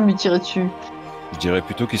de quand même lui tirer dessus? Je dirais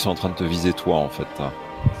plutôt qu'ils sont en train de te viser toi, en fait.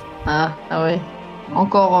 Ah ouais.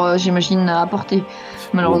 Encore, j'imagine, à portée,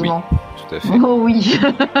 malheureusement. Oh oui, tout à fait. Oh oui.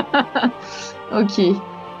 Ok.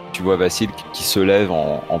 Tu vois Vassil qui se lève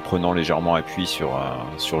en prenant légèrement appui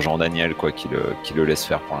sur Jean-Daniel, quoi, qui le laisse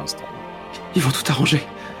faire pour l'instant. Ils vont tout arranger.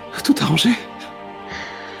 Tout arranger.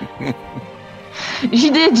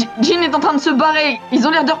 JD, Jean est en train de se barrer. Ils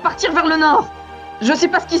ont l'air de repartir vers le nord. Je sais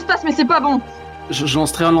pas ce qui se passe, mais c'est pas bon. Je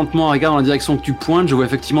lance très lentement un regard dans la direction que tu pointes. Je vois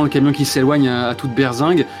effectivement le camion qui s'éloigne à toute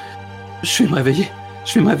berzingue. Je vais me réveiller.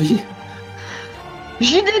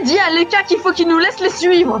 JD dit à Leka qu'il faut qu'il nous laisse les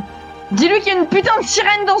suivre. Dis-lui qu'il y a une putain de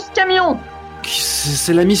sirène dans ce camion.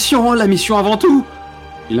 C'est la mission avant tout.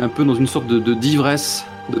 Il est un peu dans une sorte d'ivresse,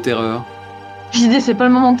 de terreur. JD, c'est pas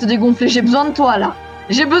le moment de te dégonfler. J'ai besoin de toi, là.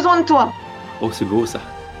 J'ai besoin de toi. Oh, c'est beau ça.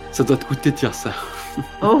 Ça doit te coûter de dire ça.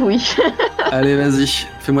 Oh oui. Allez, vas-y.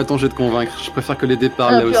 Fais-moi ton jet de convaincre. Je préfère que les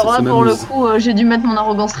départs là aussi. Alors là, Ça pour le m'amuse. coup, j'ai dû mettre mon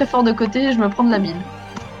arrogance très fort de côté et je me prends de la bile.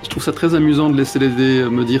 Je trouve ça très amusant de laisser les dés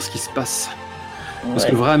me dire ce qui se passe. Parce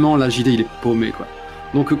que vraiment, là, JD, il est paumé, quoi.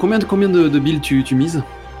 Donc, combien de billes tu mises?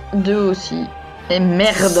 2 aussi. Et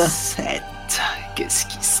merde. 7. Qu'est-ce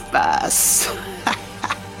qui se passe?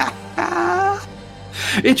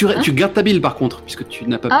 Et tu gardes ta bille, par contre, puisque tu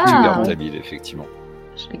n'as pas pu... Tu Ah, gardes ouais. ta bille, effectivement.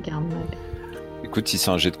 Je garde ma bille. Écoute, si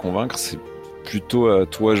c'est un jet de convaincre, c'est plutôt à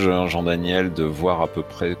toi, Jean-Daniel, de voir à peu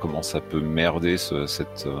près comment ça peut merder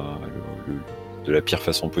de la pire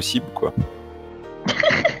façon possible, quoi.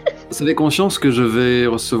 Vous avez conscience que je vais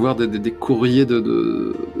recevoir des courriers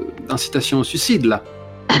d'incitation au suicide, là?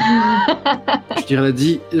 Je dirais,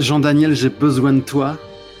 dit, Jean-Daniel, j'ai besoin de toi.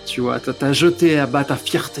 Tu vois, t'as jeté à bas ta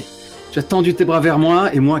fierté. Tu as tendu tes bras vers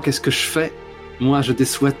moi, et moi, qu'est-ce que je fais? Moi, je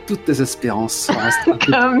déçois toutes tes espérances. On reste un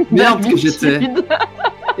peu Comme merde que j'étais. d'habitude.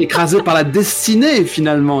 Écrasé par la destinée,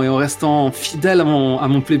 finalement, et en restant fidèle à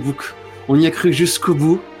mon playbook. On y a cru jusqu'au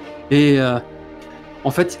bout, et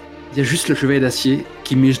en fait, il y a juste le chevalier d'acier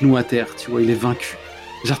qui met genoux à terre, tu vois, il est vaincu.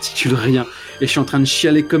 J'articule rien, et je suis en train de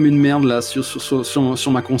chialer comme une merde, là,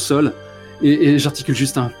 sur ma console, et j'articule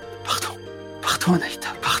juste un « Pardon, Anaïta,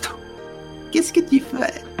 pardon. Qu'est-ce que tu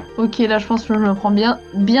fais ?» Ok, là, je pense que je me prends bien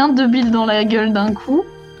 2 billes dans la gueule d'un coup.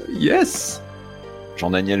 Yes.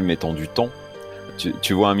 Jean-Daniel mettant du temps,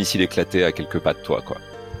 tu vois un missile éclater à quelques pas de toi, quoi.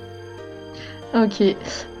 Ok.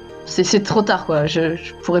 C'est trop tard, quoi. Je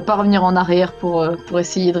pourrais pas revenir en arrière pour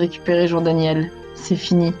essayer de récupérer Jean-Daniel. C'est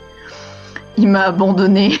fini. Il m'a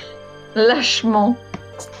abandonné. Lâchement.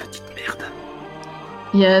 Petite merde.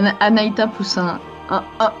 Il y a Anaïta pousse un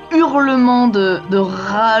hurlement de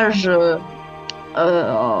rage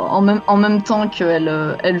en même temps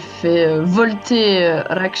qu'elle elle fait volter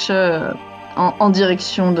Raksha en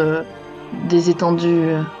direction des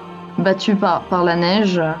étendues battues par la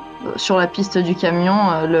neige. Sur la piste du camion,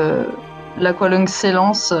 l'Aqualung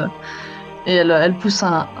s'élance et elle pousse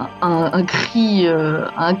un cri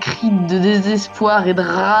de désespoir et de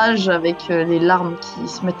rage avec les larmes qui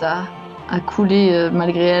se mettent à couler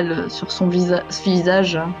malgré elle sur son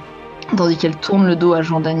visage, tandis qu'elle tourne le dos à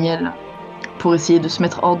Jean-Daniel pour essayer de se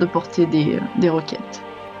mettre hors de portée des roquettes.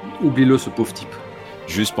 Oublie-le, ce pauvre type.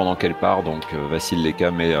 Juste pendant qu'elle part, donc Vassil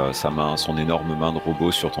Leka met son énorme main de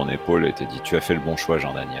robot sur ton épaule et te dit « Tu as fait le bon choix,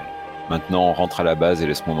 Jean-Daniel. Maintenant, rentre à la base et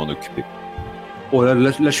laisse-moi m'en occuper. » Oh là,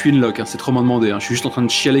 je suis une loque, hein, c'est trop m'en demander. Hein. Je suis juste en train de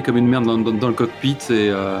chialer comme une merde dans le cockpit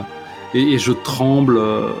et je tremble.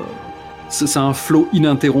 C'est un flot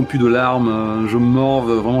ininterrompu de larmes. Je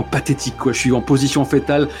morve, vraiment pathétique, quoi. Je suis en position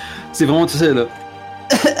fétale. C'est vraiment, tu sais,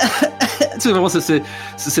 c'est vraiment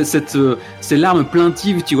ces larmes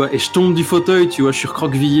plaintives, tu vois. Et je tombe du fauteuil, tu vois. Je suis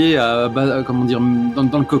recroquevillé comment dire,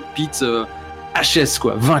 dans le cockpit, HS,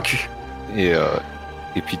 quoi, vaincu.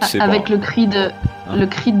 Et puis tu sais avec le cri de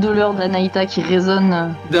douleur d'Anaïta qui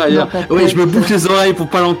résonne derrière. Dans ta tête. Oui, je me boucle les oreilles pour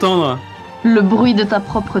pas l'entendre. Le bruit de ta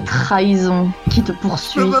propre trahison qui te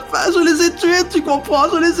poursuit. Je veux pas, je les ai tués, tu comprends,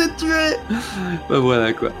 je les ai tués. Bah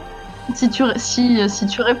voilà, quoi. Si tu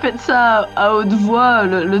répètes ça à haute voix,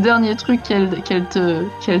 le dernier truc qu'elle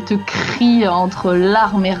te crie entre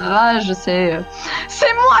larmes et rage, c'est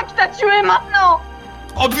moi que t'as tué maintenant.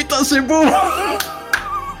 Oh putain, c'est beau.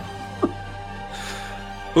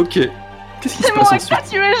 Ok. Qu'est-ce qui se C'est passe moi que ensuite? t'as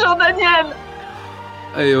tué, Jean-Daniel.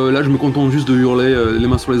 Et là, je me contente juste de hurler, les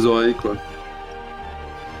mains sur les oreilles, quoi.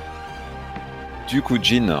 Du coup,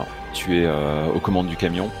 Jean, tu es aux commandes du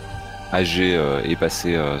camion. AG est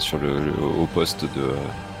passé au poste de...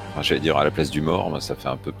 Enfin, j'allais dire à la place du mort, mais ça fait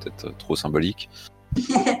un peu peut-être trop symbolique.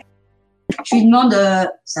 Je lui demande,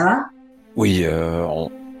 ça va? Oui,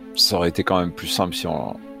 ça aurait été quand même plus simple si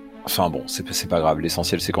Enfin bon, c'est pas grave.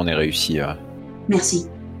 L'essentiel, c'est qu'on ait réussi. Merci.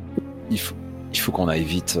 Il faut qu'on aille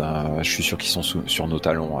vite. Je suis sûr qu'ils sont sur nos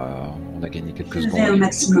talons. On a gagné quelques Je secondes. vais au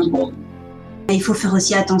maximum. Il faut faire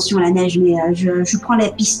aussi attention à la neige, mais je prends la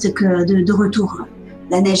piste de retour.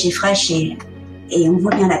 La neige est fraîche et on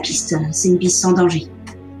voit bien la piste. C'est une piste sans danger.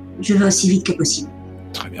 Je vais aussi vite que possible.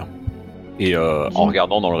 Très bien. Et en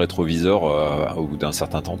regardant dans le rétroviseur, au bout d'un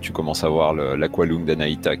certain temps, tu commences à voir l'Aqualung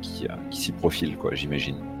d'Anaïta qui s'y profile, quoi,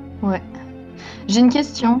 j'imagine. Ouais. J'ai une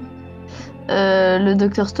question. Le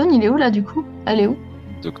Dr Stone, il est où là du coup? Elle est où?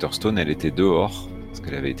 Dr Stone, elle était dehors parce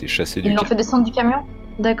qu'elle avait été chassée du Ils l'ont camp. fait descendre du camion?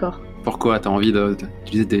 D'accord. Pourquoi? T'as envie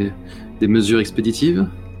d'utiliser des mesures expéditives?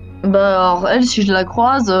 Bah alors elle, si je la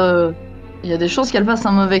croise, il y a des chances qu'elle passe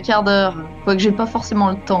un mauvais quart d'heure. Quoique j'ai pas forcément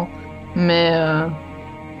le temps. Mais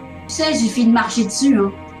Tu sais, il suffit de marcher dessus.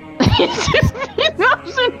 Hein. il suffit de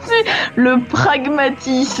marcher dessus. Le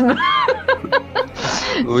pragmatisme.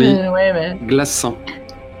 Oui, Ouais, mais... glaçant.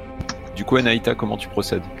 Du coup, Anaïta, comment tu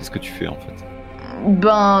procèdes? Qu'est-ce que tu fais en fait?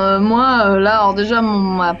 Moi, là, alors déjà,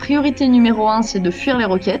 ma priorité numéro 1, c'est de fuir les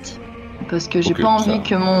roquettes. Parce que j'ai Ok, pas envie ça-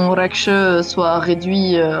 que mon Raksha soit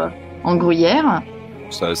réduit en gruyère.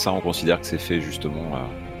 Ça, on considère que c'est fait justement.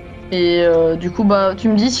 Et du coup, tu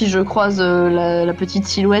me dis si je croise la petite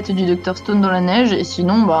silhouette du Dr Stone dans la neige. Et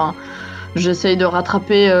sinon, j'essaye de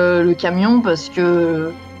rattraper le camion parce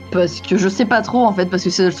que je sais pas trop en fait. Parce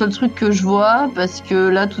que c'est le seul truc que je vois. Parce que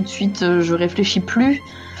là, tout de suite, je réfléchis plus.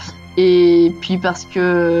 Et puis parce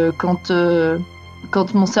que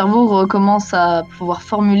quand mon cerveau recommence à pouvoir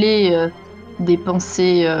formuler des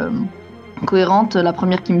pensées cohérentes, la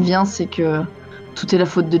première qui me vient, c'est que tout est la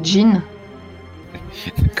faute de Jean.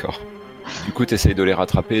 D'accord. Du coup, t'essayes de les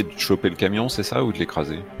rattraper, de choper le camion, c'est ça, ou de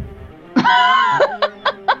l'écraser?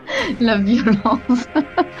 La violence.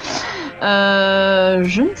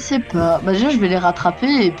 Je ne sais pas. Déjà, je vais les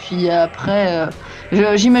rattraper et puis après,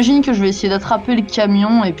 j'imagine que je vais essayer d'attraper le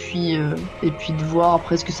camion et puis de voir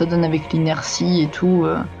après ce que ça donne avec l'inertie et tout,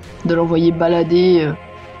 de l'envoyer balader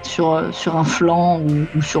sur un flanc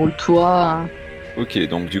ou sur le toit. Hein. Ok,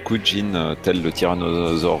 donc du coup, Jean, tel le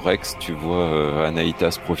Tyrannosaure Rex, tu vois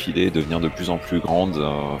Anaïta se profiler, devenir de plus en plus grande,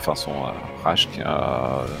 son Rashk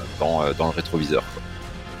dans le rétroviseur. Quoi.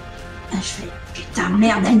 Je fais putain,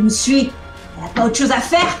 merde, elle nous suit. Elle a pas autre chose à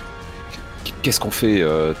faire. Qu'est-ce qu'on fait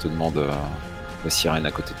te demande la sirène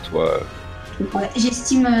à côté de toi. Ouais,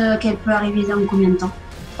 j'estime qu'elle peut arriver dans combien de temps?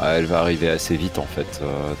 Elle va arriver assez vite en fait.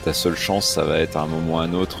 Ta seule chance, ça va être à un moment ou à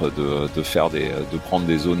un autre de prendre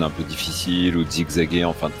des zones un peu difficiles ou de zigzaguer,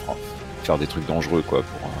 enfin de faire des trucs dangereux quoi,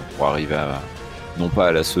 pour arriver non pas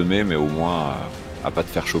à la semer, mais au moins à pas te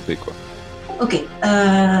faire choper quoi. Ok,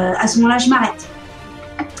 à ce moment-là, je m'arrête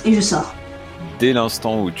et je sors. Dès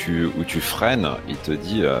l'instant où tu freines, il te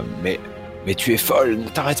dit mais tu es folle, ne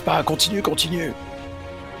t'arrête pas, continue.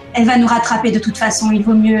 Elle va nous rattraper de toute façon, il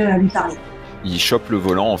vaut mieux lui parler. Il chope le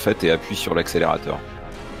volant en fait et appuie sur l'accélérateur.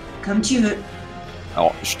 Comme tu veux.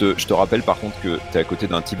 Alors, je te rappelle par contre que t'es à côté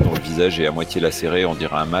d'un type dont le visage est à moitié lacéré, on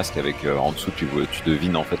dirait un masque avec en dessous tu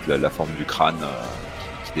devines en fait la forme du crâne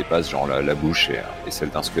qui dépasse genre la bouche et celle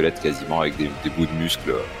d'un squelette quasiment avec des bouts de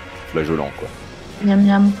muscles flageolants quoi. Miam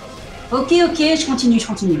miam. Ok, je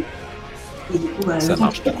continue. Et du coup, Ça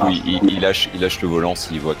marche. Du coup, il lâche le volant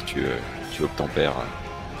s'il voit que tu obtempères.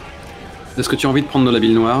 Est-ce que tu as envie de prendre de la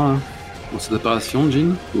bile noire dans cette opération,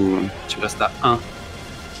 Jean? Ou tu restes à 1?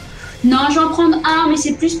 Non, je vais en prendre un, mais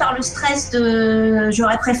c'est plus par le stress de...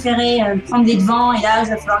 J'aurais préféré prendre les devants, et là, il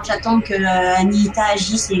va falloir que j'attende que Anaïta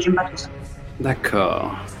agisse, et j'aime pas tout ça.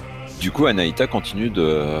 D'accord. Du coup, Anaïta continue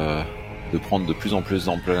de prendre de plus en plus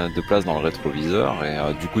de place dans le rétroviseur et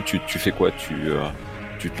du coup, tu fais quoi?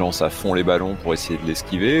 Tu te lances à fond les ballons pour essayer de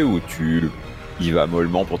l'esquiver ou tu y vas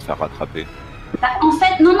mollement pour te faire rattraper? En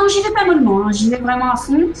fait, non, j'y vais pas mollement, hein, j'y vais vraiment à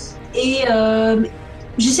fond, et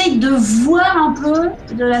j'essaye de voir un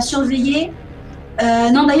peu, de la surveiller.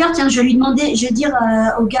 Non, d'ailleurs, tiens, je vais lui demander, je vais dire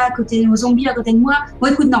au gars à côté, aux zombies à côté de moi, bon,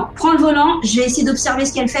 écoute, non, prends le volant, je vais essayer d'observer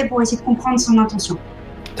ce qu'elle fait pour essayer de comprendre son intention.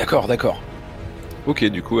 D'accord. Ok,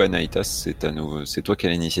 du coup, Anaïta, c'est toi qui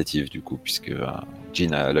as l'initiative, du coup, puisque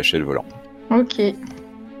Jean a lâché le volant. Ok.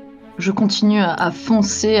 Je continue à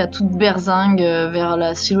foncer à toute berzingue vers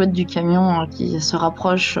la silhouette du camion qui se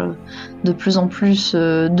rapproche de plus en plus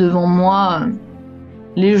devant moi,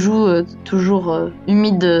 les joues toujours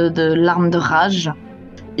humides de larmes de rage.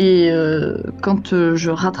 Et quand je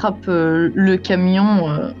rattrape le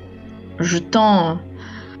camion, je tends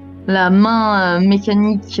la main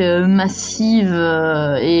mécanique massive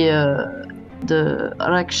et de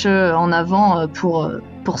Raksha en avant pour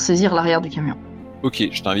saisir l'arrière du camion. Ok,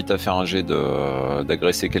 je t'invite à faire un jet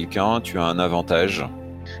d'agresser quelqu'un, tu as un avantage.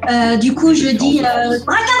 Du coup, je dis braque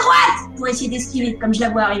à droite pour essayer d'esquiver, comme je la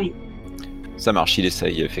vois arriver. Ça marche, il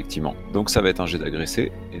essaye, effectivement. Donc ça va être un jet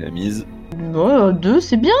d'agresser. Et la mise... 2,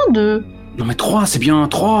 c'est bien 2. Non mais 3, c'est bien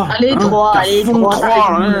 3. Allez, 3, allez, 3.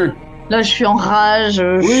 3 hein. Là, je suis en rage,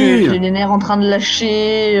 Oui. j'ai les nerfs en train de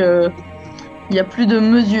lâcher. Il n'y a plus de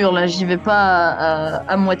mesure, là, j'y vais pas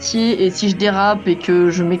à moitié. Et si je dérape et que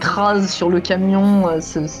je m'écrase sur le camion,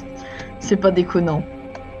 c'est pas déconnant.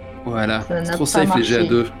 Voilà, Ça n'a c'est trop pas safe les G à marché.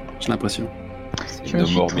 2, j'ai l'impression. Je No me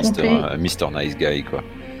suis more trompée. Mr. Nice Guy, quoi.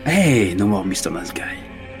 Hey, no more Mr. Nice Guy.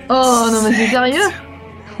 Oh, non, mais c'est sérieux?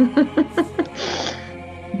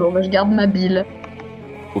 Bon, bah, je garde ma bile.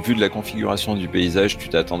 Au vu de la configuration du paysage, tu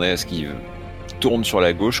t'attendais à ce qu'il tourne sur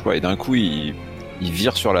la gauche, quoi, et d'un coup, il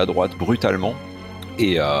vire sur la droite brutalement.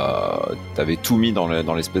 Et t'avais tout mis dans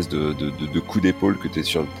l'espèce de coup d'épaule que t'es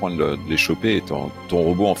sur le point de les choper. Et ton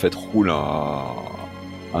robot, en fait, roule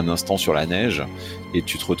un instant sur la neige. Et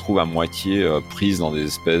tu te retrouves à moitié prise dans des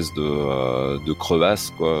espèces de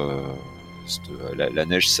crevasses, quoi. La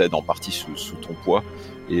neige cède en partie sous ton poids.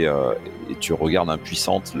 Et tu regardes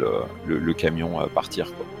impuissante le camion partir,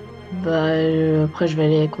 quoi. Bah, après, je vais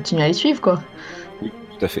aller continuer à les suivre, quoi. Oui,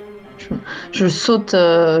 tout à fait. Je saute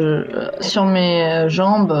sur mes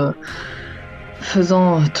jambes,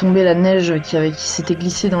 faisant tomber la neige qui s'était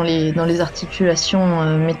glissée dans les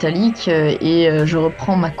articulations métalliques, et je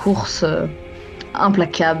reprends ma course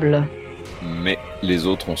implacable. Mais les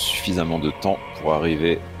autres ont suffisamment de temps pour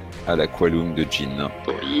arriver à la Qualung de Jin.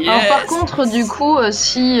 Alors par contre, du coup,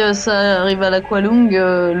 si ça arrive à la Qualung,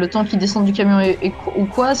 le temps qu'il descende du camion ou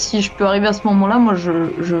quoi, si je peux arriver à ce moment-là, moi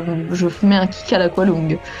je mets un kick à la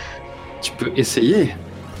Qualung. Tu peux essayer.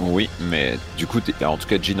 Oui, mais du coup, en tout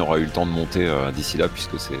cas, Jin aura eu le temps de monter d'ici là,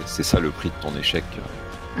 puisque c'est ça le prix de ton échec.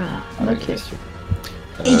 Ah, avec ok. la mission.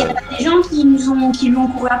 Et il y a pas des gens qui lui ont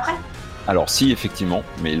couru après? Alors si, effectivement,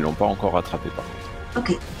 mais ils l'ont pas encore rattrapé par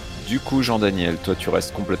contre. Ok. Du coup, Jean-Daniel, toi, tu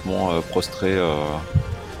restes complètement prostré.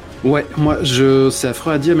 Ouais, moi, c'est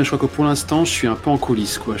affreux à dire, mais je crois que pour l'instant, je suis un peu en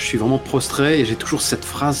coulisses, quoi. Je suis vraiment prostré et j'ai toujours cette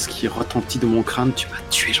phrase qui retentit de mon crâne. Tu m'as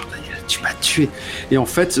tué, Jean-Daniel, tu m'as tué. Et en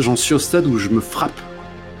fait, j'en suis au stade où je me frappe.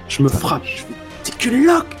 Je me frappe. Je fais, t'es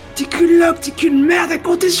qu'une merde à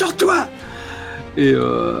compter sur toi. Et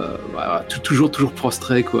voilà, toujours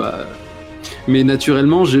prostré, quoi. Mais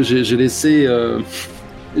naturellement, j'ai laissé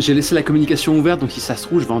la communication ouverte, donc si ça se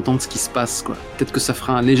trouve, je vais entendre ce qui se passe, quoi. Peut-être que ça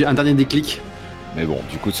fera un dernier déclic. Mais bon,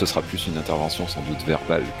 du coup, ce sera plus une intervention sans doute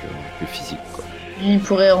verbale que physique, quoi. Il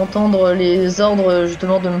pourrait entendre les ordres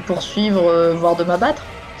justement de me poursuivre, voire de m'abattre.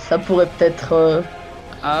 Ça pourrait peut-être...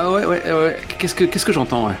 Ah ouais. Qu'est-ce que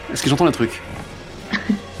j'entends, ouais. Est-ce que j'entends un truc?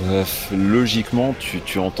 Logiquement,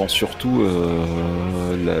 tu entends surtout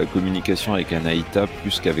la communication avec Anaïta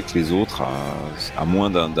plus qu'avec les autres, à moins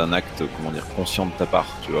d'un acte, comment dire, conscient de ta part,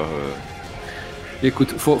 tu vois.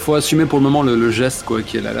 Écoute, faut assumer pour le moment le geste, quoi,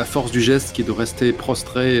 qui est la force du geste, qui est de rester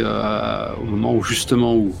prostré au moment où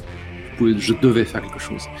justement je devais faire quelque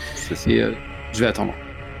chose. C'est ça. Et je vais attendre.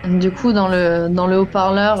 Du coup, dans le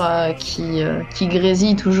haut-parleur qui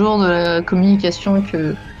grésille toujours de la communication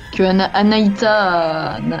que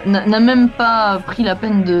Anaïta n'a même pas pris la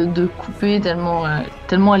peine de couper tellement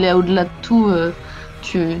elle est au-delà de tout.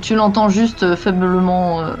 Tu l'entends juste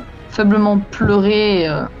faiblement pleurer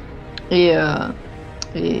et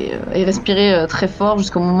respirer très fort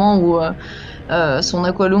jusqu'au moment où son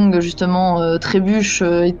aqualung justement trébuche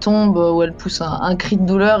et tombe, où elle pousse un cri de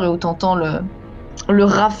douleur et où t'entends le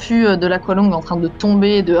raffut de l'aqualung en train de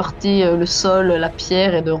tomber, de heurter le sol, la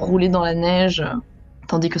pierre et de rouler dans la neige,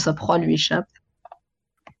 tandis que sa proie lui échappe.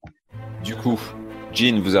 Du coup,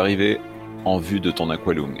 Jin, vous arrivez en vue de ton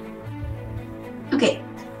aqualung. Ok.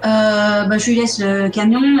 Je lui laisse le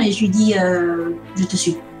camion et je lui dis je te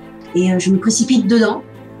suis. Et je me précipite dedans.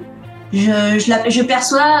 Je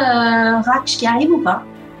perçois Raksh qui arrive ou pas?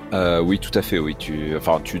 Oui, tout à fait, oui. Tu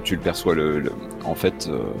le perçois. En fait,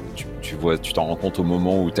 tu t'en rends compte au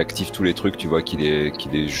moment où tu actives tous les trucs, tu vois qu'il est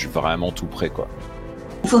vraiment tout près, quoi.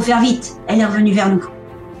 Il faut faire vite, elle est revenue vers nous.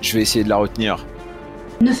 Je vais essayer de la retenir.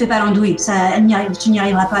 Ne fais pas l'andouille, tu n'y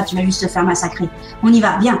arriveras pas, tu vas juste te faire massacrer. On y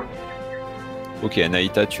va, viens. Ok,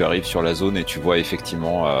 Anaïta, tu arrives sur la zone et tu vois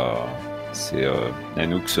effectivement c'est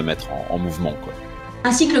Nanook se mettre en mouvement, quoi.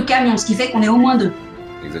 Ainsi que le camion, ce qui fait qu'on est au moins 2.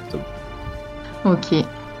 Exactement. Ok.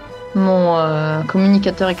 Mon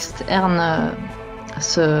communicateur externe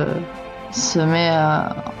se met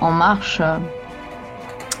en marche.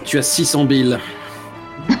 Tu as 600 billes.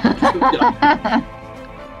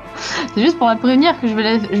 C'est juste pour la prévenir que je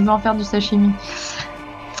vais en faire du sashimi.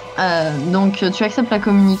 Donc tu acceptes la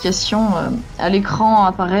communication. À l'écran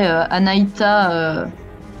apparaît Anaïta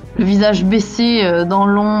le visage baissé dans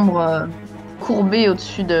l'ombre, courbé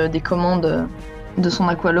au-dessus des commandes de son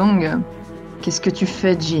aqualung. Qu'est-ce que tu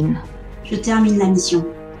fais, Jean? Je termine la mission.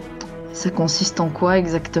 Ça consiste en quoi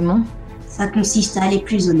exactement? Ça consiste à aller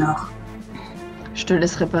plus au nord. Je te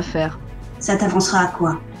laisserai pas faire. Ça t'avancera à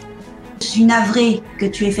quoi? Je suis navrée que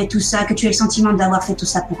tu aies fait tout ça, que tu aies le sentiment d'avoir fait tout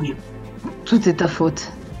ça pour rien. Tout est ta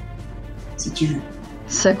faute. Si tu veux.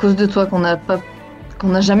 C'est à cause de toi qu'on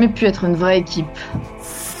n'a jamais pu être une vraie équipe.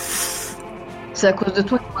 C'est à cause de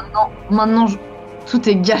toi que maintenant tout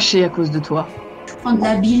est gâché à cause de toi. Je prends de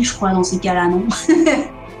la bile, je crois, dans ces cas-là, non? Il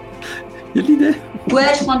y a de l'idée. Ouais,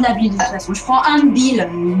 je prends de la bile de toute façon. Je prends un de bile,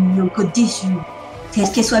 donc déçu.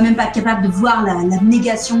 Qu'elle soit même pas capable de voir la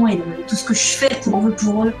négation et tout ce que je fais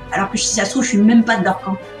pour eux, alors que si ça se trouve, je suis même pas de leur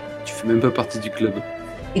camp. Tu fais même pas partie du club.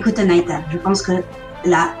 Écoute, Anaïta, je pense que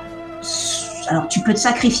là, alors tu peux te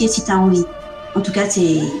sacrifier si t'as envie. En tout cas,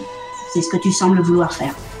 c'est ce que tu sembles vouloir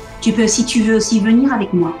faire. Tu peux, si tu veux, aussi venir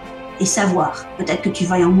avec moi et savoir. Peut-être que tu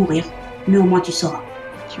vas y en mourir, mais au moins tu sauras.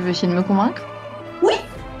 Tu veux essayer de me convaincre? Oui.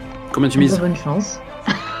 Combien tu mises? Bonne chance.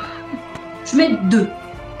 Je mets 2.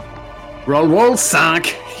 Roll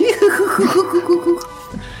 5.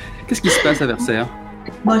 Qu'est-ce qui se passe, adversaire?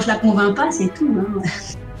 Moi, je la convainc pas, c'est tout. Hein.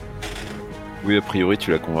 Oui, a priori,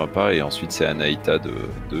 tu la convaincs pas, et ensuite, c'est à Anaïta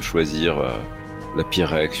de choisir la pire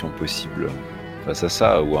réaction possible face à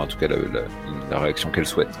ça, ou en tout cas la réaction qu'elle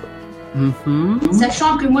souhaite.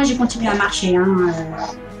 Sachant que moi, j'ai continué à marcher. Hein.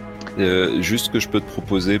 Juste ce que je peux te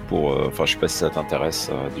proposer pour, enfin, je sais pas si ça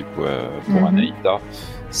t'intéresse, du coup, pour Anaïta,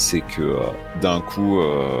 c'est que d'un coup,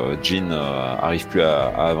 Jean arrive plus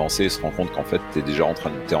à avancer et se rend compte qu'en fait, t'es en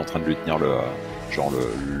train de lui tenir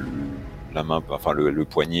la main, enfin le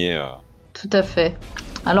poignet. Tout à fait.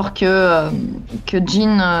 Alors que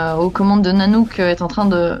Jean, aux commandes de Nanook, est en train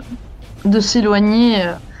de s'éloigner,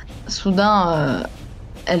 soudain,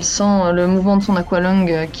 elle sent le mouvement de son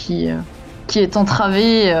aqualung qui est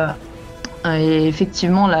entravé, et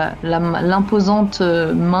effectivement l'imposante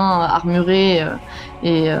main armurée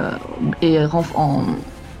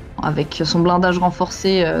avec son blindage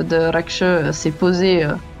renforcé de Raksha s'est posée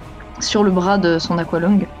sur le bras de son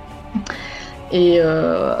aqualung. Et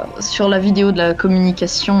sur la vidéo de la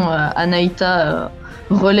communication, Anaïta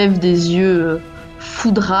relève des yeux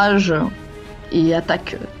foudrage et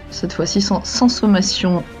attaque cette fois-ci sans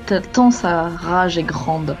sommation, tant sa rage est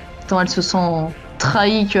grande, tant elle se sent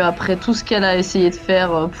trahie qu'après tout ce qu'elle a essayé de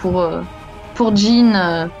faire pour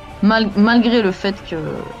Jean, malgré le fait que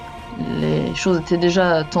les choses étaient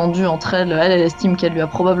déjà tendues entre elles, elle estime qu'elle lui a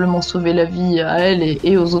probablement sauvé la vie à elle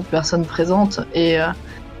et aux autres personnes présentes, et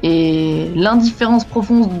l'indifférence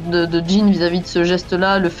profonde de Jean vis-à-vis de ce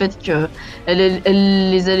geste-là, le fait qu'elle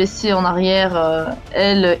les a laissés en arrière,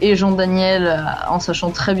 elle et Jean-Daniel, en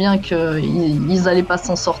sachant très bien qu'ils n'allaient pas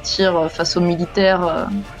s'en sortir face aux militaires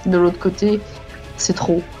de l'autre côté, c'est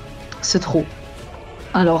trop.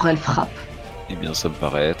 Alors elle frappe. Eh bien, ça me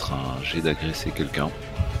paraît être un jet d'agresser quelqu'un.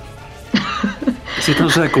 C'est un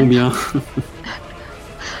jet à combien?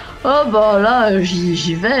 Oh bah là,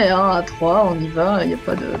 j'y vais, hein, à 3, on y va, y a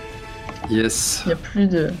pas de... Yes. Y a plus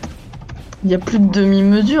de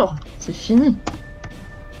demi-mesure, c'est fini.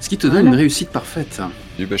 Ce qui te donne une réussite parfaite.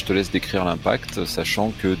 Je te laisse décrire l'impact,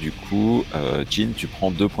 sachant que du coup, Jean, tu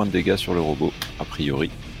prends 2 points de dégâts sur le robot, a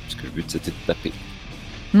priori, parce que le but c'était de taper.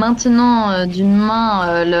 Maintenant, d'une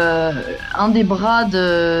main, un des bras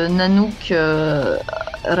de Nanook,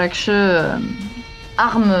 Raksha,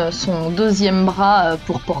 arme son deuxième bras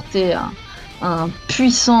pour porter un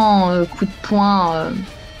puissant coup de poing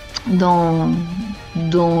dans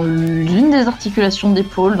l'une des articulations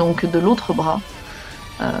d'épaule, donc de l'autre bras,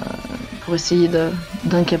 pour essayer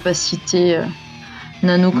d'incapaciter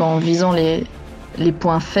Nanook en visant les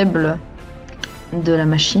points faibles de la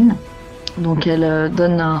machine. Donc elle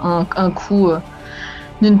donne un coup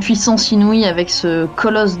d'une puissance inouïe avec ce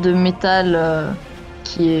colosse de métal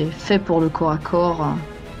qui est fait pour le corps à corps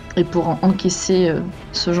et pour encaisser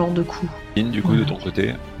ce genre de coup. Jean, du coup, de ton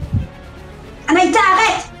côté. Anaïta,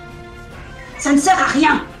 arrête! Ça ne sert à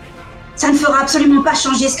rien! Ça ne fera absolument pas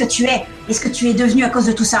changer ce que tu es et ce que tu es devenu à cause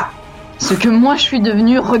de tout ça. Ce que moi je suis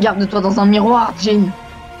devenue, regarde-toi dans un miroir, Jean.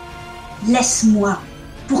 Laisse-moi.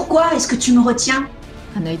 Pourquoi est-ce que tu me retiens?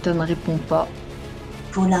 Anaïta ne répond pas.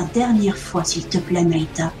 Pour la dernière fois, s'il te plaît,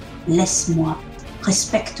 Anaïta, laisse-moi.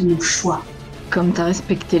 Respecte nos choix. Comme t'as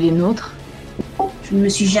respecté les nôtres. Je ne me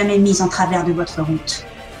suis jamais mise en travers de votre route.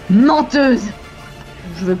 Menteuse!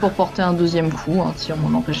 Je vais pour porter un deuxième coup, hein, si on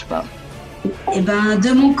m'en empêche pas. Eh ben,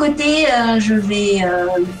 de mon côté, je vais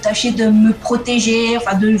tâcher de me protéger,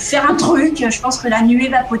 enfin de faire un truc. Je pense que la nuée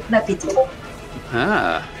va péter.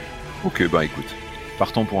 Ah. Ok, bah écoute.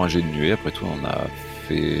 partons pour un jet de nuée. Après tout, on en a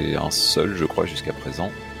fait un seul, je crois, jusqu'à présent.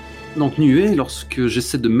 Donc nuée, lorsque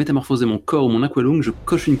j'essaie de métamorphoser mon corps ou mon aqualung, je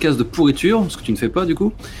coche une case de pourriture, ce que tu ne fais pas du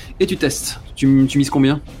coup, et tu testes. Tu mises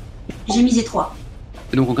combien? J'ai misé 3.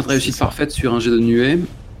 Et donc en cas de réussite parfaite sur un jet de nuée.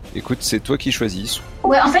 Écoute, c'est toi qui choisis.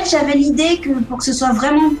 Ouais, en fait, j'avais l'idée que pour que ce soit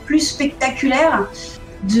vraiment plus spectaculaire,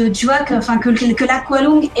 tu vois, que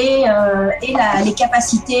l'aqualung ait les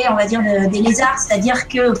capacités, on va dire, des lézards, c'est-à-dire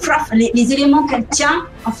que les éléments qu'elle tient,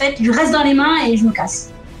 en fait, lui restent dans les mains et je me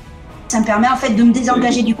casse. Ça me permet en fait de me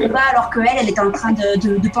désengager du combat alors qu'elle est en train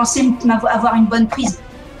de penser avoir une bonne prise.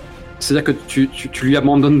 C'est-à-dire que tu lui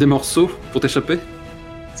abandonnes des morceaux pour t'échapper?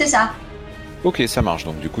 C'est ça. Ok, ça marche.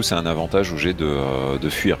 Donc du coup, c'est un avantage au jet de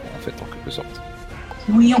fuir, en fait, en quelque sorte.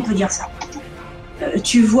 Oui, on peut dire ça.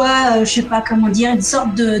 Tu vois, je sais pas comment dire, une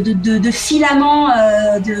sorte de filament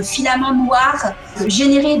noir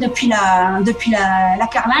généré depuis la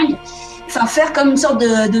carlingue. Enfin, faire comme une sorte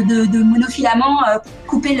de monofilament,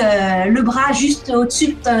 couper le bras juste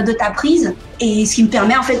au-dessus de ta prise, et ce qui me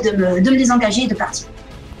permet en fait de me désengager et de partir.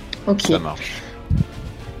 Ok. Ça marche.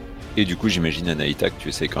 Et du coup, j'imagine, Anaïta, que tu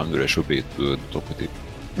essayes quand même de la choper de ton côté.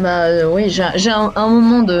 Bah oui, j'ai un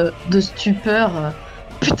moment de stupeur.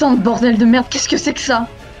 Putain de bordel de merde, qu'est-ce que c'est que ça?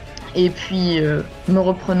 Et puis, me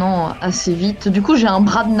reprenant assez vite. Du coup, j'ai un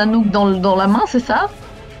bras de Nanook dans la main, c'est ça?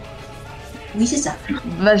 Oui, c'est ça.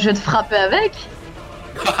 Bah, je vais te frapper avec.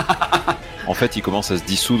 En fait, il commence à se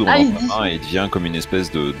dissoudre dans ta main et il devient comme une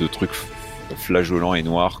espèce de truc flageolant et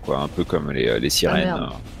noir, quoi, un peu comme les sirènes.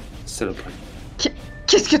 Saloperie.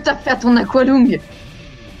 Qu'est-ce que t'as fait à ton aqualung?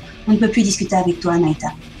 On ne peut plus discuter avec toi, Anaïta.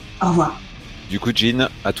 Au revoir. Du coup, Jean,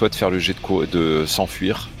 à toi de faire le jet de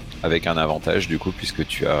s'enfuir avec un avantage, du coup, puisque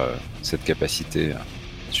tu as cette capacité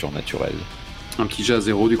surnaturelle. Un petit jet à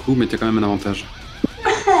 0 du coup, mais t'as quand même un avantage.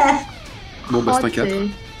 Bon, bah c'est un 4.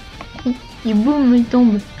 Il boum, il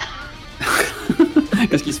tombe.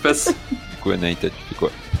 Qu'est-ce qui se passe? Du coup, Anaïta, tu fais quoi?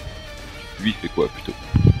 Lui fait quoi, plutôt?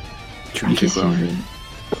 Tu lui fais quoi?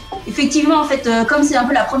 Effectivement, en fait, comme c'est un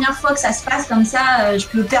peu la première fois que ça se passe comme ça, je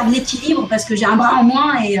peux perdre l'équilibre parce que j'ai un bras en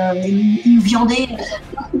moins et une viandée.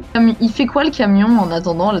 Il fait quoi le camion en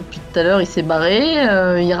attendant là, depuis tout à l'heure? Il s'est barré,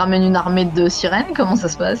 il ramène une armée de sirènes, comment ça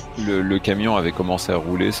se passe? Le camion avait commencé à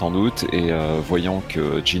rouler sans doute et voyant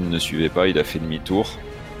que Jean ne suivait pas, il a fait demi-tour.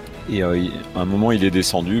 Et à un moment, il est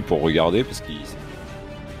descendu pour regarder parce qu'il...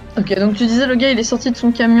 Ok, donc tu disais le gars il est sorti de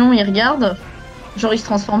son camion, il regarde. Genre il se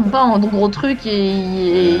transforme pas en gros truc et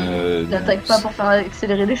il n'attaque pas pour faire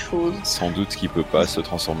accélérer les choses. Sans doute qu'il peut pas se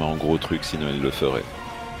transformer en gros truc, sinon il le ferait.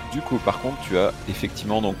 Du coup, par contre, tu as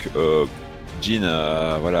effectivement donc Jean,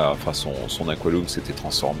 voilà, enfin son aqualung s'était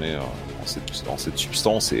transformé en cette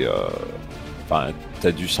substance et enfin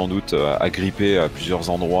t'as dû sans doute agripper à plusieurs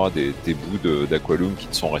endroits des bouts d'aqualung qui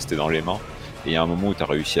te sont restés dans les mains. Et il y a un moment où t'as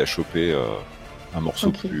réussi à choper un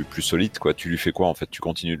morceau plus solide, quoi. Tu lui fais quoi en fait? Tu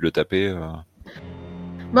continues de le taper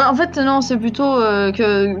Bah en fait non, c'est plutôt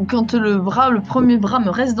que quand le premier bras me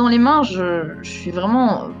reste dans les mains, je suis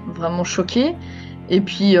vraiment choquée. Et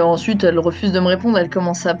puis ensuite elle refuse de me répondre, elle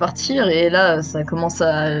commence à partir et là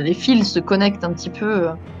les fils se connectent un petit peu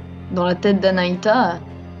dans la tête d'Anaïta.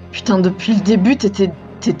 Putain, depuis le début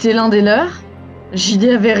t'étais l'un des leurs. JD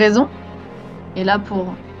avait raison. Et là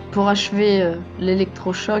pour achever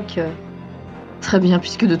l'électrochoc, très bien,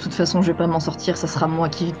 puisque de toute façon je vais pas m'en sortir, ça sera moi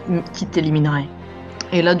qui t'éliminerai.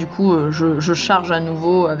 Et là, du coup, je charge à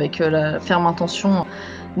nouveau avec la ferme intention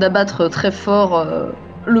d'abattre très fort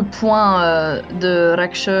le poing de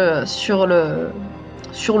Raksha sur le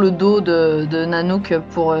dos de Nanook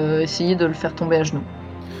pour essayer de le faire tomber à genoux.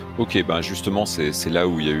 Ok, ben justement, c'est là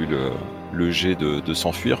où il y a eu le jet de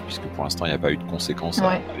s'enfuir, puisque pour l'instant, il n'y a pas eu de conséquences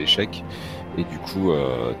à l'échec. Et du coup,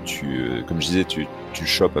 comme je disais, tu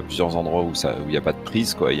chopes à plusieurs endroits où il n'y a pas de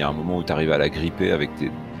prise, quoi. Il y a un moment où tu arrives à la gripper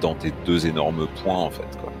dans tes deux énormes poings, en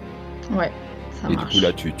fait, quoi. Ouais, ça marche. Et du coup,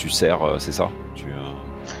 là, tu serres, c'est ça?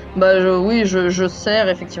 Bah oui, je serre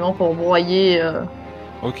effectivement pour broyer,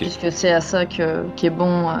 puisque c'est à ça qu'est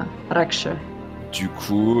bon Raksha. Du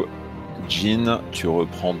coup, Jean, tu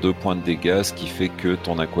reprends 2 points de dégâts, ce qui fait que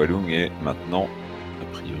ton aqualung est maintenant, a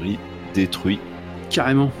priori, détruit.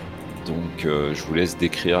 Carrément. Donc, je vous laisse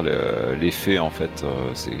décrire l'effet, en fait,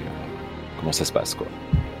 c'est comment ça se passe, quoi.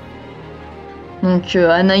 Donc,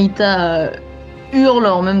 Anaïta hurle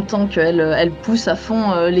en même temps qu'elle pousse à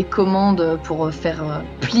fond les commandes pour faire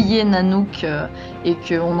plier Nanook et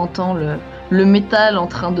qu'on entend le métal en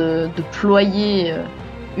train de ployer,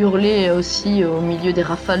 hurler aussi au milieu des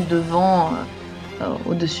rafales de vent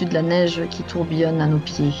au-dessus de la neige qui tourbillonne à nos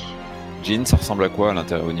pieds. Jean, ça ressemble à quoi à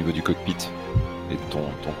l'intérieur au niveau du cockpit et de ton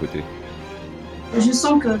côté? Je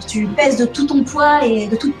sens que tu pèses de tout ton poids et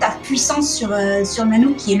de toute ta puissance sur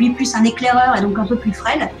Nanook, qui est lui plus un éclaireur et donc un peu plus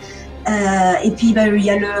frêle. Et puis il y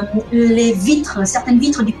a les vitres, certaines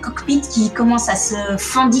vitres du cockpit qui commencent à se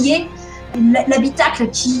fendiller, l'habitacle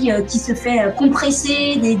qui se fait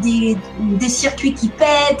compresser, des circuits qui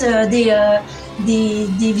pètent, des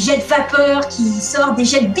jets de vapeur qui sortent, des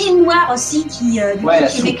jets de billes noires aussi qui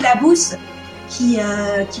m'éclaboussent, qui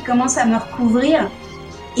commencent à me recouvrir.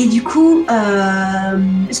 Et du coup,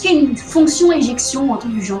 est-ce qu'il y a une fonction éjection, un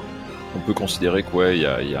truc du genre? On peut considérer qu'il y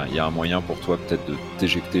a un moyen pour toi peut-être de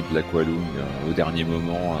t'éjecter de l'Aqualung au dernier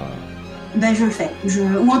moment. Ben je le fais.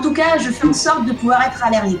 Ou en tout cas, je fais en sorte de pouvoir être à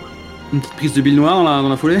l'air libre. Une petite prise de bile noire dans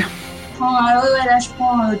la foulée? Là je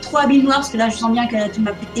prends 3 billes noires parce que là je sens bien que tu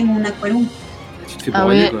m'as pété mon Aqualung. Tu te fais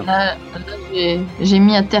broyer, quoi. Là, j'ai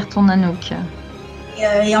mis à terre ton Nanook.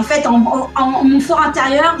 Et en fait, en mon fort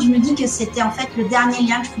intérieur, je me dis que c'était en fait le dernier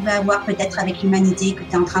lien que je pouvais avoir peut-être avec l'humanité que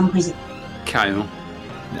tu es en train de briser. Carrément.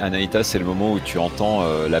 Anaïta, c'est le moment où tu entends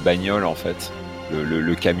la bagnole en fait,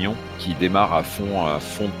 le camion qui démarre à fond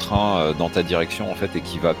de train dans ta direction en fait et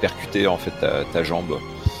qui va percuter en fait ta jambe.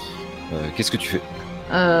 Qu'est-ce que tu fais?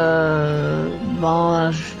 Je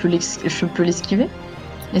peux l'esquiver.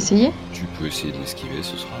 Essayer. Tu peux essayer de l'esquiver,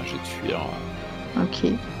 ce sera un jet de fuir.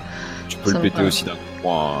 Ok. Tu peux le péter aussi d'un coup de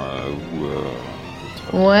poing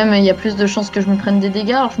Ouais, mais il y a plus de chances que je me prenne des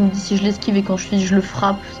dégâts. Alors je me dis si je l'esquive et quand je le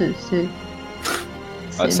frappe,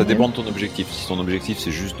 ça dépend de ton objectif. Si ton objectif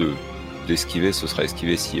c'est juste d'esquiver, ce sera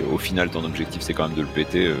esquiver. Si au final ton objectif c'est quand même de le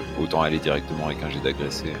péter, autant aller directement avec un jet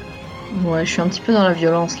d'agressé. Ouais, je suis un petit peu dans la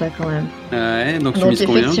violence là quand même. Ouais, donc tu mises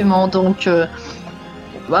combien? Effectivement,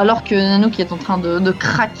 alors que Nanook est en train de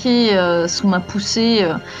craquer sous ma poussée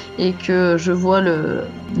et que je vois le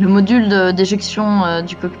module d'éjection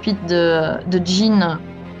du cockpit de Jean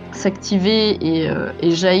s'activer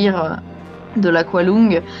et jaillir de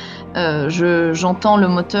l'Aqualung, j'entends le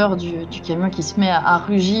moteur du camion qui se met à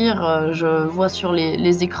rugir. Je vois sur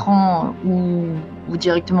les écrans ou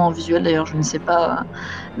directement en visuel, d'ailleurs je ne sais pas,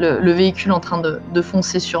 le véhicule en train de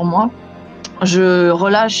foncer sur moi. Je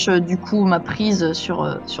relâche du coup ma prise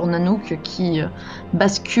sur Nanook qui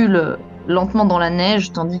bascule lentement dans la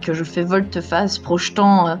neige tandis que je fais volte-face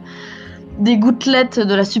projetant des gouttelettes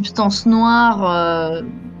de la substance noire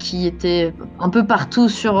qui était un peu partout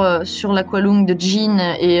sur l'Aqualung de Jean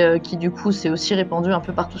et qui du coup s'est aussi répandu un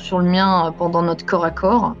peu partout sur le mien pendant notre corps à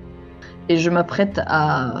corps. Et je m'apprête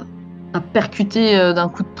à percuter d'un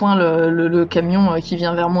coup de poing le camion qui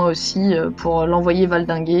vient vers moi aussi pour l'envoyer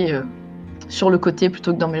valdinguer sur le côté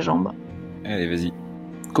plutôt que dans mes jambes. Allez, vas-y.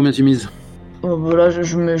 Combien tu mises? Voilà,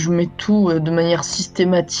 je mets tout de manière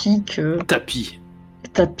systématique. Tapis.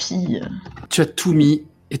 Tu as tout mis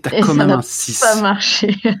et t'as quand même un 6. Ça n'a pas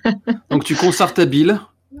marché. Donc tu conserves ta bile.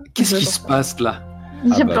 Qu'est-ce qui se passe là?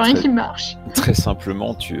 Il n'y a plus rien qui marche. Très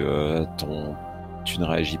simplement, tu ne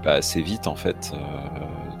réagis pas assez vite en fait,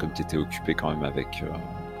 comme tu étais occupé quand même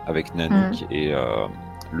avec Nanook et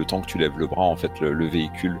le temps que tu lèves le bras, en fait, le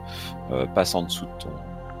véhicule passe en dessous de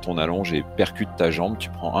ton allonge et percute ta jambe. Tu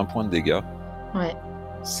prends 1 point de dégâts. Ouais.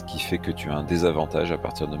 Ce qui fait que tu as un désavantage à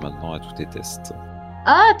partir de maintenant à tous tes tests.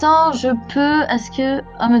 Ah, attends, je peux... Est-ce que...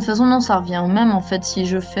 Ah, mais de toute façon, non, ça revient au même, en fait. Si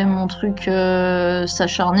je fais mon truc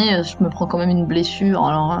s'acharner, je me prends quand même une blessure.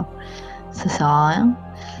 Alors, ça sert à rien.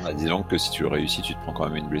 Bah, disons que si tu le réussis, tu te prends quand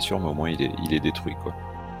même une blessure, mais au moins, il est détruit, quoi.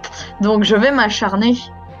 Donc, je vais m'acharner.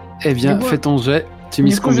 Eh bien, fais ton jet. Tu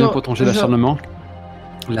mises combien pour ton jet d'acharnement?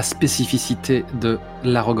 La spécificité de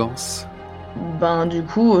l'arrogance. Ben, du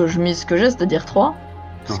coup, je mise ce que j'ai, c'est-à-dire 3.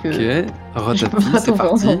 Ok, retapis, c'est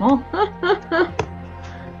parti. Putain,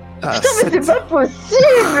 mais c'est pas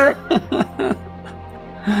possible.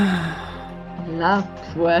 La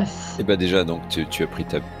poisse. Et bah déjà, donc tu as pris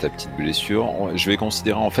ta petite blessure. Je vais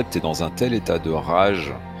considérer, en fait, t'es dans un tel état de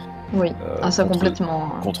rage. Oui, ça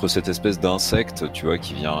complètement. Contre cette espèce d'insecte, tu vois,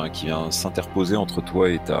 qui vient s'interposer entre toi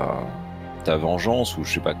et ta vengeance, ou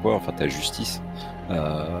je sais pas quoi, enfin ta justice.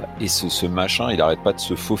 Et ce machin, il arrête pas de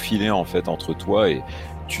se faufiler, en fait, entre toi et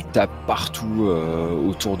tu tapes partout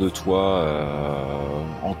autour de toi,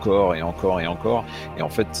 encore et encore et encore. Et en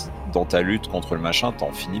fait, dans ta lutte contre le machin,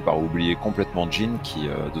 t'en finis par oublier complètement Jean qui,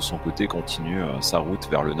 de son côté, continue sa route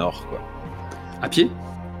vers le nord, quoi. À pied?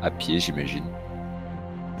 À pied, j'imagine.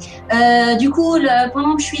 Du coup,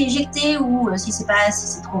 pendant que je suis éjectée ou si c'est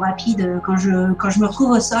trop rapide, quand je me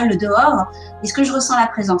retrouve au sol dehors, est-ce que je ressens la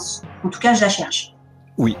présence? En tout cas, je la cherche.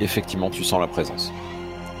 Oui, effectivement, tu sens la présence.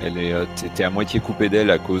 T'es à moitié coupé d'elle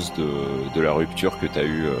à cause de la rupture que t'as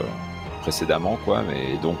eue précédemment, quoi.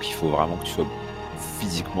 Mais donc, il faut vraiment que tu sois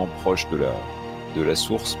physiquement proche de la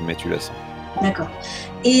source, mais tu la sens. D'accord.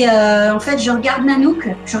 Et en fait, je regarde Nanook,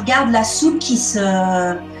 je regarde la soupe qui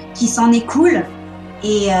s'en écoule,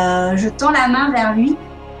 et je tends la main vers lui,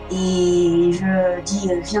 et je dis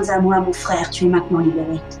 « Viens à moi, mon frère, tu es maintenant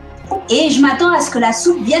libéré. » Et je m'attends à ce que la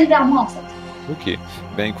soupe vienne vers moi, en fait. Ok.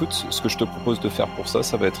 Ben écoute, ce que je te propose de faire pour ça,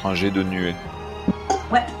 ça va être un jet de nuée.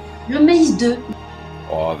 Ouais. Je mise 2.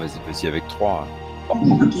 Oh, vas-y avec 3.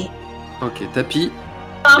 Ok. Ok, tapis.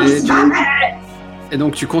 Oh, Et Et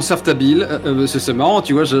donc tu conserves ta bile. C'est marrant,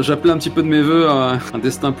 tu vois, j'appelais un petit peu de mes voeux un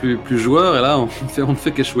destin plus joueur, et là on ne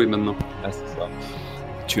fait qu'échouer maintenant. Ah, c'est ça.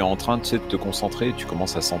 Tu es en train de te concentrer et tu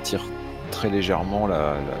commences à sentir très légèrement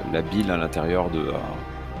la bile à l'intérieur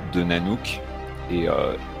de Nanook.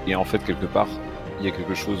 Et en fait, quelque part, il y a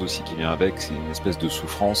quelque chose aussi qui vient avec, c'est une espèce de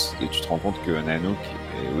souffrance, et tu te rends compte que Nanook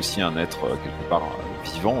est aussi un être quelque part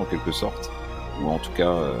vivant en quelque sorte, ou en tout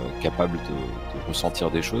cas capable de ressentir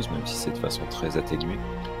des choses, même si c'est de façon très atténuée.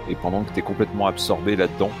 Et pendant que tu es complètement absorbé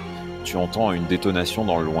là-dedans, tu entends une détonation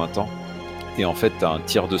dans le lointain, et en fait tu as un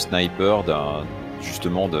tir de sniper d'un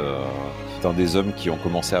des hommes qui ont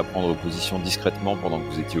commencé à prendre position discrètement pendant que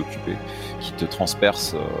vous étiez occupés, qui te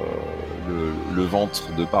transperce le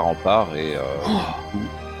ventre de part en part, et du coup,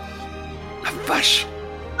 La vache!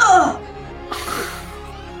 Oh!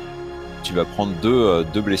 tu vas prendre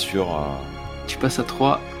deux blessures. Tu passes à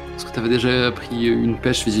 3, parce que t'avais déjà pris une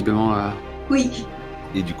pêche visiblement. Oui.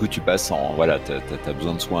 Et du coup, tu passes en... Voilà, t'as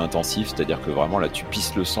besoin de soins intensifs, c'est-à-dire que vraiment, là, tu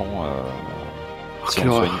pisses le sang.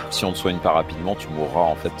 Si on te soigne pas rapidement, tu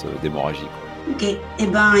mourras, en fait, d'hémorragie. Ok. Eh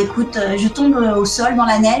ben, écoute, je tombe au sol dans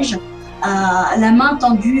la neige, la main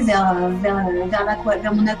tendue vers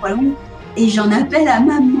mon aqualung, et j'en appelle à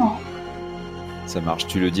maman. Ça marche.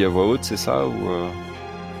 Tu le dis à voix haute, c'est ça, ou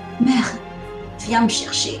Mère, viens me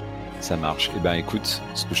chercher. Ça marche. Eh ben, écoute,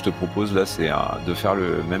 ce que je te propose, là, c'est de faire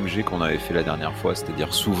le même jet qu'on avait fait la dernière fois,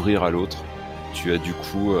 c'est-à-dire s'ouvrir à l'autre. Tu as du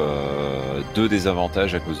coup 2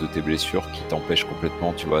 désavantages à cause de tes blessures qui t'empêchent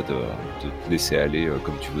complètement, tu vois, de te laisser aller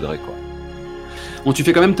comme tu voudrais, quoi. Bon, tu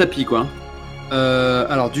fais quand même tapis, quoi.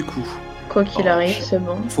 Alors, du coup... Quoi qu'il arrive, c'est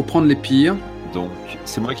bon. Faut prendre les pires. Donc,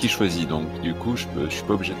 c'est moi qui choisis, donc du coup, je suis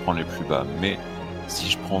pas obligé de prendre les plus bas, mais si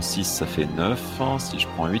je prends 6, ça fait 9, si je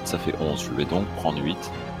prends 8, ça fait 11. Je vais donc prendre 8.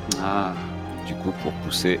 Ah. Du coup, pour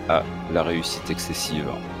pousser à la réussite excessive.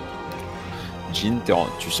 Jean,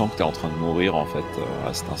 tu sens que tu es en train de mourir, en fait,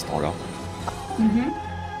 à cet instant-là.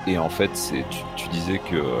 Mm-hmm. Et en fait, tu disais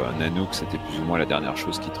que Nanook, c'était plus ou moins la dernière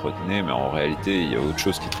chose qui te retenait, mais en réalité, il y a autre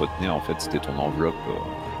chose qui te retenait, en fait, c'était ton enveloppe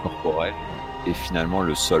corporelle. Et finalement,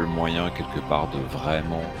 le seul moyen, quelque part, de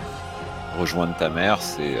vraiment rejoindre ta mère,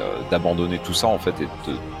 c'est d'abandonner tout ça, en fait, et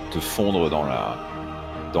de te fondre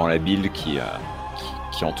dans la bile qui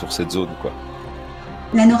entoure cette zone, quoi.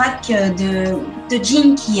 L'anorak de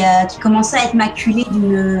Jean qui commençait à être maculé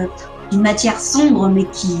d'une matière sombre, mais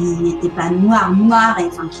qui n'était pas noire, et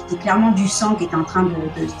enfin qui était clairement du sang qui était en train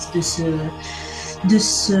de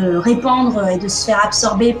se répandre et de se faire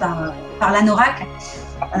absorber par l'anorak.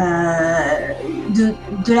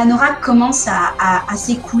 De l'anorak commence à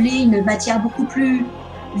s'écouler une matière beaucoup plus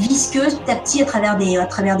visqueuse petit à petit à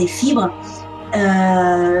travers des fibres.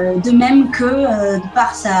 De même que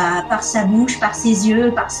par sa bouche, par ses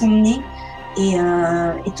yeux, par son nez, et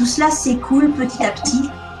tout cela s'écoule petit à petit,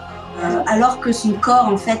 alors que son corps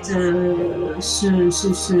en fait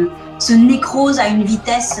se nécrose à une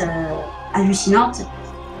vitesse hallucinante,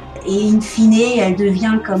 et in fine elle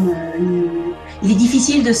devient comme il est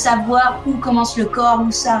difficile de savoir où commence le corps, où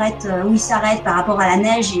il s'arrête par rapport à la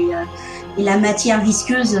neige, et la matière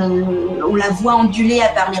visqueuse, on la voit onduler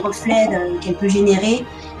par les reflets qu'elle peut générer,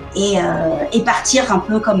 et partir un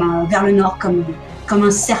peu vers le nord, comme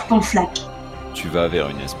un serpent flaque. Tu vas vers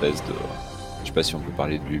une espèce de... Je sais pas si on peut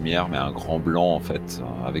parler de lumière, mais un grand blanc, en fait,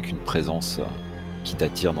 avec une présence qui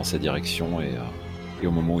t'attire dans sa direction, et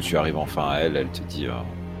au moment où tu arrives enfin à elle, elle te dit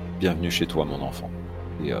 « Bienvenue chez toi, mon enfant ».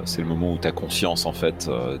 Et c'est le moment où ta conscience, en fait,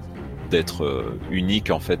 d'être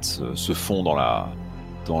unique, en fait, se fond dans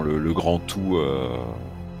le grand tout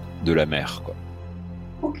de la mer, quoi.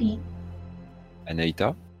 Ok.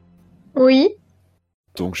 Anaïta ? Oui.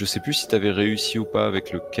 Donc je sais plus si t'avais réussi ou pas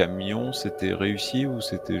avec le camion, c'était réussi ou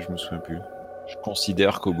c'était... Je me souviens plus. Je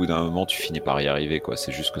considère qu'au bout d'un moment tu finis par y arriver, quoi.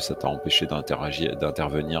 C'est juste que ça t'a empêché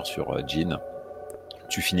d'intervenir sur Jean.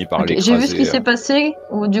 Tu finis par l'écraser. J'ai vu ce qui s'est passé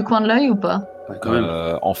du coin de l'œil ou pas? Ouais, quand même.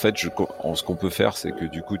 En fait, ce qu'on peut faire, c'est que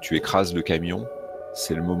du coup tu écrases le camion.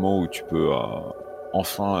 C'est le moment où tu peux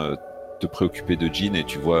enfin te préoccuper de Jean, et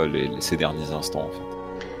tu vois ses derniers instants, en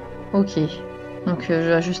fait. Ok. Donc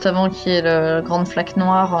juste avant qu'il y ait la grande flaque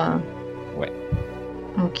noire. Ouais.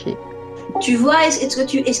 Ok. Tu vois,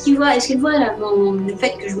 est-ce qu'elle voit là, le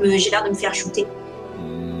fait que j'ai l'air de me faire shooter?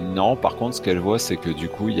 Non, par contre, ce qu'elle voit, c'est que du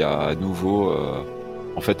coup, il y a à nouveau.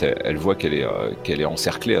 En fait, elle voit qu'elle est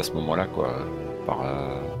encerclée à ce moment-là, quoi.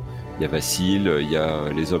 Il y a Vassil, il y a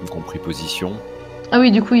les hommes qui ont pris position. Ah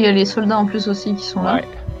oui, du coup, il y a les soldats en plus aussi qui sont là. Ouais,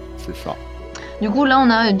 c'est ça. Du coup, là, on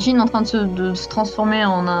a Jean en train de se transformer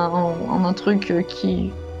en un truc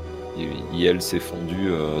qui... Et elle s'est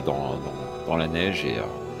fondue dans la neige et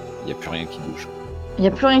il n'y a plus rien qui bouge. Il n'y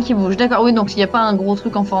a plus rien qui bouge, d'accord. Oui, donc il n'y a pas un gros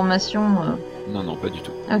truc en formation. Non, pas du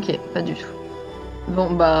tout. Ok, pas du tout. Bon,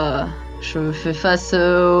 bah, je fais face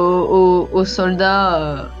aux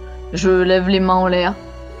soldats. Je lève les mains en l'air.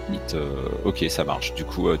 Ok, ça marche. Du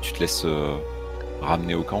coup, tu te laisses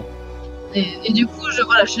ramener au camp. Et du coup,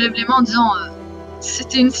 je lève les mains en disant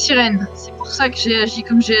c'était une sirène. C'est pour ça que j'ai agi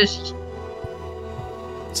comme j'ai agi.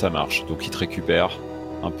 Ça marche. Donc, il te récupère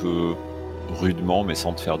un peu rudement, mais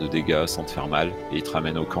sans te faire de dégâts, sans te faire mal. Et il te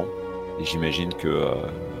ramène au camp. Et j'imagine que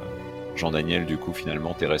Jean-Daniel, du coup,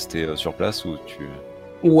 finalement, t'es resté sur place ou tu...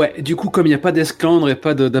 Ouais, du coup, comme il n'y a pas d'esclandre et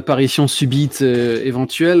pas d'apparition subite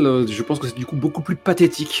éventuelle, je pense que c'est du coup beaucoup plus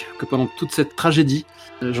pathétique que pendant toute cette tragédie.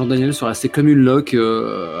 Jean-Daniel serait resté comme une loque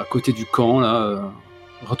à côté du camp, là,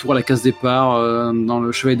 retour à la case départ, dans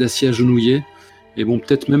le cheval d'acier agenouillé. Et bon,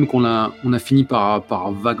 peut-être même qu'on a fini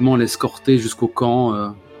par vaguement l'escorter jusqu'au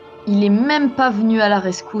camp. Il est même pas venu à la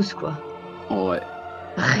rescousse, quoi. Ouais.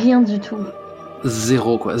 Rien du tout.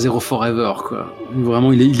 Zéro, quoi. Zéro forever, quoi.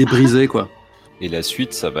 Vraiment, il est brisé, quoi. Et la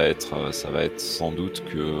suite, ça va être sans doute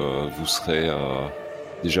que vous serez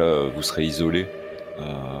isolés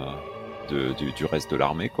du reste de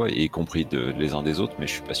l'armée, quoi, y compris les uns des autres. Mais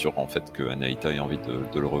je suis pas sûr en fait que Anaïta ait envie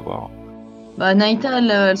de le revoir. Bah, Anaïta,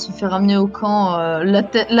 elle se fait ramener au camp,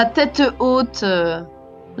 la tête haute,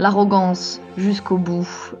 l'arrogance jusqu'au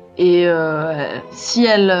bout. Et si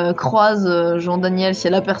elle croise Jean-Daniel, si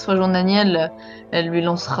elle aperçoit Jean-Daniel, elle lui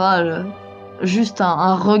lancera juste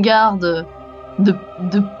un regard de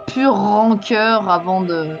pure rancœur avant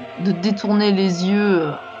de détourner les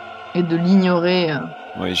yeux et de l'ignorer.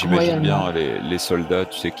 Oui, j'imagine bien les soldats,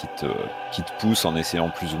 tu sais, qui te poussent en essayant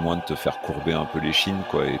plus ou moins de te faire courber un peu l'échine,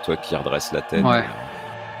 quoi, et toi qui redresses la tête. Ouais.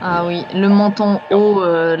 Ah oui, le menton haut,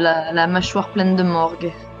 la mâchoire pleine de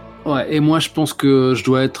morgue. Ouais, et moi je pense que je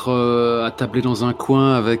dois être attablé dans un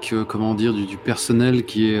coin avec, du personnel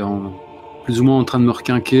qui est plus ou moins en train de me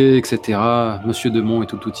requinquer, etc. Monsieur Demont et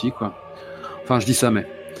tout outil, quoi. Enfin, je dis ça, mais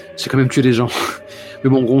j'ai quand même tué des gens. Mais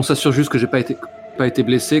bon, on s'assure juste que j'ai pas été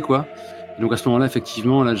blessé, quoi. Et donc à ce moment-là,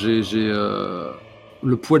 effectivement, là, j'ai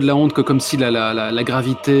le poids de la honte, comme si la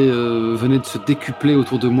gravité venait de se décupler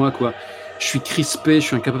autour de moi, quoi. Je suis crispé, je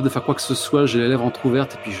suis incapable de faire quoi que ce soit, j'ai les lèvres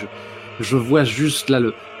entrouvertes, et puis je vois juste là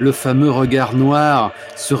le fameux regard noir,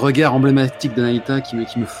 ce regard emblématique d'Anaïta qui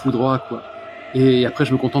me foudroie, quoi. Et après,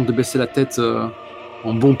 je me contente de baisser la tête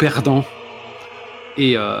en bon perdant.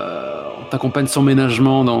 Et on t'accompagne sans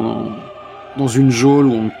ménagement dans une geôle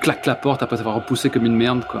où on claque la porte après t'avoir repoussé comme une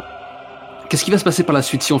merde, quoi. Qu'est-ce qui va se passer par la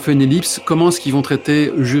suite si on fait une ellipse? Comment est-ce qu'ils vont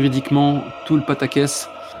traiter juridiquement tout le pataquès,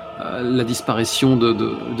 la disparition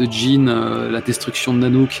de Jean, la destruction de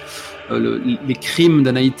Nanook, les crimes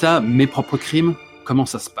d'Anaïta, mes propres crimes? Comment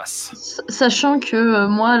ça se passe? Sachant que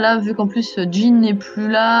moi, là, vu qu'en plus Jean n'est plus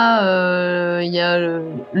là, il y a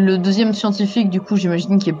le deuxième scientifique, du coup,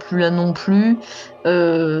 j'imagine qu'il est plus là non plus.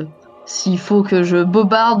 S'il faut que je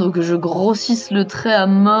bobarde ou que je grossisse le trait à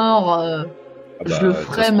mort, je le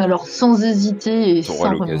ferai, mais alors sans hésiter et sans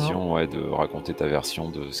remords. Tu auras l'occasion de raconter ta version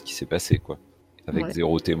de ce qui s'est passé, quoi. Avec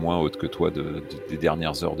zéro témoin autre que toi des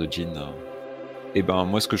dernières heures de Jean. Et ben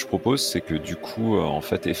moi ce que je propose c'est que du coup en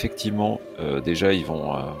fait effectivement déjà ils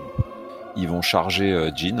vont charger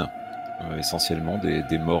Jean essentiellement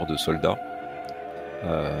des morts de soldats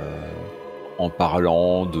en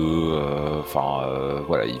parlant de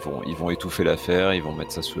voilà ils vont étouffer l'affaire, ils vont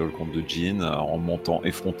mettre ça sous le compte de Jean en montant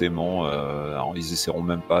effrontément, alors ils essaieront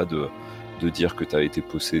même pas de dire que t'as été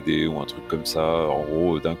possédé ou un truc comme ça. En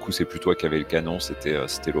gros d'un coup c'est plus toi qui avais le canon, c'était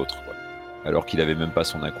l'autre, quoi. Alors qu'il avait même pas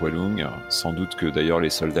son aqualung. Sans doute que d'ailleurs les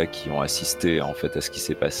soldats qui ont assisté en fait à ce qui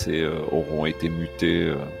s'est passé auront été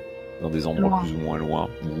mutés dans des endroits plus ou moins loin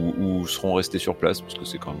ou seront restés sur place parce que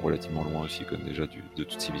c'est quand même relativement loin aussi comme déjà de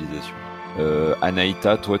toute civilisation.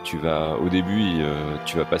 Anaïta, toi tu vas au début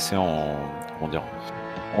tu vas passer en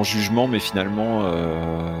jugement, mais finalement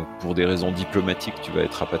pour des raisons diplomatiques tu vas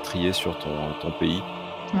être rapatrié sur ton pays.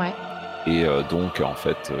 Ouais. Et donc en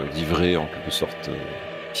fait livré en quelque sorte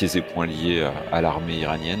pieds et poings liés à l'armée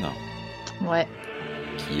iranienne. Ouais.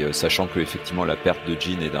 Qui, sachant que effectivement la perte de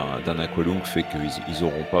Jean et d'un aqualung fait qu'ils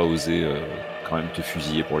n'auront pas osé quand même te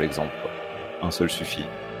fusiller pour l'exemple, quoi. Un seul suffit.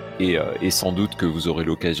 Et sans doute que vous aurez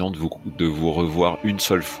l'occasion de vous revoir une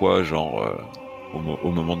seule fois, genre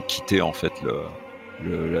au moment de quitter en fait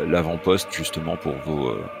l'avant-poste, justement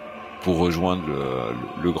pour rejoindre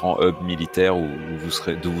le grand hub militaire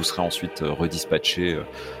d'où vous serez ensuite redispatché,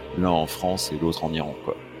 l'un en France et l'autre en Iran,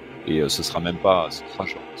 quoi. Et ce sera même pas,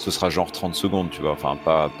 ce sera genre 30 secondes, tu vois, enfin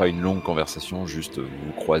pas une longue conversation, juste vous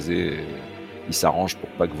vous croisez et ils s'arrangent pour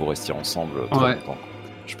pas que vous restiez ensemble très longtemps.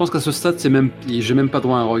 Je pense qu'à ce stade, j'ai même pas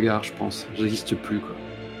droit à un regard, je pense. J'existe plus, quoi.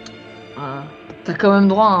 T'as quand même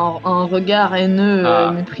droit à un regard haineux,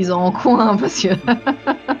 méprisant en coin, parce que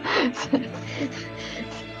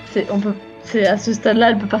à ce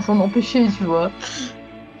stade-là, elle peut pas s'en empêcher, tu vois.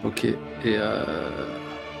 Ok. Et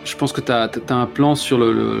je pense que t'as un plan sur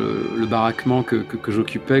le baraquement que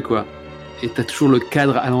j'occupais, quoi. Et t'as toujours le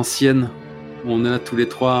cadre à l'ancienne, où on est là tous les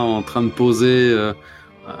trois en train de poser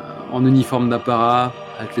en uniforme d'apparat,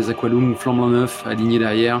 avec les aqualungs flambant neufs alignés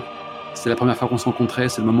derrière. C'est la première fois qu'on se rencontrait,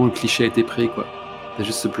 c'est le moment où le cliché a été pris, quoi. T'as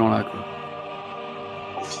juste ce plan-là, quoi.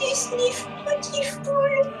 Petit sniff, petit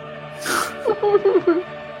foule.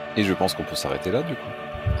 Et je pense qu'on peut s'arrêter là, du coup.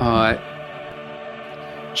 Ah ouais.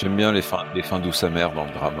 J'aime bien les fins douces amères dans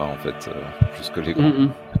le drama, en fait, plus que les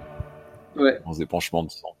grands, grands épanchements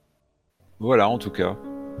de sang. Voilà, en tout cas.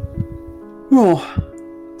 Bon,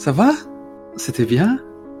 ça va ? C'était bien ?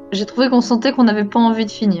 J'ai trouvé qu'on sentait qu'on n'avait pas envie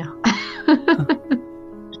de finir.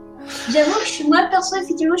 J'avoue que moi, perso,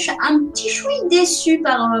 effectivement, je suis un petit chouï déçue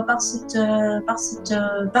par cette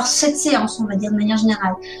séance, on va dire, de manière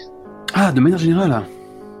générale. Ah, de manière générale.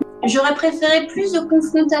 J'aurais préféré plus de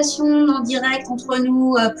confrontation en direct entre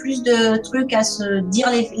nous, plus de trucs à se dire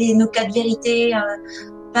nos cas de vérité,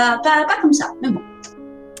 pas comme ça, mais bon.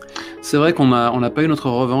 C'est vrai qu'on n'a pas eu notre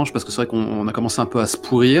revanche, parce que c'est vrai qu'on a commencé un peu à se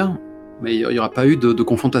pourrir, mais il n'y aura pas eu de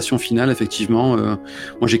confrontation finale, effectivement. Moi,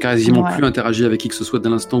 j'ai quasiment plus interagi avec qui que ce soit dès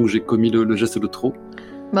l'instant où j'ai commis le geste de trop.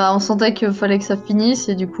 Bah, on sentait qu'il fallait que ça finisse,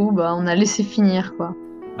 et du coup, bah, on a laissé finir, quoi.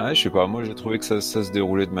 Ouais, je sais pas, moi j'ai trouvé que ça se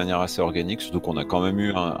déroulait de manière assez organique, surtout qu'on a quand même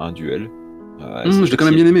eu un duel. Je l'ai quand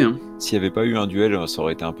même bien aimé. Hein. S'il n'y avait pas eu un duel, ça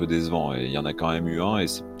aurait été un peu décevant, et il y en a quand même eu un, et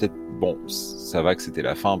c'est peut-être, bon, ça va que c'était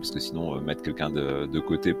la fin, parce que sinon, mettre quelqu'un de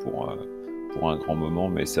côté pour un grand moment,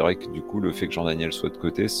 mais c'est vrai que du coup, le fait que Jean-Daniel soit de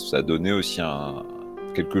côté, ça a donné aussi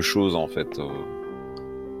quelque chose, en fait.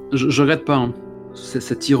 Je regrette pas, hein.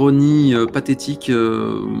 Cette ironie pathétique,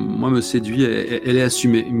 moi, me séduit, elle est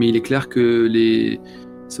assumée, mais il est clair que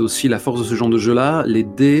c'est aussi la force de ce genre de jeu-là. Les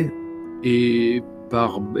dés et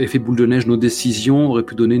par effet boule de neige, nos décisions auraient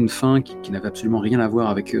pu donner une fin qui n'avait absolument rien à voir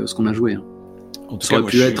avec ce qu'on a joué. Hein.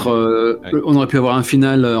 On aurait pu avoir un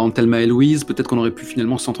final en Thelma et Louise. Peut-être qu'on aurait pu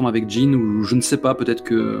finalement s'entendre avec Jean, ou je ne sais pas. Peut-être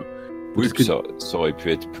que. Ça aurait pu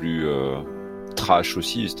être plus trash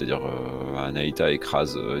aussi, c'est-à-dire Anaïta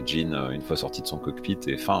écrase Jean une fois sortie de son cockpit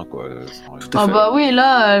et fin, quoi. Bah oui,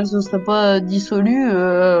 là elle se serait pas dissolue,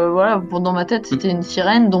 voilà, dans ma tête c'était une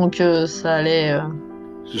sirène, donc ça allait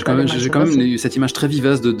j'ai quand même eu cette image très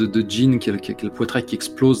vivace de Jean qui a le poitrail qui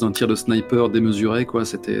explose d'un tir de sniper démesuré, quoi.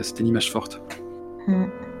 C'était une image forte.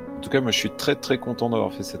 En tout cas, moi je suis très très content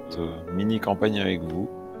d'avoir fait cette mini campagne avec vous.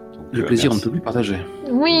 Donc, le plaisir, on ne peut plus partager.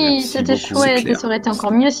 Oui, merci c'était beaucoup, chouette, et ça aurait été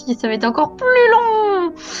encore mieux si ça avait été encore plus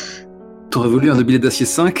long. T'aurais voulu un billet d'acier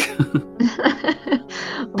 5?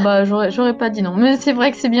 Bah, j'aurais pas dit non. Mais c'est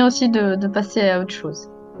vrai que c'est bien aussi de passer à autre chose.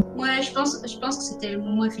 Ouais, je pense que c'était le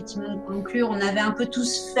moment effectivement de conclure. On avait un peu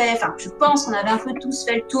tous fait, je pense qu'on avait un peu tous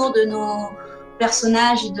fait le tour de nos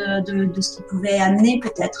personnages et de ce qu'ils pouvaient amener,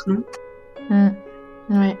 peut-être, non?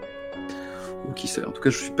 Oui. Ou qui sait. En tout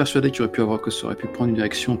cas, je suis persuadé que ça aurait pu prendre une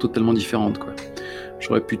direction totalement différente, quoi.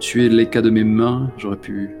 J'aurais pu tuer Leka de mes mains, j'aurais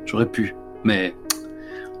pu, mais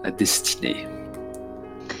la destinée.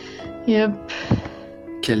 Yep.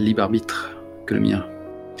 Quel libre arbitre que le mien.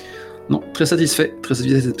 Non, très satisfait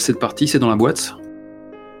de cette partie, c'est dans la boîte.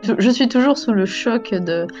 Je suis toujours sous le choc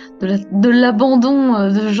de l'abandon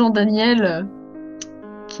de Jean-Daniel,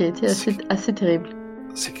 qui a été assez terrible.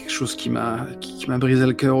 C'est quelque chose qui m'a brisé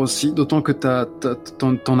le cœur aussi, d'autant que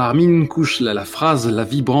t'en as remis une couche, la phrase, la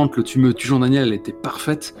vibrante, le tu me tues Jean-Daniel, elle était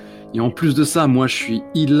parfaite. Et en plus de ça, moi je suis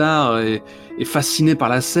hilar et fasciné par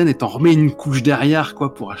la scène, et t'en remets une couche derrière,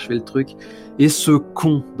 quoi, pour achever le truc. Et ce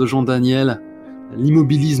con de Jean-Daniel,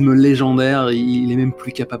 l'immobilisme légendaire, il est même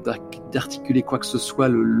plus capable d'articuler quoi que ce soit,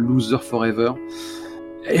 le loser forever.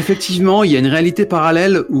 Effectivement, il y a une réalité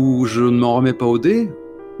parallèle où je ne m'en remets pas au dé,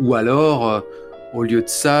 ou alors, au lieu de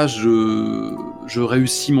ça, je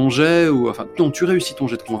réussis mon jet, non, tu réussis ton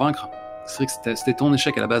jet de convaincre. C'est vrai que c'était ton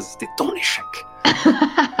échec à la base, c'était ton échec.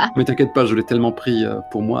 Mais t'inquiète pas, je l'ai tellement pris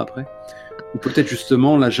pour moi après. Ou peut-être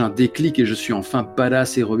justement, là j'ai un déclic et je suis enfin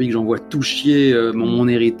badass, héroïque, j'envoie tout chier, mon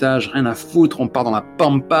héritage, rien à foutre, on part dans la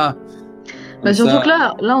pampa. Bah surtout que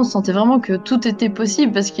là, on sentait vraiment que tout était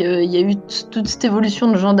possible parce qu'il y a eu toute cette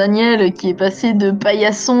évolution de Jean Daniel qui est passé de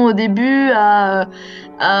paillasson au début à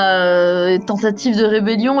tentative de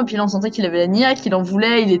rébellion, et puis là on sentait qu'il avait la niaque, qu'il en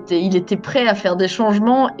voulait, il était prêt à faire des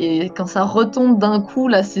changements, et quand ça retombe d'un coup,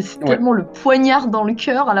 là c'est tellement le poignard dans le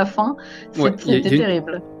cœur à la fin, c'était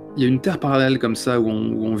terrible. Il y a une terre parallèle comme ça où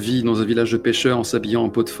on vit dans un village de pêcheurs en s'habillant en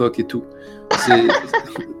peau de phoque et tout.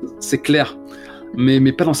 C'est clair.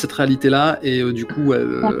 Mais pas dans cette réalité-là, et du coup,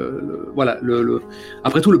 voilà.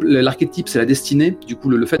 Après tout, l'archétype, c'est la destinée. Du coup,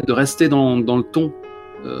 le fait de rester dans le ton,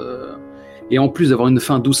 et en plus d'avoir une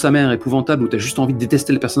fin douce, amère, épouvantable, où tu as juste envie de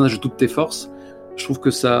détester le personnage de toutes tes forces, je trouve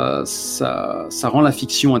que ça rend la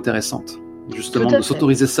fiction intéressante. Justement, de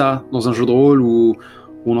s'autoriser ça dans un jeu de rôle où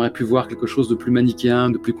on aurait pu voir quelque chose de plus manichéen,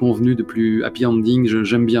 de plus convenu, de plus happy ending.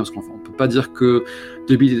 J'aime bien, parce qu'on ne peut pas dire que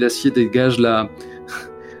De Billes et d'Acier dégage la...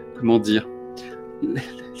 comment dire,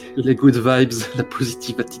 les good vibes, la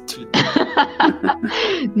positive attitude.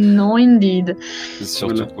 Non, indeed.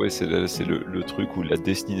 Surtout, c'est le truc où la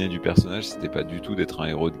destinée du personnage, c'était pas du tout d'être un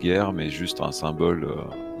héros de guerre, mais juste un symbole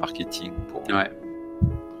marketing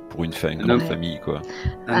pour une grande famille, quoi.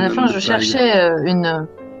 À la fin, je cherchais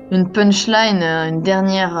une punchline, un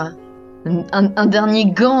dernier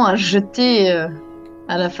gant à jeter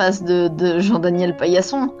à la face de Jean-Daniel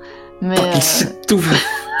Paillasson. Mais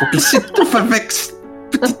pour qu'il s'étouffe avec cette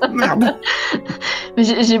petite merde. Mais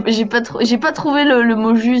j'ai pas trouvé le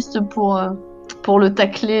mot juste pour le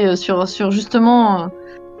tacler sur justement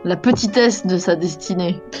la petitesse de sa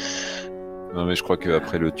destinée. Non, mais je crois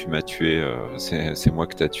qu'après le tu m'as tué, c'est moi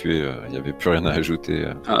que t'as tué, il n'y avait plus rien à ajouter.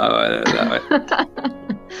 Ah ouais,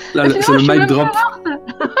 là, c'est le mic drop.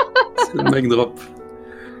 C'est le mic drop.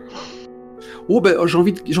 Oh, j'ai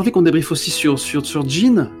envie qu'on débriefe aussi sur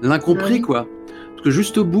Jean, l'incompris, quoi. Parce que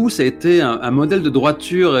juste au bout, ça a été un modèle de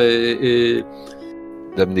droiture et...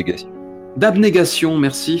 d'abnégation. D'abnégation,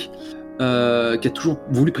 merci. Qui a toujours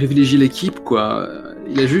voulu privilégier l'équipe, quoi.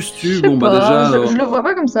 Il a juste eu... Je le vois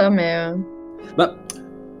pas comme ça, mais...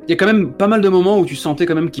 il y a quand même pas mal de moments où tu sentais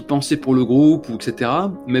quand même qu'il pensait pour le groupe, ou etc.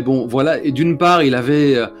 Mais bon, voilà. Et d'une part, il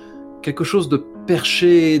avait quelque chose de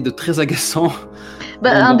perché, de très agaçant.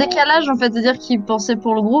 Un décalage, en fait, c'est-à-dire qu'il pensait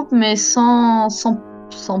pour le groupe, mais sans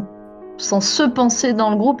se penser dans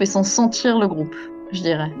le groupe et sans sentir le groupe, je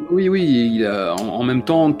dirais. Oui, il a, en même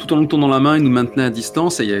temps, tout en nous tendant la main, il nous maintenait à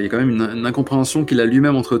distance, et il y a quand même une incompréhension qu'il a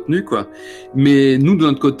lui-même entretenue, quoi. Mais nous, de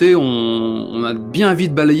notre côté, on a bien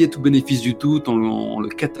vite balayé tout bénéfice du tout en le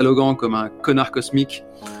cataloguant comme un connard cosmique.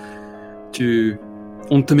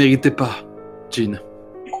 On ne te méritait pas, Jean.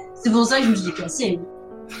 C'est pour ça que je me suis déplacée.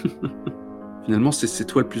 Finalement, c'est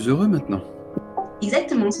toi le plus heureux maintenant.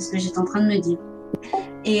 Exactement, c'est ce que j'étais en train de me dire.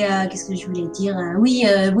 Et qu'est-ce que je voulais dire oui,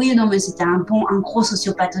 non, mais c'était un gros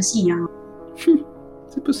sociopathe aussi. Hein.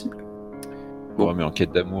 C'est possible. Bon, mais en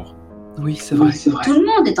quête d'amour. Oui, c'est vrai. Tout le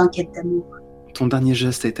monde est en quête d'amour. Ton dernier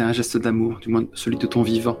geste a été un geste d'amour, du moins celui de ton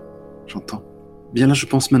vivant. J'entends. Bien là, je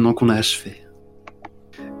pense maintenant qu'on a achevé.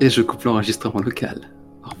 Et je coupe l'enregistrement local.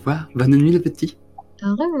 Au revoir. Bonne nuit, les petits.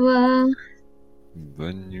 Au revoir.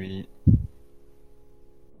 Bonne nuit.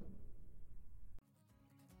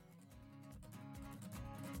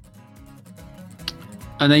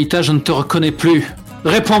 Anaïta, je ne te reconnais plus.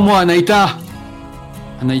 Réponds-moi, Anaïta.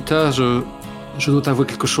 Anaïta, je dois t'avouer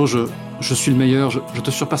quelque chose. Je suis le meilleur. Je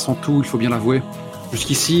te surpasse en tout, il faut bien l'avouer.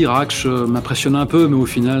 Jusqu'ici, Raksh m'impressionnait un peu, mais au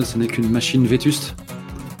final, ce n'est qu'une machine vétuste.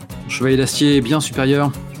 Mon chevalier d'acier est bien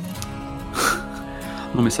supérieur.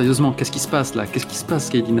 Non mais sérieusement, qu'est-ce qui se passe là ? Qu'est-ce qui se passe,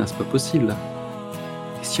 Kaedina ? C'est pas possible là.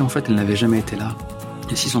 Et si en fait elle n'avait jamais été là ?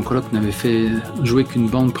 Et si son coloc n'avait fait jouer qu'une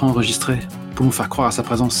bande préenregistrée pour nous faire croire à sa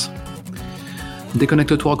présence ?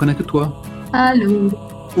 Déconnecte-toi, reconnecte-toi. Allô ?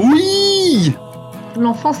 Oui !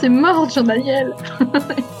 L'enfant c'est mort, Jean-Daniel.